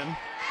Chaffin.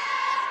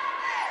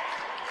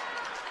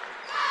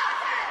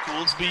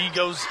 Gouldsby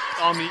goes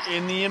on the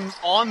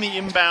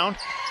inbound,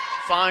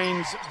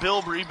 finds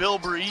Bilbrey.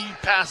 Bilbrey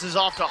passes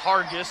off to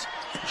Hargis.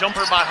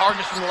 Jumper by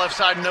Hargis from the left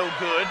side, no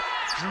good.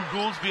 Drew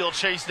Gouldsby will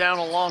chase down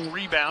a long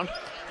rebound.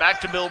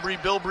 Back to Bilbrey.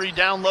 Bilbrey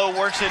down low,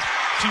 works it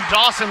to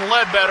Dawson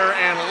Ledbetter,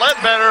 and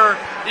Ledbetter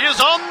is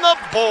on the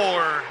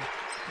board.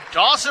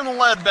 Dawson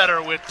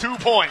Ledbetter with 2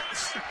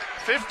 points.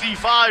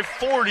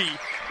 55-40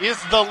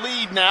 is the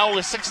lead now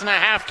with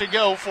 6.5 to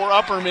go for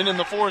Upperman in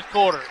the fourth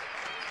quarter.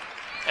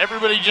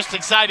 Everybody just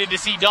excited to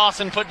see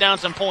Dawson put down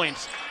some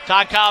points.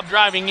 Todd Cobb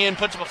driving in,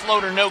 puts up a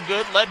floater, no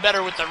good.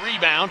 Ledbetter with the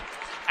rebound.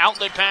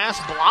 Outlet pass,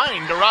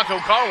 blind to Rocco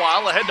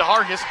Carwile, ahead to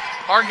Hargis.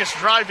 Hargis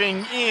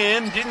driving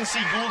in, didn't see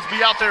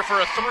Gouldsby out there for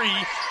a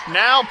three.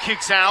 Now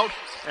kicks out,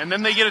 and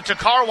then they get it to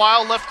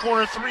Carwile, left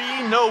corner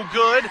three, no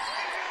good.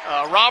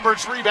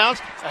 Roberts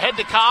rebounds, ahead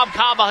to Cobb,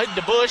 Cobb ahead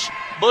to Bush.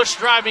 Bush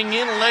driving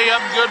in,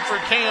 layup good for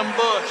Cam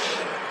Bush.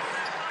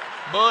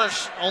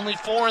 Bush, only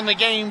 4 in the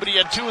game, but he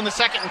had 2 in the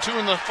second and 2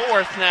 in the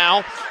fourth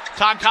now.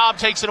 Todd Cobb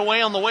takes it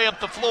away on the way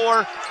up the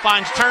floor,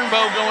 finds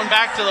Turnbow going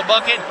back to the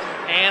bucket,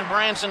 and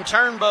Branson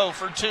Turnbow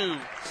for 2.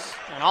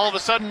 And all of a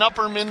sudden,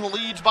 Upperman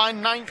leads by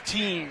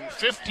 19,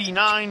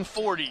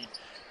 59-40.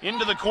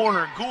 Into the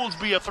corner,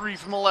 Gouldsby a 3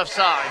 from the left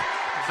side.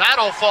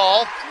 That'll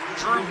fall.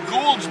 Drew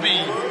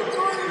Gouldsby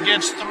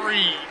gets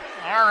 3.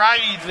 All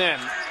righty then.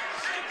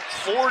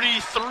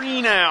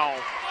 43 now.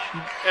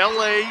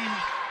 LA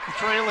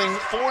trailing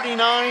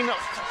 49,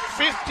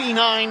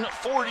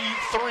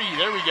 59-43.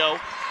 There we go.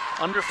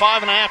 Under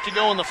 5.5 to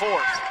go in the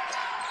fourth.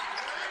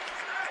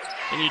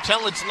 Can you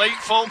tell it's late,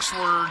 folks?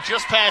 We're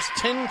just past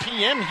 10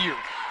 p.m. here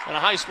in a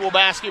high school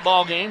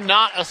basketball game.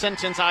 Not a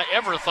sentence I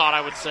ever thought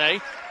I would say.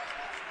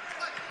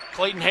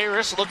 Clayton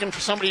Harris looking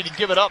for somebody to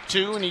give it up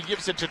to, and he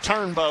gives it to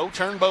Turnbow.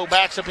 Turnbow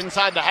backs up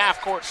inside the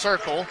half-court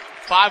circle.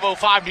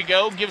 5:05 to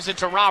go, gives it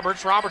to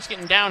Roberts. Roberts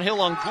getting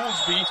downhill on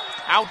Gouldsby.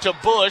 Out to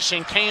Bush,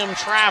 and Cam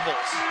travels.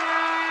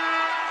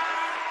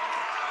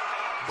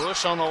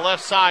 Bush on the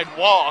left side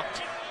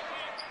walked.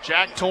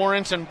 Jack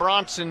Torrance and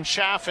Bronson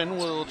Chaffin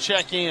will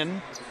check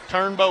in.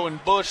 Turnbow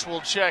and Bush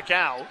will check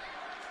out.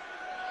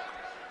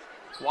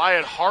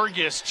 Wyatt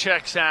Hargis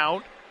checks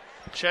out.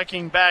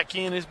 Checking back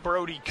in is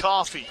Brody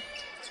Coffey.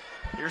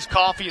 Here's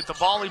Coffey at the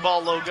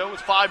volleyball logo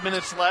with 5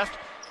 minutes left.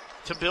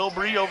 To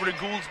Bilbrey, over to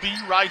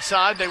Gouldsby, right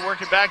side. They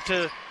work it back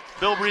to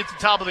Bilbrey at the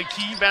top of the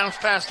key. Bounce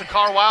pass to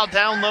Carwile.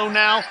 Down low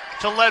now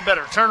to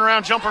Ledbetter.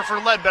 Turnaround jumper for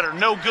Ledbetter.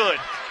 No good.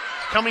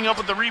 Coming up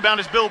with the rebound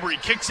is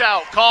Bilbrey. Kicks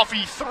out.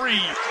 Coffey 3.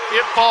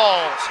 It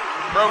falls.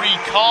 Brody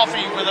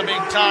Coffey with a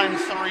big-time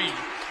 3.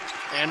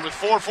 And with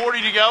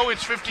 4:40 to go,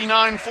 it's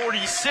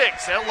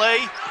 59-46.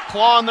 LA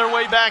clawing their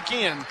way back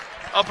in.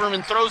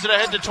 Upperman throws it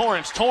ahead to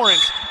Torrance.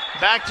 Torrance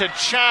back to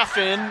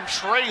Chaffin,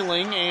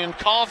 trailing, and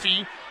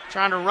Coffey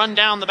trying to run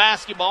down the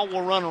basketball.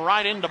 Will run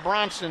right into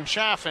Bronson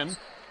Chaffin.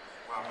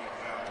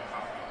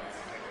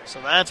 So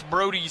that's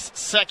Brody's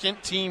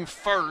second, team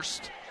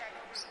first.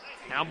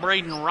 Now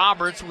Braden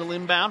Roberts will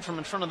inbound from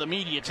in front of the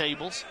media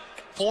tables.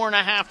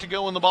 4.5 to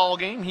go in the ball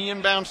game. He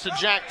inbounds to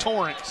Jack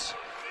Torrance.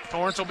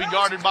 Torrance will be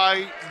guarded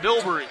by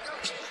Bilbrey.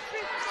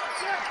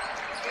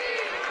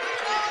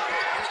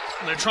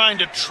 They're trying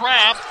to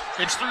trap.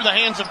 It's through the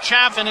hands of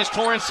Chaffin as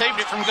Torrance saved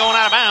it from going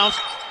out of bounds.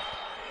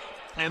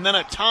 And then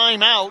a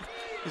timeout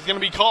is going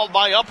to be called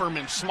by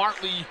Upperman,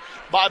 smartly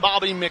by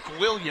Bobby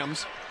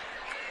McWilliams,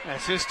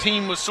 as his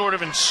team was sort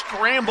of in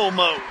scramble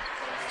mode.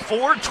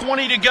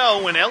 4:20 to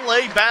go, and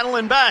LA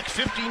battling back,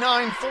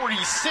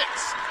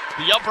 59-46.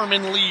 The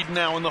Upperman lead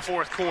now in the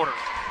fourth quarter.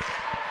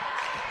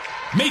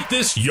 Make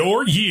this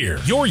your year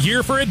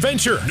for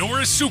adventure.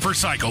 Norris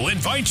Supercycle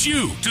invites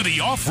you to the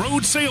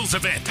off-road sales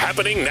event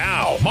happening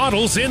now.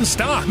 Models in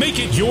stock. Make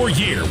it your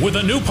year with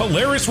a new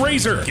Polaris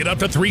RZR. Get up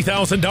to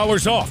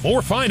 $3,000 off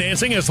or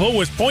financing as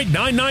low as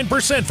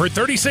 0.99% for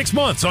 36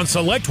 months on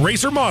select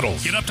racer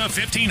models. Get up to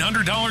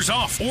 $1,500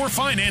 off or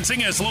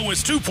financing as low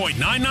as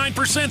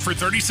 2.99% for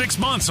 36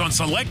 months on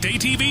select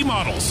ATV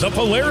models. The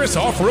Polaris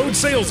off-road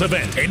sales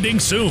event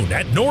ending soon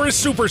at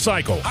Norris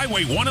Supercycle,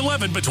 Highway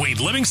 111 between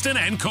Livingston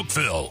and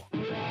Cookville.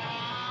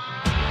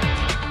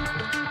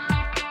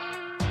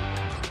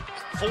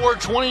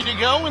 4:20 to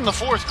go in the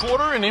fourth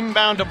quarter, and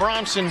inbound to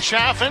Bronson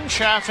Chaffin.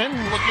 Chaffin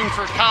looking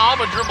for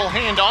Cobb, a dribble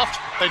handoff.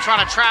 They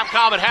try to trap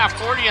Cobb at half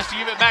court. He has to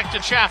give it back to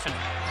Chaffin.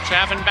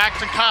 Chaffin back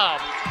to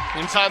Cobb.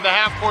 Inside the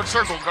half court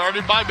circle,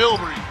 guarded by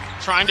Bilbrey.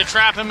 Trying to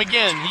trap him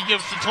again. He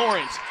gives to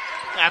Torrance.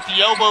 at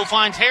the elbow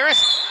finds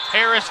Harris.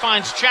 Harris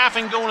finds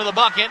Chaffin going to the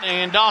bucket,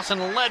 and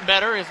Dawson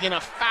Ledbetter is going to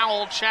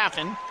foul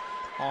Chaffin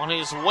on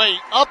his way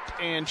up,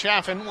 and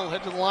Chaffin will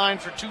head to the line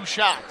for 2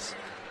 shots.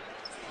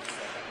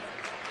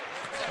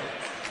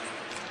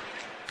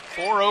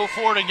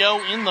 4:04 to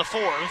go in the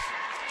fourth.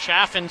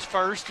 Chaffin's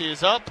first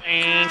is up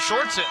and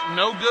shorts it.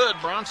 No good.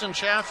 Bronson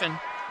Chaffin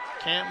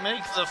can't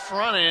make the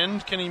front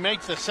end. Can he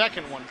make the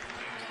second one?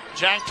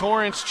 Jack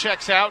Torrance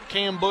checks out.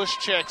 Cam Bush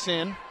checks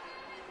in.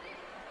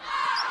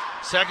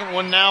 Second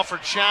one now for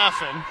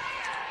Chaffin.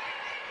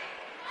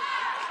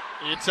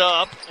 It's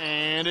up,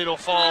 and it'll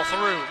fall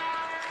through.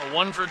 A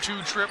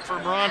 1-for-2 trip for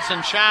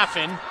Bronson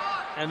Chaffin.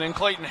 And then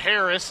Clayton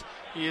Harris,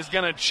 he is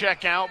going to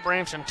check out.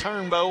 Branson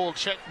Turnbow will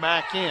check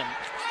back in.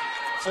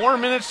 4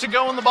 minutes to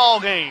go in the ball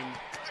game.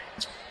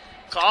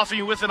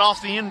 Coffey with it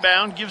off the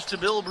inbound, gives to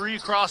Bilbrey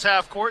across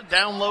half court.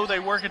 Down low, they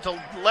work it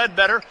to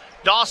Ledbetter.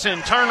 Dawson,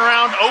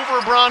 turnaround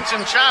over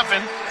Bronson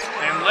Chaffin,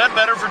 and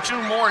Ledbetter for 2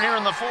 more here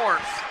in the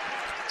fourth.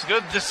 It's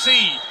good to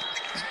see.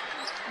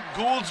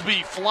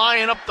 Gouldsby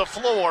flying up the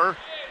floor,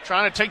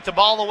 trying to take the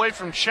ball away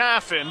from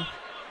Chaffin.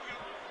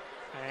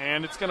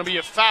 And it's going to be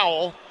a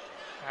foul.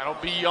 That'll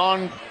be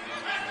on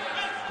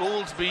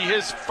Gouldsby,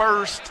 his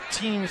first,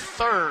 team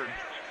third.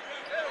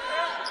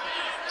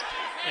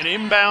 An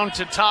inbound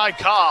to Ty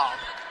Cobb.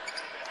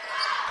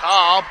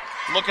 Cobb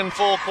looking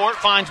full court,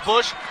 finds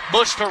Bush.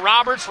 Bush to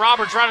Roberts.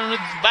 Roberts right into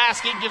the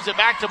basket, gives it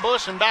back to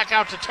Bush and back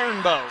out to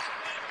Turnbow.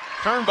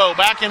 Turnbow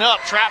backing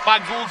up, trapped by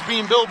Gouldsby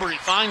and Bilbrey.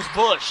 Finds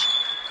Bush.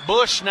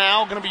 Bush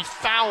now going to be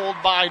fouled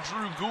by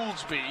Drew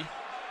Gouldsby.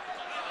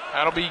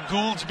 That'll be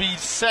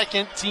Gouldsby's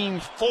second, team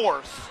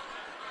fourth.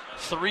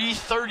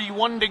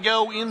 3:31 to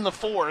go in the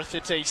fourth.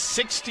 It's a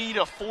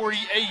 60-48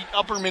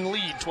 Upperman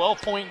lead,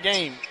 12-point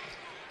game.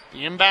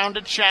 The inbound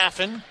to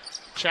Chaffin.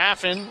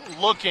 Chaffin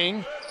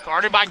looking,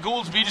 guarded by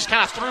Gouldsby, just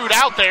kind of threw it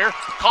out there.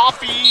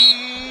 Coffey,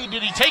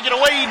 did he take it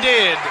away? He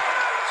did.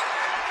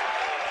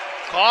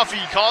 Coffey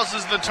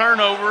causes the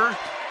turnover.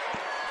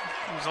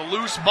 It was a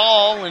loose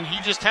ball, and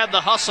he just had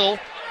the hustle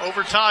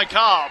over Ty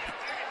Cobb.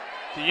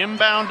 The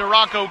inbound to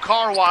Rocco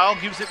Carwile,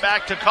 gives it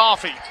back to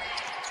Coffey.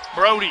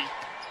 Brody,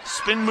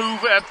 spin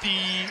move at the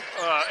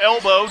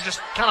elbow, just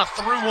kind of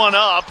threw one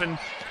up, and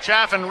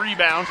Chaffin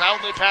rebounds.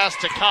 Outlet pass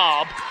to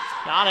Cobb.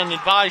 Not an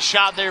advised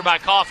shot there by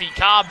Coffey.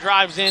 Cobb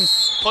drives in,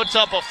 puts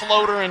up a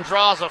floater, and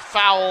draws a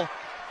foul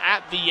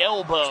at the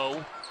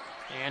elbow.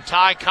 And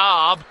Ty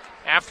Cobb,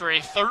 after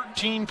a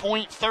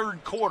 13-point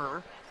third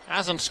quarter,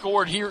 hasn't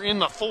scored here in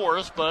the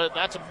fourth, but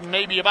that's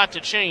maybe about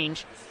to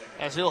change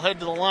as he'll head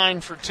to the line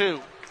for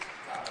 2.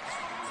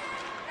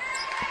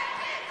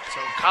 So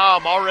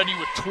Cobb already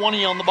with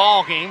 20 on the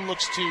ball game,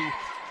 looks to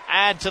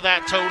add to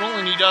that total,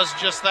 and he does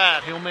just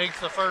that. He'll make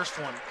the first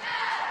one.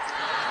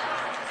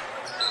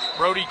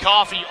 Brody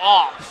Coffey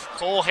off.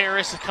 Cole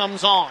Harris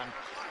comes on.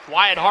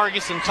 Wyatt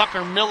Hargis and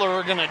Tucker Miller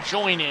are going to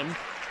join him.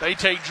 They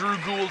take Drew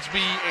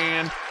Gouldsby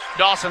and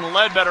Dawson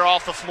Ledbetter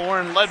off the floor,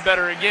 and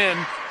Ledbetter again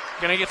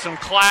going to get some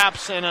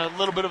claps and a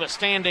little bit of a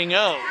standing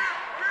O.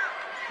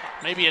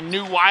 Maybe a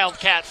new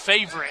Wildcat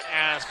favorite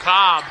as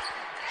Cobb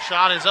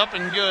shot is up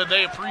and good.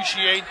 They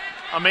appreciate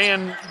a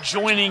man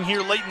joining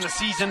here late in the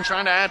season,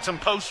 trying to add some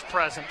post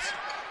presence.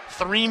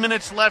 3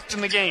 minutes left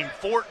in the game.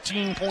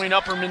 14-point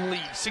Upperman lead,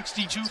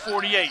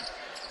 62-48.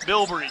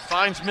 Bilbrey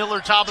finds Miller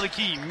top of the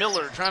key.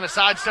 Miller trying to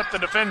sidestep the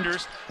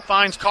defenders.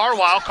 Finds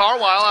Carwile.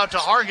 Carwile out to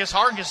Hargis.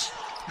 Hargis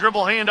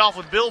dribble handoff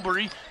with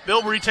Bilbrey.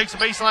 Bilbrey takes a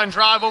baseline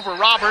drive over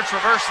Roberts.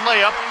 Reverse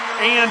layup.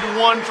 And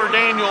one for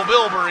Daniel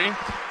Bilbrey,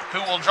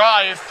 who will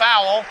drive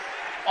foul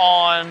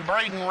on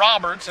Braden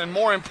Roberts. And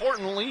more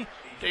importantly,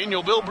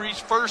 Daniel Bilbrey's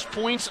first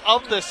points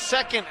of the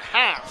second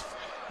half.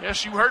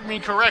 Yes, you heard me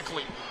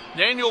correctly.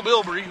 Daniel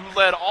Bilbrey, who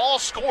led all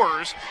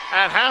scorers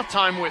at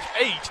halftime with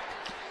 8,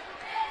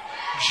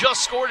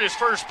 just scored his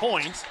first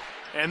points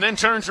and then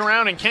turns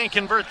around and can't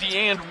convert the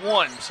and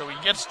one. So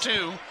he gets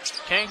 2,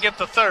 can't get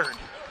the third.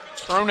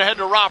 Thrown ahead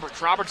to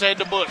Roberts. Roberts ahead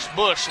to Bush.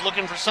 Bush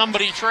looking for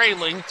somebody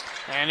trailing,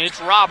 and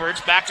it's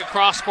Roberts. Back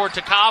across court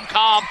to Cobb.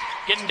 Cobb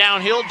getting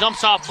downhill,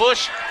 dumps off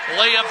Bush.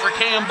 Layup for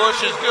Cam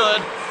Bush is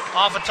good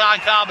off a Ty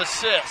Cobb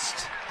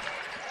assist.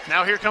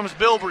 Now here comes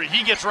Bilbrey.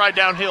 He gets right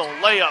downhill.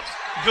 Layup.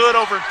 Good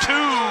over 2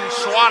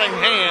 swatting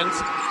hands.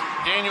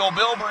 Daniel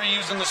Bilbrey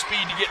using the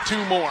speed to get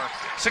 2 more.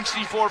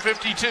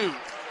 64-52.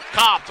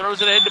 Cobb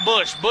throws it ahead to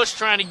Bush. Bush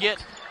trying to get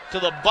to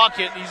the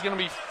bucket. He's going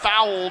to be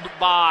fouled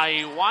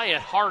by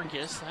Wyatt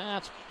Hargis.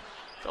 That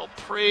felt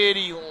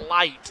pretty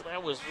light.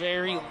 That was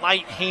very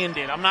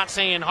light-handed. I'm not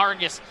saying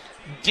Hargis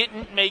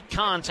didn't make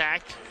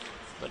contact,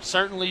 but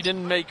certainly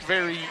didn't make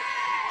very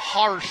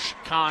harsh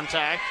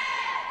contact.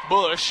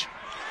 Bush,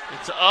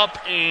 it's up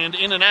and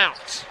in and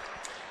out.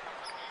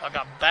 Like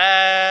a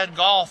bad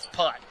golf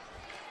putt.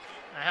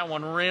 That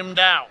one rimmed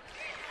out.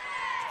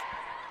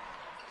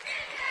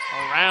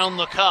 Around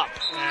the cup,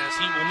 as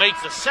he will make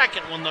the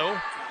second one, though.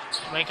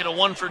 Make it a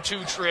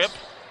 1-for-2 trip.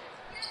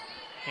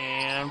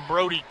 And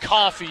Brody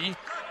Coffey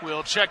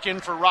will check in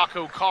for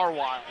Rocco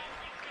Carwile.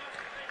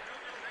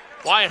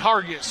 Wyatt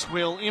Hargis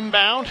will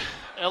inbound.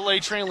 LA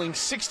trailing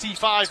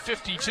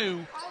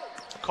 65-52.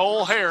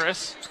 Cole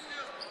Harris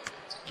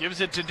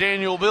gives it to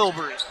Daniel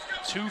Bilbrey.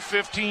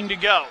 2:15 to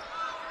go.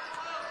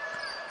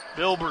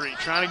 Bilbrey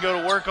trying to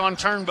go to work on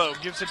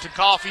Turnbow. Gives it to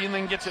Coffey and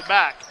then gets it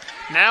back.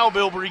 Now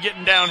Bilbrey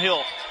getting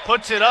downhill.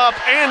 Puts it up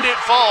and it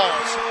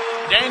falls.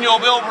 Daniel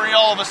Bilbrey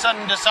all of a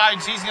sudden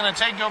decides he's going to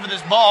take over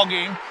this ball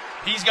game.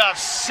 He's got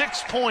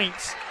 6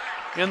 points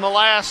in the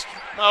last,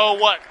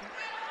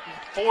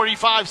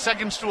 45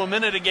 seconds to a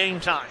minute of game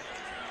time.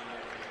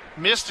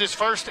 Missed his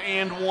first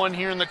and one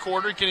here in the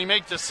quarter. Can he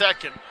make the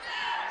second?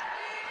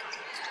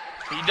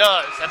 He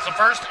does. That's the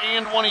first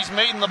and one he's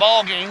made in the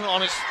ball game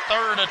on his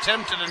third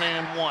attempt at an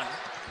and one.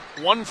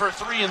 1 for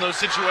 3 in those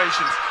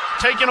situations.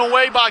 Taken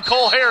away by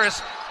Cole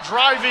Harris,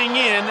 driving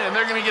in, and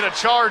they're going to get a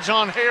charge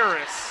on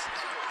Harris.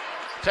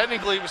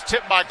 Technically, it was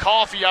tipped by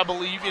Coffey, I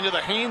believe, into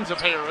the hands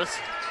of Harris.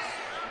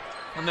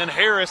 And then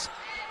Harris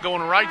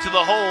going right to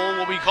the hole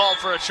will be called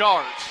for a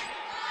charge.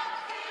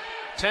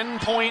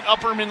 10-point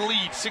Upperman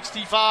lead,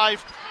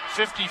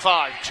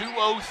 65-55.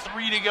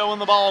 2:03 to go in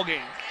the ball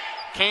game.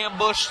 Cam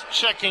Bush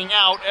checking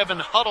out. Evan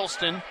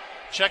Huddleston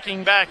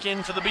checking back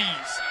into the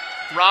Bees.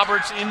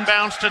 Roberts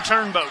inbounds to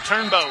Turnbow.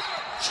 Turnbow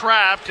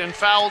trapped and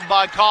fouled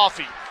by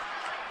Coffey.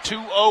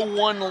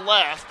 2:01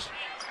 left,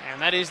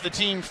 and that is the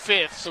team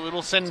fifth, so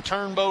it'll send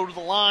Turnbow to the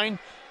line,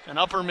 and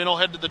Upperman will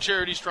head to the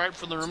charity stripe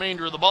for the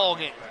remainder of the ball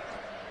game.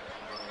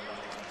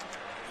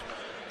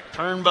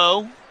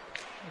 Turnbow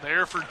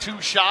there for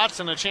 2 shots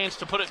and a chance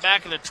to put it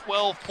back at a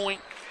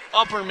 12-point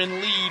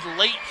Upperman lead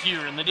late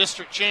here in the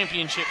district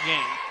championship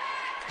game.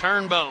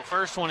 Turnbow,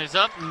 first one is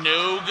up,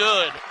 no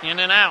good, in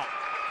and out.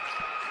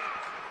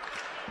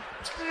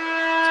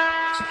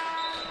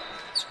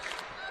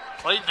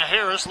 Clayton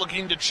Harris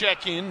looking to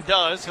check in,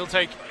 does. He'll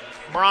take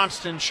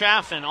Bronston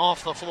Chaffin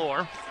off the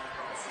floor.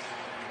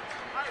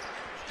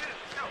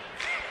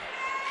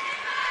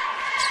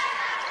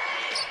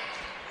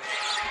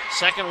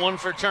 Second one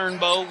for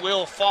Turnbow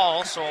will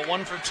fall, so a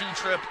 1 for 2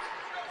 trip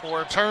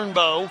for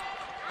Turnbow.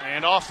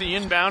 And off the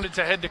inbound, it's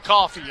ahead to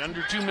Coffey.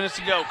 Under 2 minutes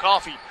to go.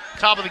 Coffey,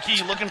 top of the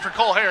key, looking for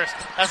Cole Harris.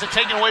 Has it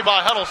taken away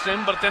by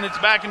Huddleston, but then it's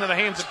back into the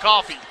hands of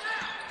Coffey.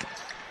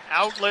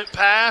 Outlet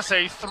pass,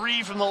 a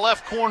 3 from the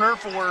left corner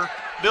for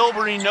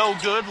Bilbrey, no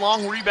good.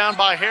 Long rebound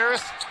by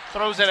Harris.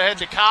 Throws it ahead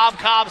to Cobb.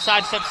 Cobb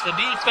sidesteps the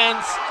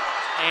defense,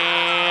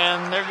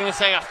 and they're going to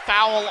say a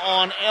foul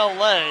on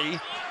LA,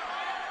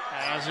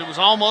 as it was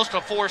almost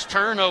a forced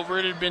turnover.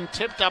 It had been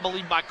tipped, I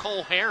believe, by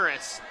Cole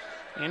Harris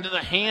into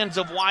the hands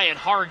of Wyatt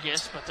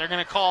Hargis, but they're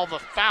going to call the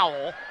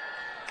foul.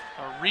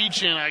 A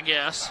reach-in, I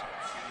guess.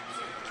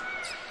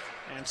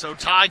 And so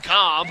Ty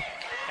Cobb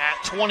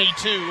at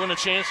 22 and a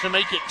chance to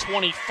make it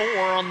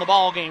 24 on the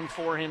ball game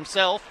for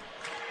himself.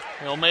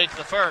 He'll make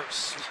the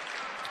first.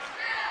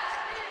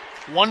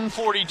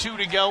 1:42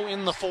 to go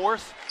in the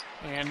fourth,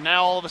 and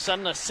now all of a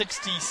sudden a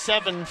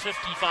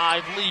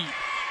 67-55 lead.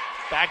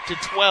 Back to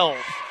 12.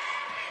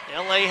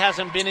 LA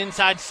hasn't been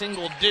inside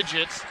single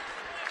digits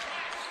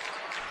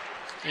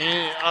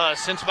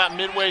since about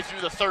midway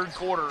through the third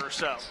quarter or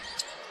so.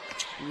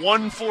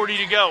 1:40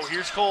 to go.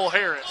 Here's Cole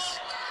Harris.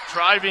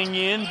 Driving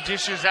in,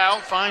 dishes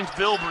out, finds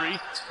Bilbrey,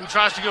 who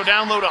tries to go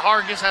down low to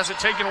Hargis, has it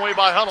taken away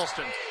by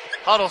Huddleston.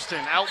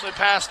 Huddleston, outlet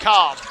pass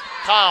Cobb.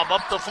 Cobb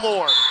up the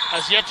floor,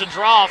 has yet to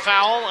draw a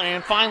foul,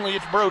 and finally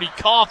it's Brody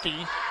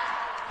Coffey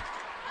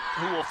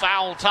who will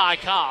foul Ty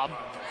Cobb.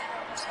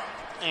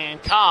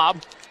 And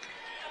Cobb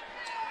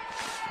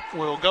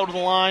will go to the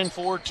line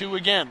for 2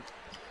 again.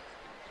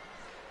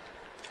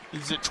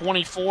 He's at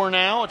 24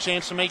 now, a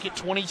chance to make it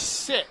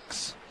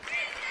 26.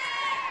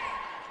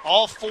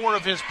 All 4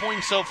 of his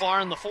points so far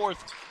in the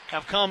fourth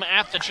have come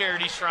at the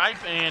charity stripe,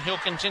 and he'll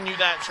continue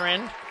that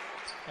trend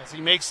as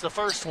he makes the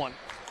first one.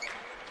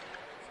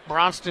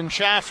 Bronston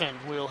Chaffin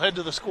will head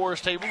to the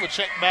scorer's table to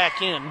check back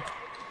in.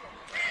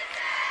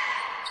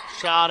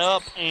 Shot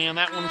up, and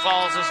that one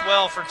falls as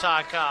well for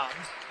Ty Cobb.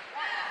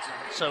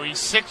 So he's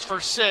 6 for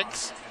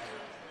 6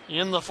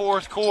 in the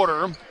fourth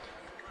quarter.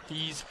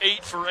 He's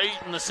 8 for 8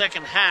 in the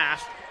second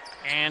half,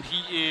 and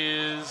he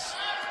is,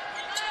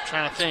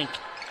 trying to think,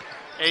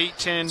 8,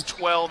 10,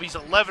 12. He's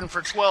 11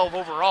 for 12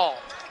 overall.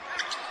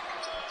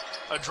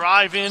 A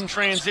drive-in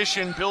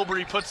transition.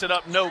 Bilbrey puts it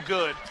up, no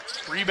good.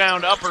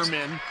 Rebound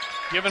Upperman,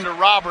 given to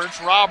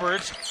Roberts.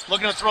 Roberts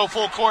looking to throw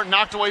full court,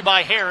 knocked away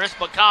by Harris,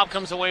 but Cobb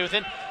comes away with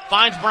it.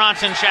 Finds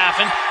Bronson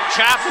Chaffin.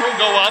 Chaffin will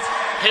go up.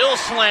 He'll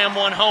slam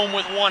one home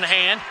with one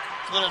hand.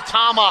 Little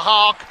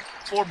tomahawk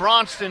for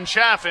Bronston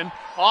Chaffin.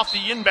 Off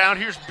the inbound,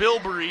 here's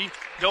Bilbrey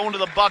going to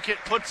the bucket,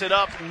 puts it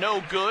up,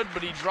 no good,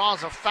 but he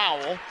draws a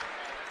foul.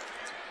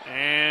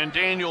 And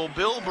Daniel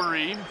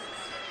Bilbrey,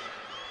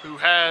 who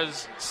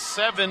has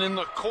 7 in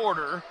the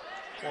quarter,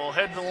 will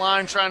head to the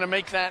line trying to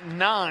make that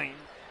 9.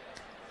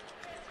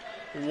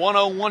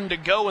 1:01 to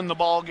go in the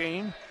ball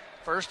game.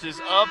 First is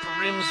up,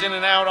 rims in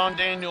and out on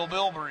Daniel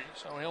Bilbrey,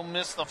 so he'll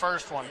miss the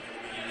first one.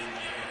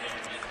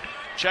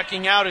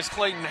 Checking out is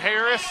Clayton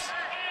Harris.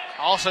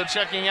 Also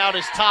checking out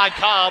is Ty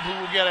Cobb,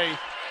 who will get a,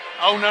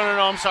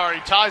 I'm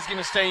sorry. Ty's going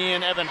to stay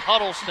in. Evan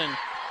Huddleston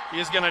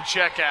is going to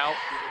check out.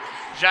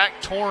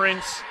 Jack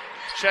Torrance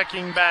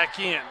checking back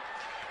in.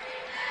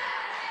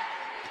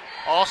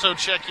 Also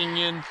checking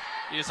in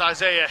is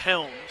Isaiah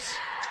Helms.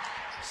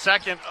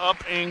 Second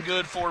up and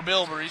good for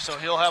Bilbrey, so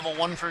he'll have a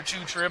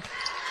 1-for-2 trip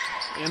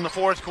in the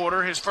fourth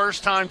quarter. His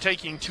first time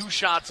taking 2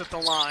 shots at the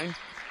line.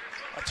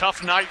 A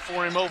tough night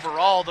for him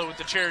overall, though, with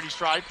the charity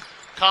stripe.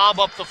 Cobb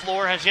up the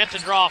floor, has yet to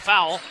draw a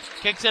foul.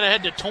 Kicks it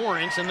ahead to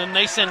Torrance, and then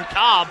they send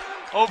Cobb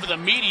over the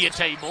media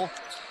table.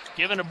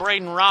 Given to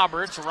Braden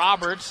Roberts.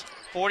 Roberts,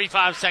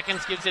 45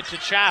 seconds, gives it to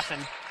Chaffin.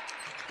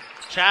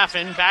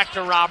 Chaffin back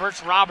to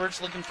Roberts.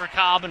 Roberts looking for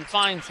Cobb and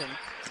finds him.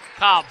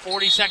 Cobb,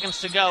 40 seconds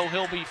to go.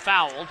 He'll be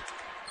fouled.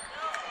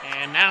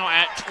 And now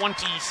at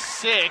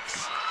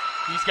 26,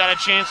 he's got a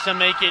chance to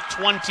make it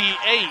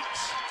 28.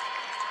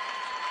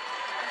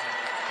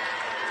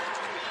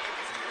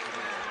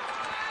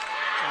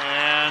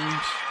 And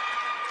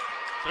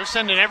they're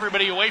sending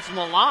everybody away from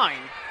the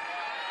line.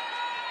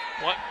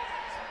 What?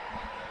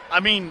 I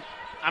mean,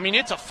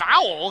 it's a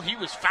foul. He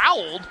was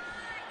fouled.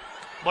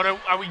 But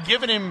are we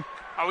giving him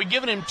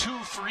 2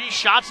 free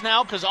shots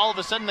now because all of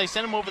a sudden they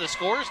sent him over the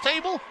scorer's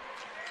table?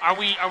 Are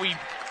we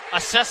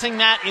assessing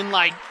that in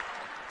like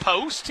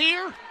post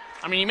here?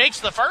 I mean, he makes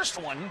the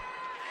first one.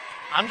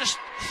 I'm just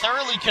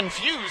thoroughly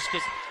confused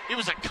because it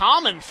was a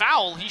common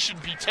foul. He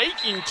should be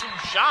taking 2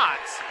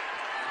 shots,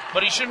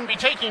 but he shouldn't be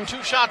taking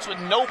 2 shots with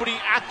nobody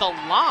at the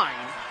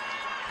line.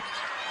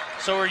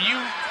 So are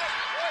you?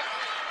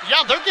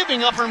 Yeah, they're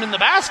giving Upperman the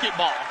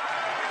basketball.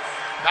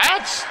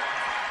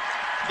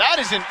 That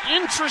is an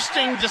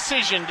interesting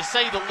decision, to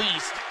say the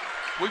least.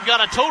 We've got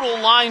a total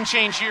line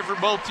change here for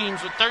both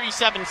teams with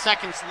 37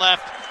 seconds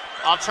left.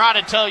 I'll try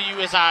to tell you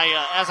as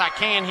I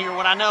can here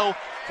what I know.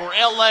 For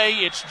LA,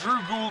 it's Drew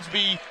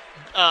Gouldsby,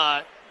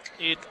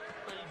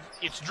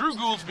 it's Drew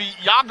Gouldsby,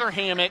 Yager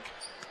Hammock,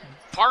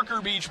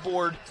 Parker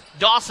Beachboard,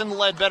 Dawson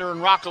Ledbetter,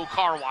 and Rocco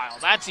Carwile.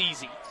 That's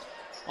easy.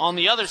 On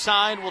the other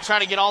side, we'll try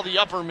to get all the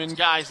Upperman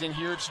guys in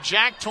here. It's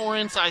Jack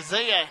Torrance,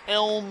 Isaiah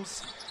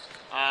Helms,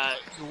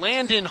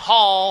 Landon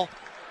Hall,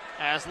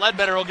 as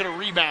Ledbetter will get a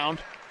rebound.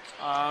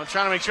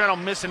 Trying to make sure I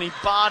don't miss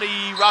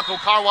anybody. Rocco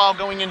Carwile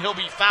going in, he'll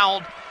be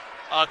fouled.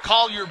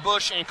 Collier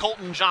Bush and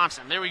Colton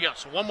Johnson. There we go.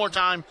 So one more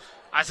time.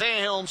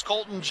 Isaiah Helms,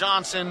 Colton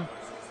Johnson,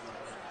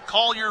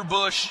 Collier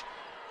Bush,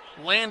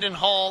 Landon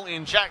Hall,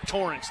 and Jack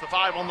Torrance, the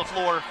 5 on the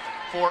floor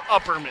for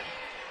Upperman.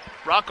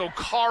 Rocco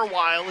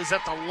Carwile is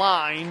at the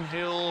line.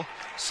 He'll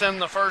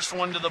send the first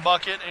one to the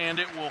bucket, and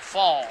it will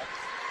fall.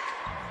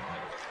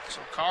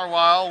 So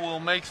Carwile will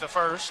make the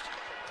first.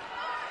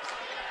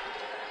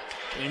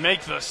 Can he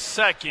make the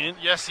second?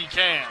 Yes, he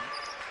can.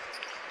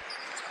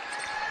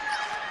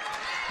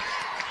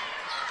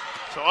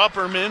 So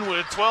Upperman,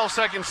 with 12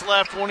 seconds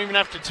left, won't even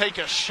have to take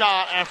a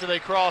shot after they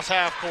cross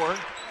half court.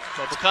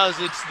 But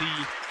because it's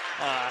the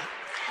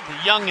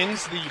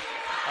youngins, the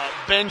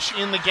bench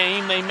in the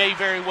game, they may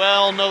very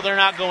well. No, they're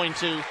not going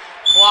to.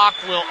 Clock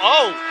will.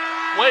 Oh,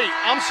 wait,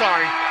 I'm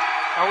sorry.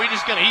 Are we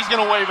just he's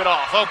going to wave it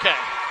off. Okay.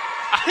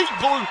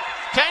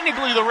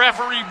 Technically, the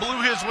referee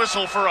blew his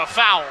whistle for a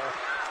foul.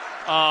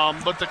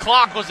 But the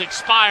clock was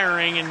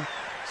expiring, and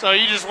so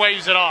he just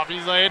waves it off.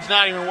 He's like, it's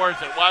not even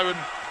worth it. Why would.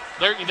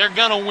 They're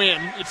going to win.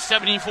 It's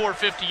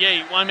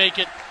 74-58. Why make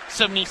it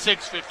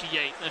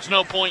 76-58? There's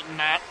no point in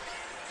that.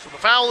 So the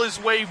foul is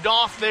waved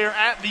off there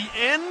at the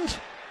end.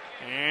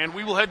 And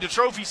we will head to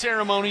trophy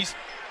ceremonies.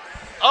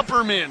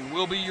 Upperman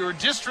will be your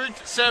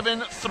District 7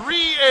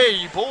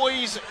 3A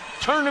Boys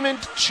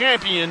Tournament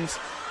champions,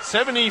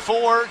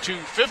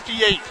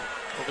 74-58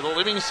 over the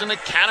Livingston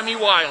Academy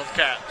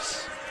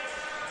Wildcats.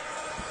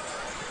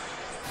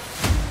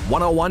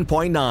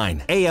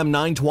 101.9 AM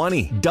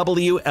 920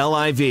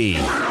 WLIV.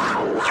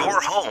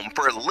 Your home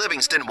for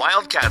Livingston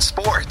Wildcat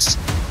sports.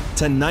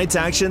 Tonight's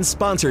action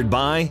sponsored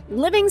by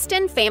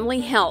Livingston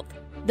Family Health,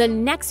 the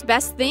next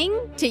best thing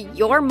to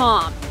your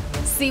mom.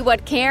 See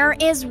what care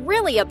is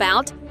really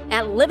about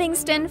at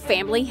Livingston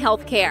Family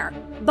Healthcare.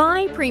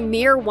 By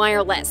Premier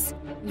Wireless,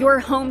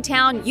 your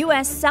hometown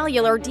U.S.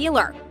 cellular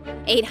dealer.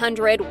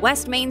 800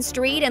 West Main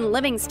Street in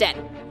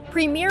Livingston.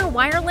 Premier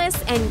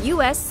Wireless and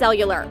U.S.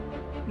 Cellular.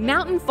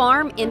 Mountain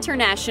Farm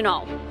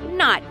International.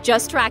 Not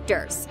just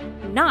tractors.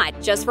 Not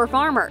just for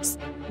farmers.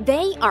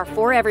 They are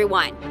for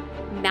everyone.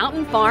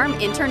 Mountain Farm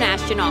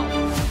International.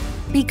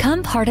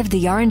 Become part of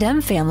the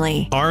R&M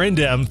family.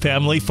 R&M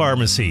Family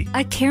Pharmacy.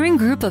 A caring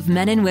group of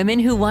men and women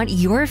who want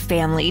your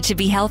family to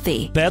be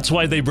healthy. That's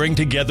why they bring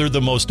together the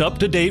most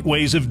up-to-date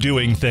ways of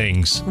doing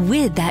things.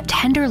 With that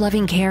tender,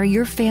 loving care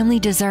your family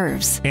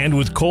deserves. And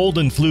with cold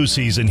and flu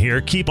season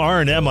here, keep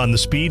R&M on the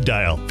speed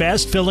dial.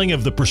 Fast filling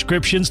of the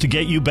prescriptions to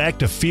get you back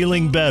to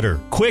feeling better,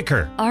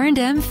 quicker.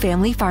 R&M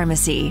Family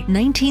Pharmacy,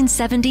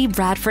 1970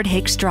 Bradford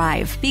Hicks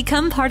Drive.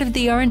 Become part of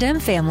the R&M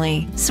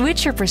family.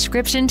 Switch your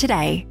prescription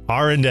today.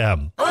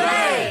 R&M.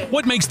 Hooray!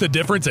 What makes the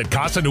difference at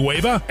Casa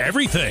Nueva?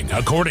 Everything,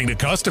 according to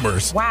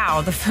customers. Wow,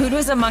 the food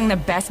was among the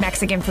best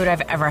Mexican food I've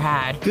ever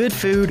had. Good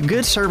food,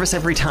 good service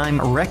every time.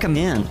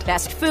 Recommend.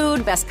 Best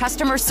food, best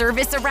customer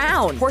service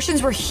around.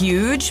 Portions were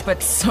huge,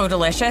 but so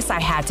delicious, I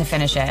had to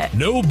finish it.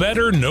 No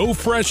better, no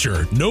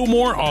fresher, no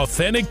more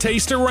authentic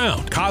taste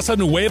around. Casa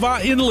Nueva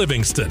in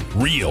Livingston.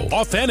 Real,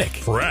 authentic,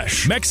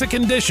 fresh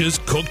Mexican dishes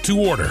cooked to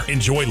order.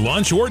 Enjoy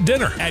lunch or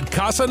dinner at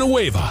Casa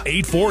Nueva,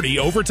 840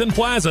 Overton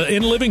Plaza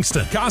in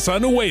Livingston. Casa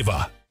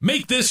Nueva.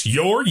 Make this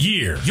your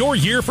year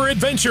for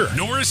adventure.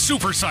 Norris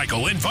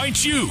Supercycle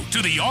invites you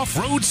to the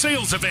off-road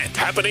sales event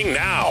happening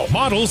now.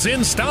 Models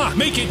in stock.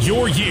 Make it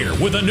your year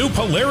with a new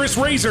Polaris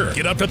RZR.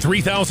 Get up to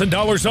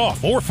 $3,000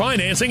 off or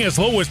financing as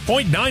low as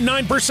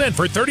 0.99%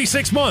 for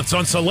 36 months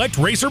on select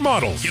RZR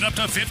models. Get up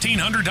to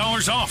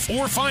 $1,500 off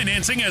or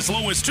financing as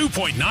low as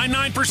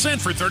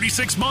 2.99% for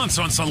 36 months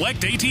on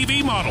select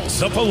ATV models.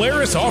 The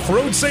Polaris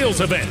off-road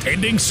sales event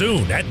ending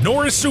soon at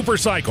Norris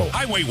Supercycle,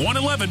 Highway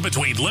 111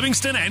 between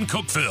Livingston and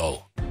Cookeville.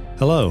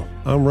 Hello,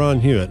 I'm Ron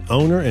Hewitt,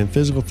 owner and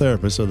physical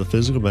therapist of the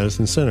Physical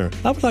Medicine Center.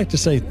 I would like to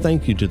say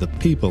thank you to the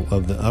people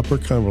of the Upper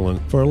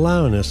Cumberland for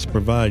allowing us to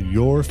provide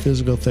your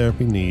physical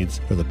therapy needs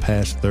for the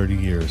past 30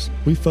 years.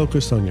 We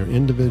focus on your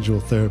individual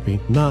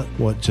therapy, not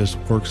what just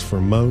works for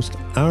most.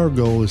 Our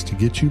goal is to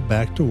get you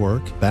back to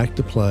work, back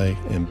to play,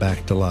 and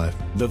back to life.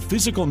 The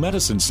Physical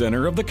Medicine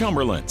Center of the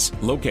Cumberlands,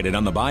 located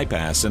on the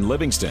bypass in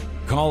Livingston.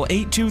 Call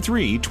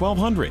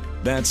 823-1200.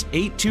 That's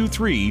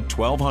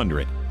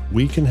 823-1200.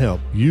 We can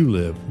help you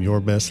live your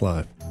best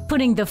life.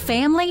 Putting the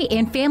family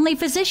and family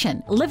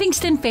physician,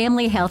 Livingston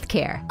Family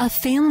Healthcare. A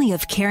family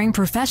of caring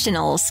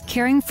professionals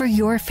caring for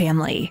your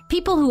family.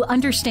 People who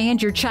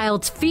understand your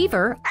child's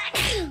fever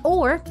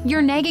or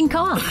your nagging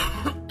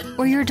cough.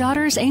 Or your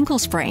daughter's ankle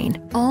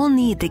sprain, all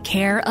need the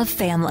care of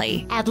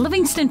family. At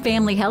Livingston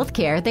Family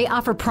Healthcare, they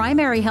offer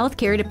primary health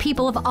care to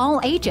people of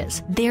all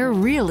ages. There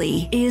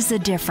really is a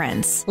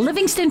difference.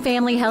 Livingston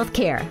Family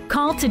Healthcare.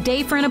 Call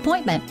today for an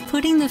appointment.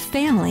 Putting the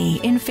family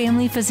in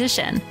family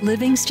physician.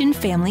 Livingston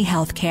Family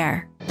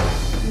Healthcare.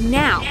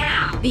 Now,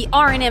 the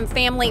R&M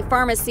Family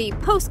Pharmacy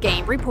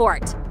post-game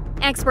report.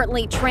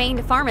 Expertly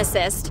trained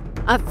pharmacist,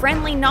 a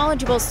friendly,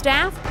 knowledgeable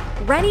staff,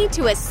 ready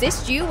to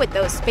assist you with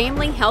those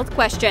family health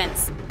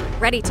questions.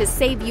 Ready to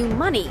save you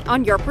money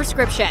on your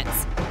prescriptions.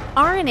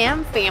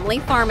 R&M Family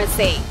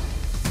Pharmacy.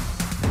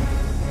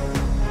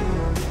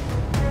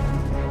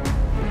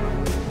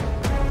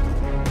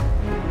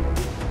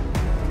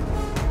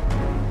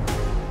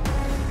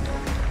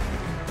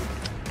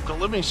 The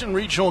Livingston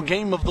Regional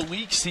Game of the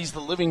Week sees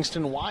the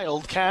Livingston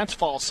Wildcats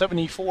fall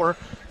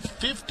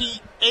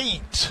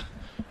 74-58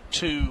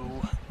 to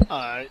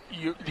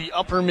the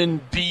Upperman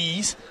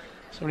Bees.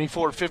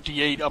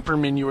 74-58,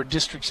 Upperman, your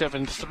District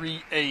 7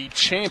 3A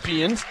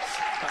champions.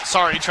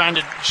 Trying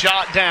to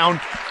jot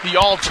down the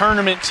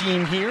all-tournament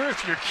team here,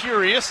 if you're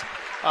curious.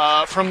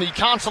 From the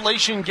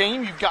consolation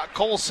game, you've got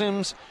Cole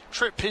Sims,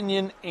 Trip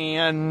Pinion,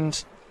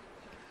 and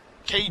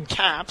Cade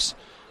Capps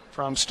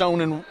from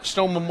Stone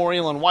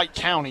Memorial and White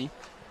County.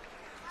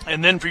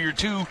 And then for your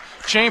two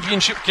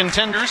championship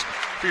contenders,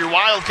 for your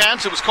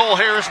Wildcats, it was Cole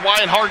Harris,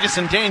 Wyatt Hargis,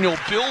 and Daniel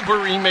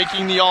Bilberry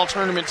making the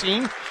all-tournament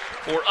team.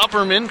 For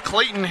Upperman,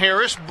 Clayton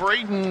Harris,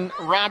 Braden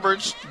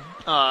Roberts,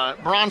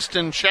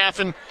 Bronston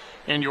Chaffin,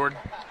 and your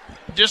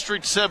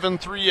District 7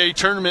 3A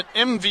tournament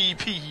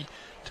MVP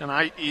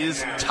tonight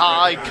is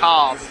Ty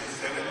Cobb.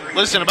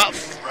 Listen, about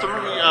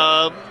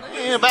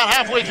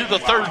halfway through the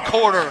third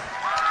quarter,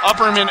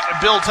 Upperman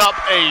built up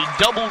a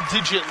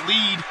double-digit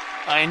lead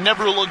and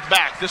never looked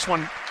back. This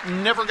one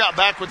never got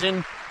back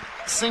within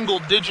single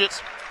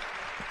digits,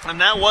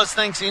 and that was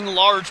thanks in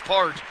large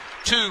part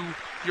to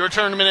your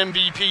tournament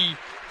MVP.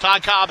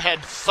 Ty Cobb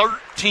had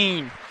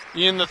 13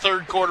 in the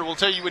third quarter. We'll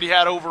tell you what he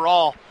had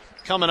overall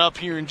coming up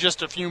here in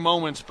just a few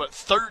moments, but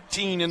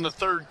 13 in the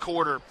third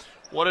quarter.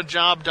 What a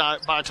job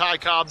by Ty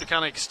Cobb to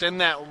kind of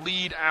extend that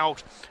lead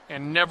out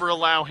and never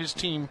allow his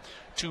team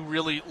to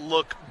really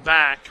look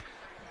back.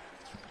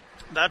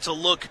 That's a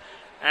look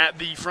at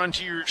the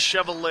Frontier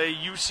Chevrolet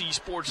UC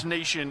Sports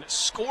Nation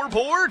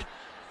scoreboard.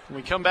 When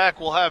we come back,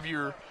 we'll have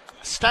your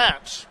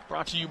stats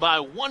brought to you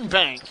by One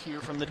Bank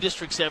here from the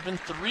District 7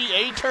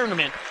 3A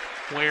tournament,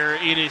 where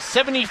it is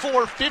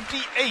 74-58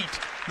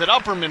 that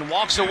Upperman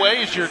walks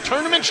away as your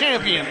tournament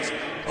champions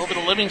over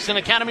the Livingston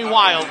Academy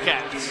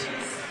Wildcats.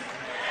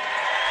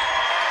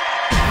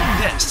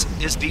 This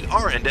is the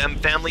R&M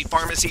Family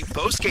Pharmacy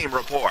postgame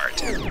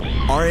report.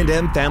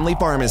 R&M Family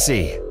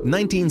Pharmacy,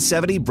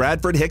 1970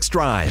 Bradford Hicks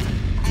Drive.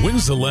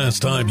 When's the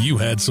last time you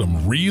had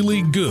some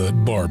really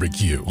good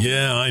barbecue?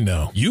 Yeah, I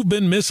know. You've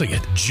been missing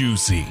it.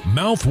 Juicy,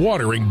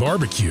 mouth-watering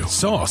barbecue.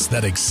 Sauce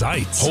that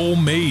excites.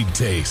 Homemade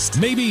taste.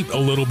 Maybe a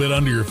little bit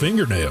under your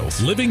fingernails.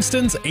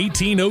 Livingston's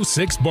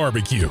 1806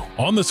 Barbecue.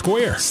 On the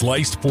square.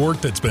 Sliced pork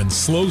that's been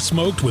slow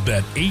smoked with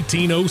that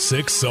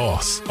 1806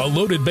 sauce. A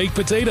loaded baked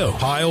potato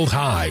piled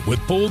high with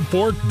pulled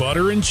pork,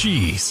 butter, and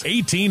cheese.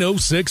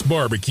 1806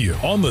 Barbecue.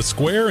 On the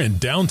square in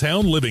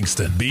downtown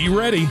Livingston. Be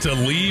ready to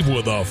leave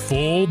with a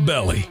full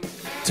belly.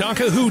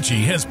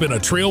 Takahouchi has been a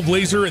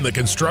trailblazer in the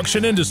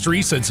construction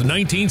industry since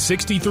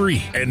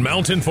 1963, and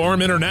Mountain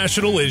Farm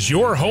International is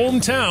your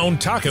hometown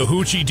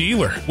Takahouchi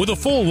dealer. With a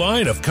full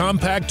line of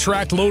compact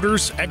track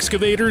loaders,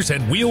 excavators,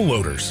 and wheel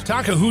loaders,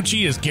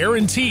 Takahouchi is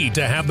guaranteed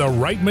to have the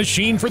right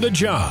machine for the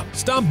job.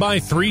 Stop by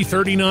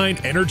 339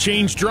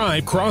 Interchange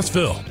Drive,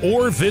 Crossville,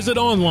 or visit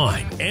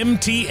online,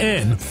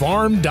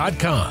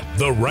 mtnfarm.com.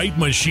 The right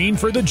machine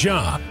for the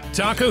job.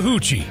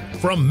 Takahouchi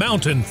from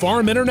Mountain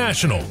Farm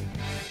International.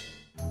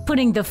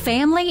 Putting the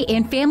family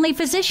in family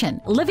physician,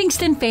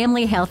 Livingston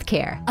Family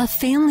Healthcare. A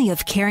family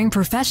of caring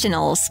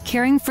professionals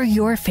caring for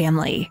your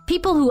family.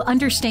 People who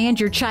understand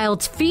your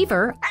child's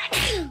fever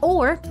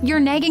or your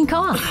nagging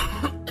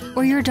cough.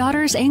 Or your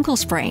daughter's ankle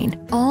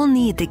sprain, all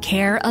need the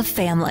care of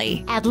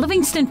family. At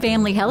Livingston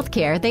Family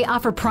Healthcare, they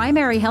offer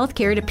primary health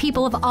care to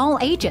people of all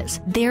ages.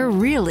 There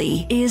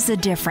really is a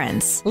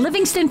difference.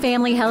 Livingston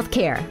Family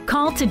Healthcare.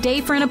 Call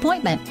today for an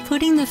appointment.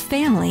 Putting the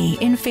family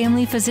in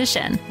family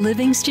physician.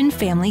 Livingston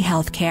Family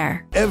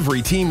Healthcare.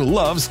 Every team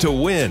loves to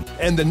win,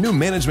 and the new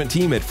management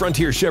team at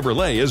Frontier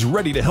Chevrolet is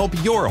ready to help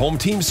your home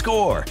team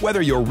score.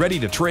 Whether you're ready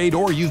to trade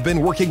or you've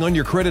been working on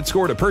your credit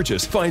score to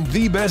purchase, find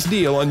the best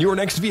deal on your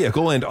next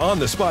vehicle and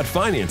on-the-spot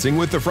financing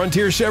with the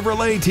Frontier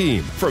Chevrolet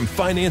team. From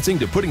financing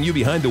to putting you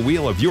behind the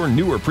wheel of your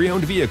new or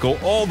pre-owned vehicle,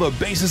 all the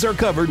bases are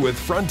covered with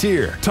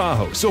Frontier.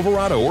 Tahoe,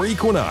 Silverado, or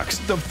Equinox,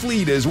 the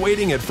fleet is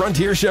waiting at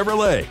Frontier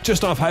Chevrolet,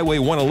 just off Highway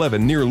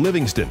 111 near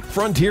Livingston.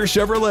 Frontier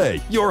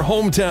Chevrolet, your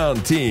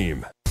hometown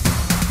team.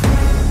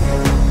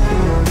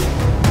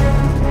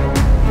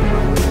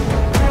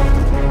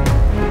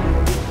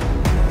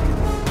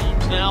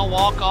 Teams now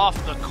walk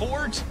off the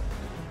court,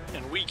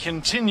 and we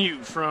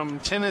continue from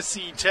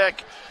Tennessee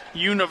Tech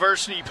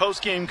University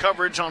post-game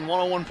coverage on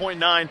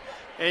 101.9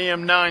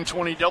 AM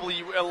 920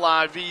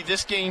 WLIV.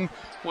 This game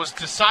was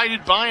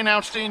decided by an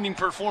outstanding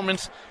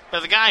performance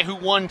by the guy who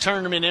won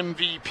tournament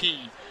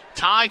MVP.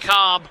 Ty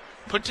Cobb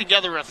put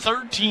together a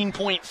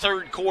 13-point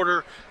third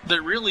quarter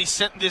that really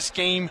sent this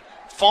game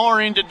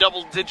far into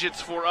double digits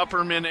for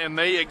Upperman, and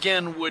they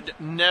again would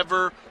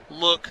never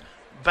look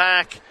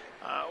back.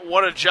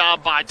 What a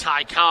job by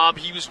Ty Cobb.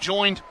 He was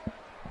joined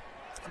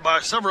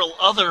by several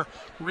other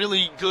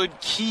really good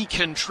key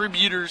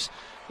contributors.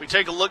 We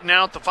take a look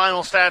now at the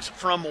final stats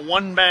from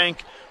One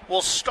Bank.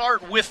 We'll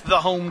start with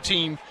the home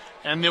team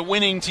and the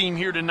winning team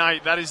here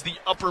tonight. That is the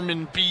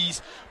Upperman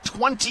Bees.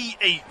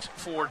 28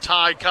 for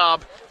Ty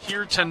Cobb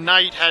here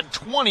tonight. Had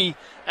 20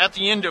 at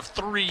the end of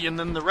 3, and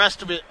then the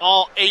rest of it,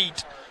 all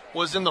 8,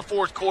 was in the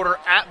fourth quarter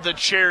at the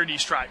charity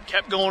stripe.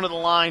 Kept going to the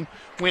line,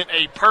 went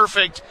a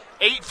perfect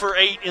 8 for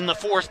 8 in the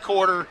fourth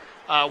quarter.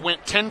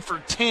 Went 10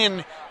 for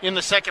 10 in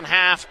the second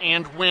half,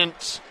 and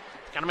went,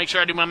 got to make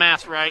sure I do my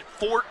math right,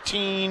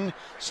 13,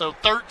 so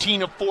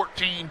 13 of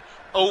 14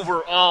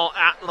 overall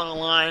at the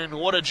line.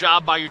 What a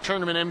job by your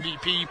tournament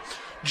MVP.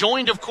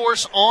 Joined, of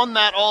course, on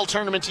that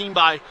all-tournament team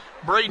by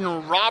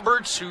Braden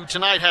Roberts, who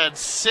tonight had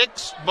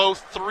 6,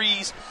 both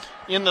threes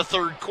in the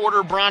third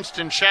quarter.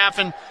 Bronston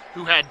Chaffin,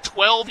 who had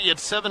 12. He had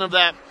 7 of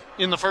that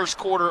in the first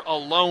quarter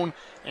alone.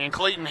 And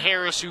Clayton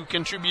Harris, who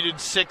contributed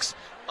 6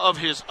 of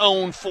his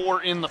own,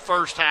 4 in the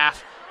first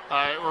half,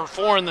 or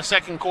 4 in the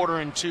second quarter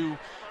and 2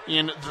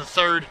 in the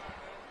third.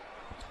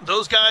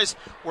 Those guys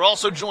were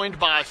also joined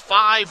by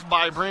 5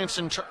 for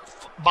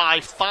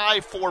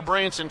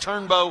Branson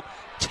Turnbow,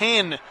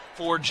 10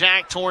 for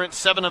Jack Torrance,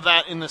 7 of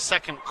that in the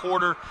second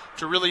quarter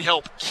to really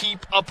help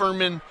keep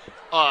Upperman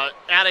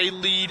at a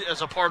lead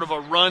as a part of a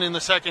run in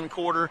the second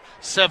quarter,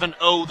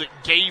 7-0 that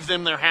gave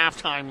them their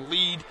halftime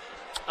lead.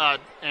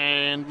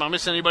 And am I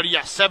missing anybody?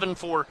 Yeah, 7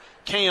 for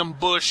Cam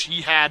Bush.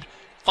 He had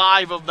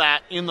 5 of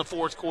that in the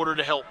fourth quarter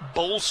to help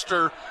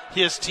bolster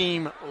his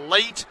team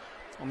late.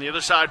 On the other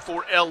side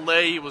for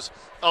LA, it was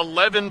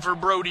 11 for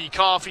Brody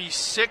Coffey,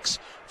 6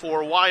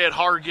 for Wyatt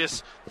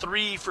Hargis,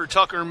 3 for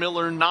Tucker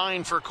Miller,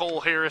 9 for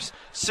Cole Harris,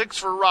 6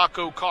 for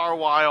Rocco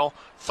Carwile,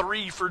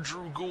 3 for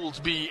Drew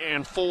Gouldsby,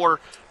 and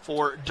 4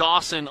 for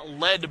Dawson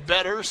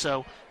Ledbetter.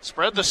 So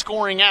spread the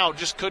scoring out,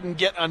 just couldn't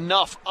get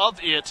enough of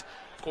it.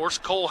 Of course,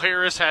 Cole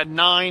Harris had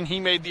 9. He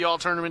made the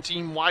all-tournament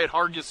team. Wyatt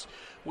Hargis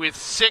with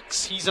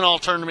 6. He's an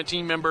all-tournament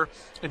team member.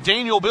 And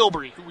Daniel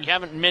Bilberry, who we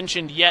haven't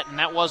mentioned yet, and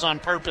that was on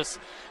purpose.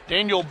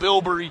 Daniel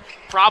Bilberry,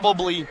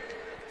 probably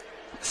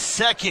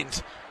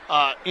second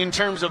in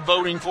terms of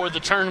voting for the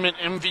tournament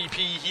MVP.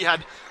 He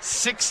had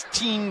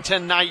 16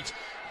 tonight.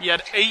 He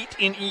had 8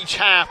 in each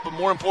half, but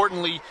more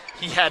importantly,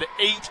 he had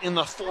 8 in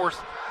the fourth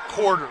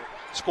quarter.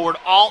 Scored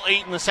all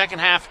 8 in the second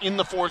half in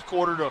the fourth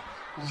quarter to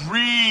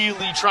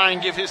really try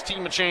and give his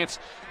team a chance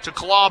to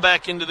claw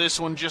back into this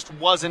one. Just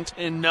wasn't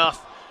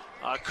enough.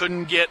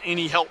 Couldn't get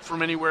any help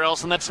from anywhere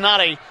else, and that's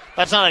not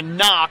a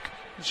knock.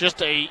 It's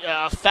just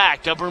a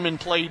fact. Upperman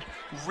played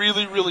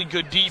really, really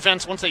good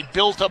defense. Once they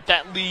built up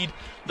that lead,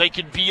 they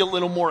could be a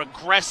little more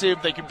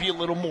aggressive. They could be a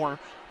little more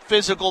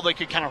physical. They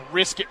could kind of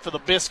risk it for the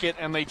biscuit,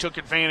 and they took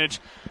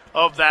advantage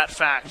of that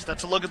fact.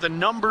 That's a look at the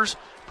numbers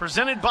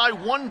presented by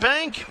One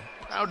Bank.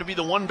 Proud to be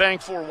the One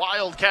Bank for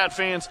Wildcat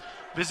fans.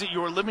 Visit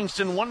your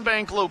Livingston One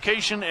Bank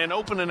location and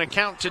open an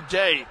account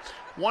today.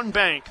 One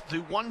Bank, the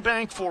One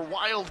Bank for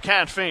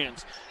Wildcat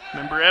fans.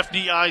 Member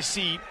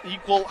FDIC,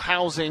 equal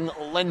housing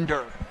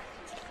lender.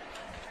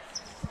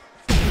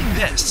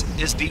 This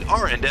is the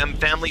R&M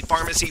Family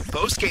Pharmacy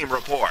postgame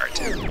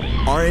report.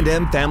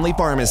 R&M Family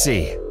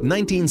Pharmacy,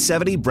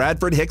 1970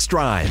 Bradford Hicks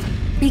Drive.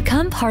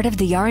 Become part of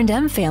the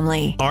R&M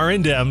family.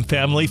 R&M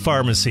Family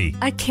Pharmacy.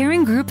 A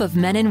caring group of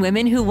men and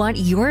women who want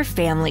your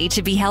family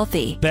to be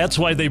healthy. That's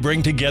why they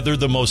bring together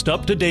the most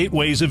up-to-date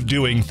ways of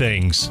doing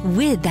things.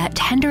 With that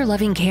tender,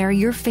 loving care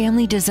your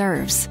family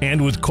deserves.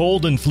 And with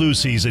cold and flu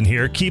season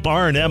here, keep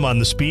R&M on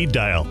the speed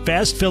dial.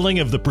 Fast filling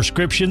of the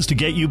prescriptions to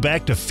get you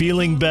back to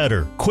feeling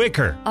better,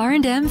 quicker.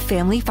 R&M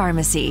Family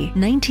Pharmacy,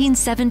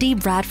 1970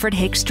 Bradford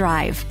Hicks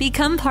Drive.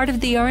 Become part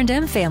of the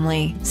R&M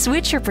family.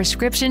 Switch your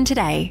prescription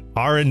today.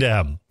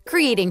 R&M.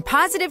 Creating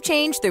positive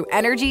change through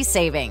energy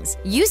savings.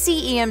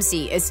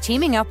 UCEMC is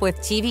teaming up with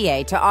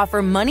TVA to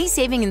offer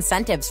money-saving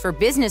incentives for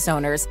business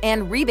owners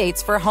and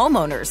rebates for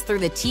homeowners through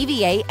the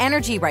TVA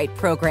Energy Right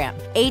program.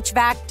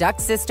 HVAC,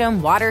 duct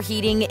system, water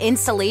heating,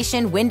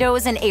 insulation,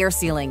 windows, and air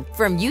sealing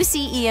from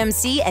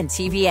UCEMC and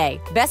TVA.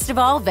 Best of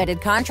all,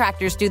 vetted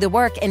contractors do the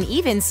work and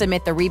even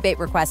submit the rebate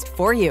request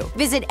for you.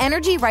 Visit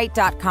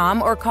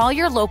EnergyRight.com or call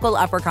your local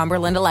Upper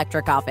Cumberland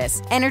Electric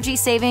office. Energy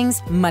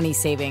savings, money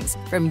savings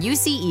from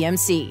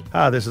UCEMC.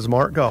 Hi, this is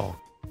Mark Gall,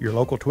 your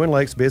local Twin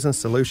Lakes Business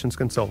Solutions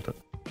Consultant.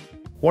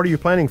 What are you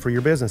planning for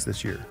your business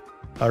this year?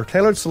 Our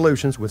tailored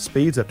solutions with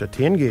speeds up to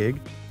 10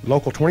 gig,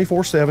 local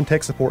 24/7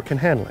 tech support can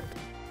handle it.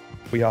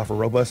 We offer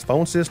robust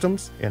phone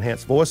systems,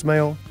 enhanced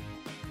voicemail,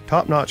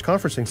 top-notch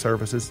conferencing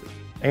services,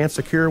 and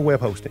secure web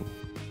hosting.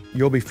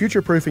 You'll be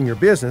future-proofing your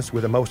business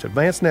with the most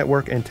advanced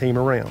network and team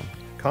around.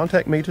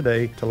 Contact me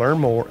today to learn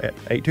more at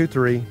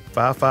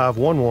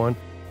 823-5511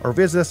 or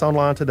visit us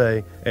online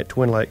today at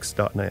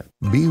twinlakes.net.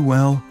 Be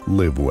well,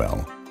 live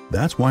well.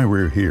 That's why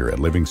we're here at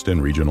Livingston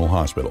Regional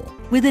Hospital.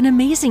 With an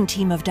amazing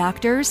team of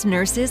doctors,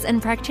 nurses,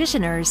 and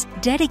practitioners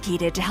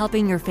dedicated to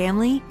helping your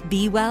family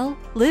be well,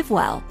 live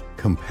well.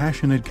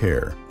 Compassionate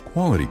care,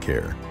 quality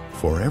care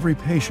for every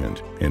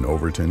patient in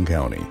Overton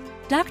County.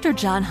 Dr.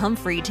 John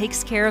Humphrey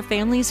takes care of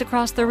families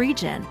across the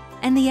region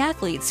and the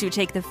athletes who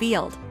take the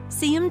field.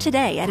 See him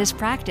today at his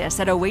practice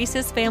at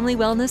Oasis Family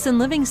Wellness in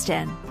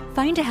Livingston.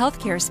 Find a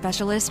healthcare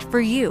specialist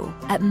for you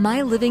at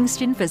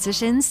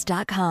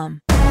mylivingstonphysicians.com.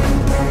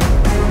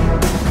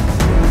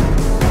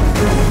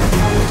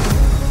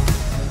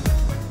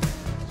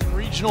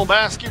 Regional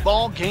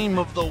basketball game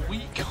of the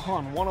week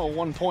on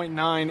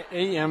 101.9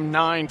 AM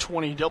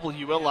 920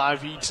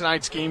 WLIV.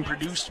 Tonight's game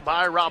produced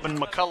by Robin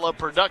McCullough,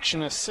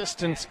 production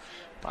assistance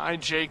by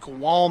Jake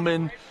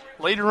Wallman.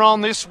 Later on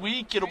this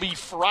week, it'll be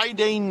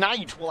Friday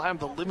night. We'll have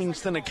the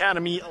Livingston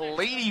Academy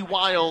Lady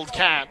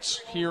Wildcats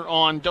here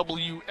on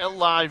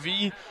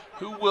WLIV.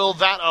 Who will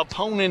that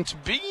opponent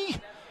be?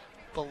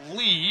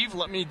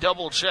 Let me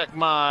double check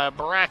my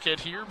bracket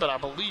here, but I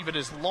believe it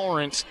is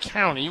Lawrence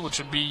County, which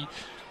would be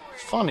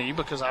funny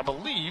because I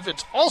believe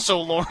it's also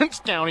Lawrence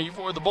County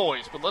for the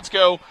boys. But let's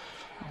go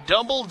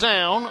double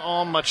down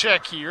on my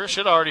check here.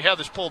 Should already have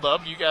this pulled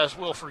up. You guys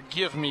will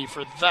forgive me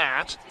for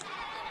that.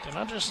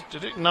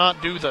 Did it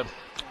not do the,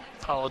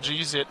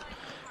 apologies, it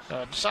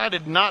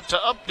decided not to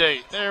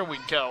update. There we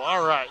go.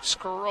 All right,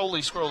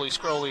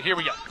 scrolly. Here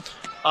we go.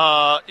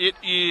 It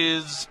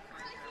is,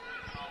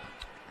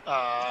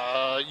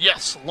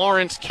 yes,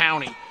 Lawrence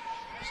County.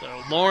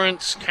 So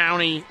Lawrence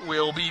County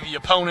will be the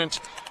opponent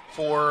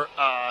for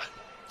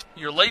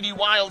your Lady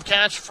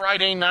Wildcats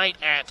Friday night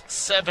at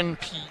 7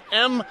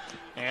 p.m.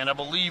 And I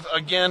believe,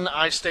 again,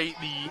 I state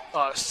the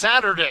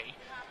Saturday.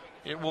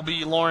 It will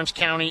be Lawrence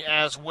County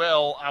as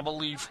well, I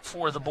believe,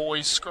 for the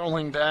boys.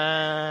 Scrolling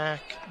back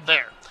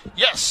there.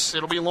 Yes,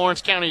 it'll be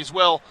Lawrence County as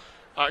well.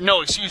 No,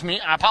 excuse me.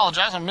 I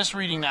apologize. I'm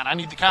misreading that. I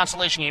need the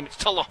consolation game. It's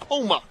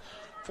Tullahoma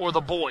for the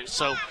boys.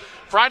 So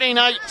Friday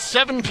night,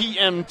 7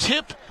 p.m.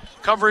 tip.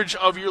 Coverage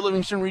of your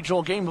Livingston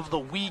Regional Game of the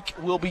Week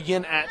will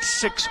begin at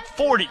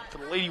 6:40 for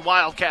the Lady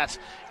Wildcats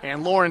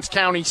and Lawrence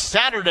County.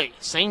 Saturday,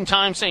 same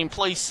time, same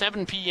place,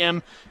 7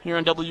 p.m. here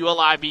on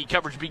WLIB.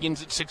 Coverage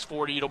begins at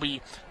 6:40. It'll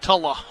be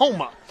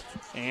Tullahoma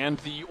and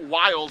the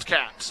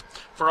Wildcats.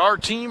 For our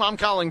team, I'm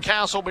Colin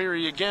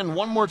Castleberry again.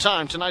 One more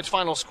time, tonight's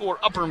final score,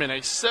 Upperman, a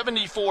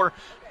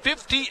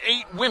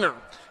 74-58 winner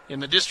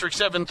in the District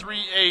 7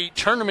 3A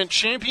Tournament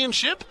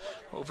Championship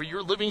over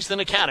your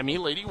Livingston Academy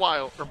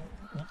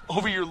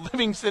over your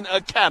Livingston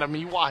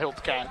Academy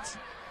Wildcats.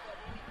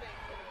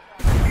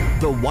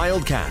 The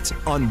Wildcats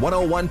on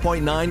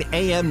 101.9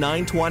 AM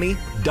 920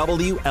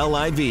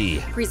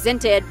 WLIV.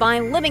 Presented by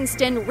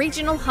Livingston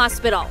Regional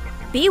Hospital.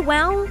 Be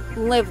well,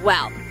 live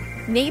well.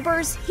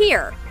 Neighbors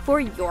here for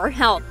your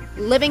health.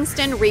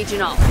 Livingston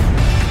Regional.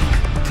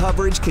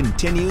 Coverage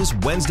continues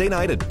Wednesday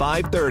night at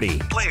 5:30.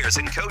 Players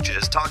and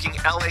coaches talking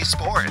LA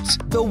sports.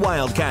 The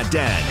Wildcat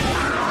Den.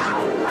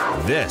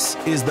 This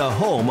is the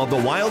home of the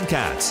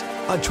Wildcats.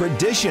 A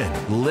tradition,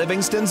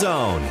 Livingston's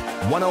own.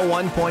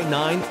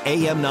 101.9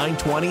 AM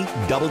 920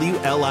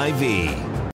 WLIV.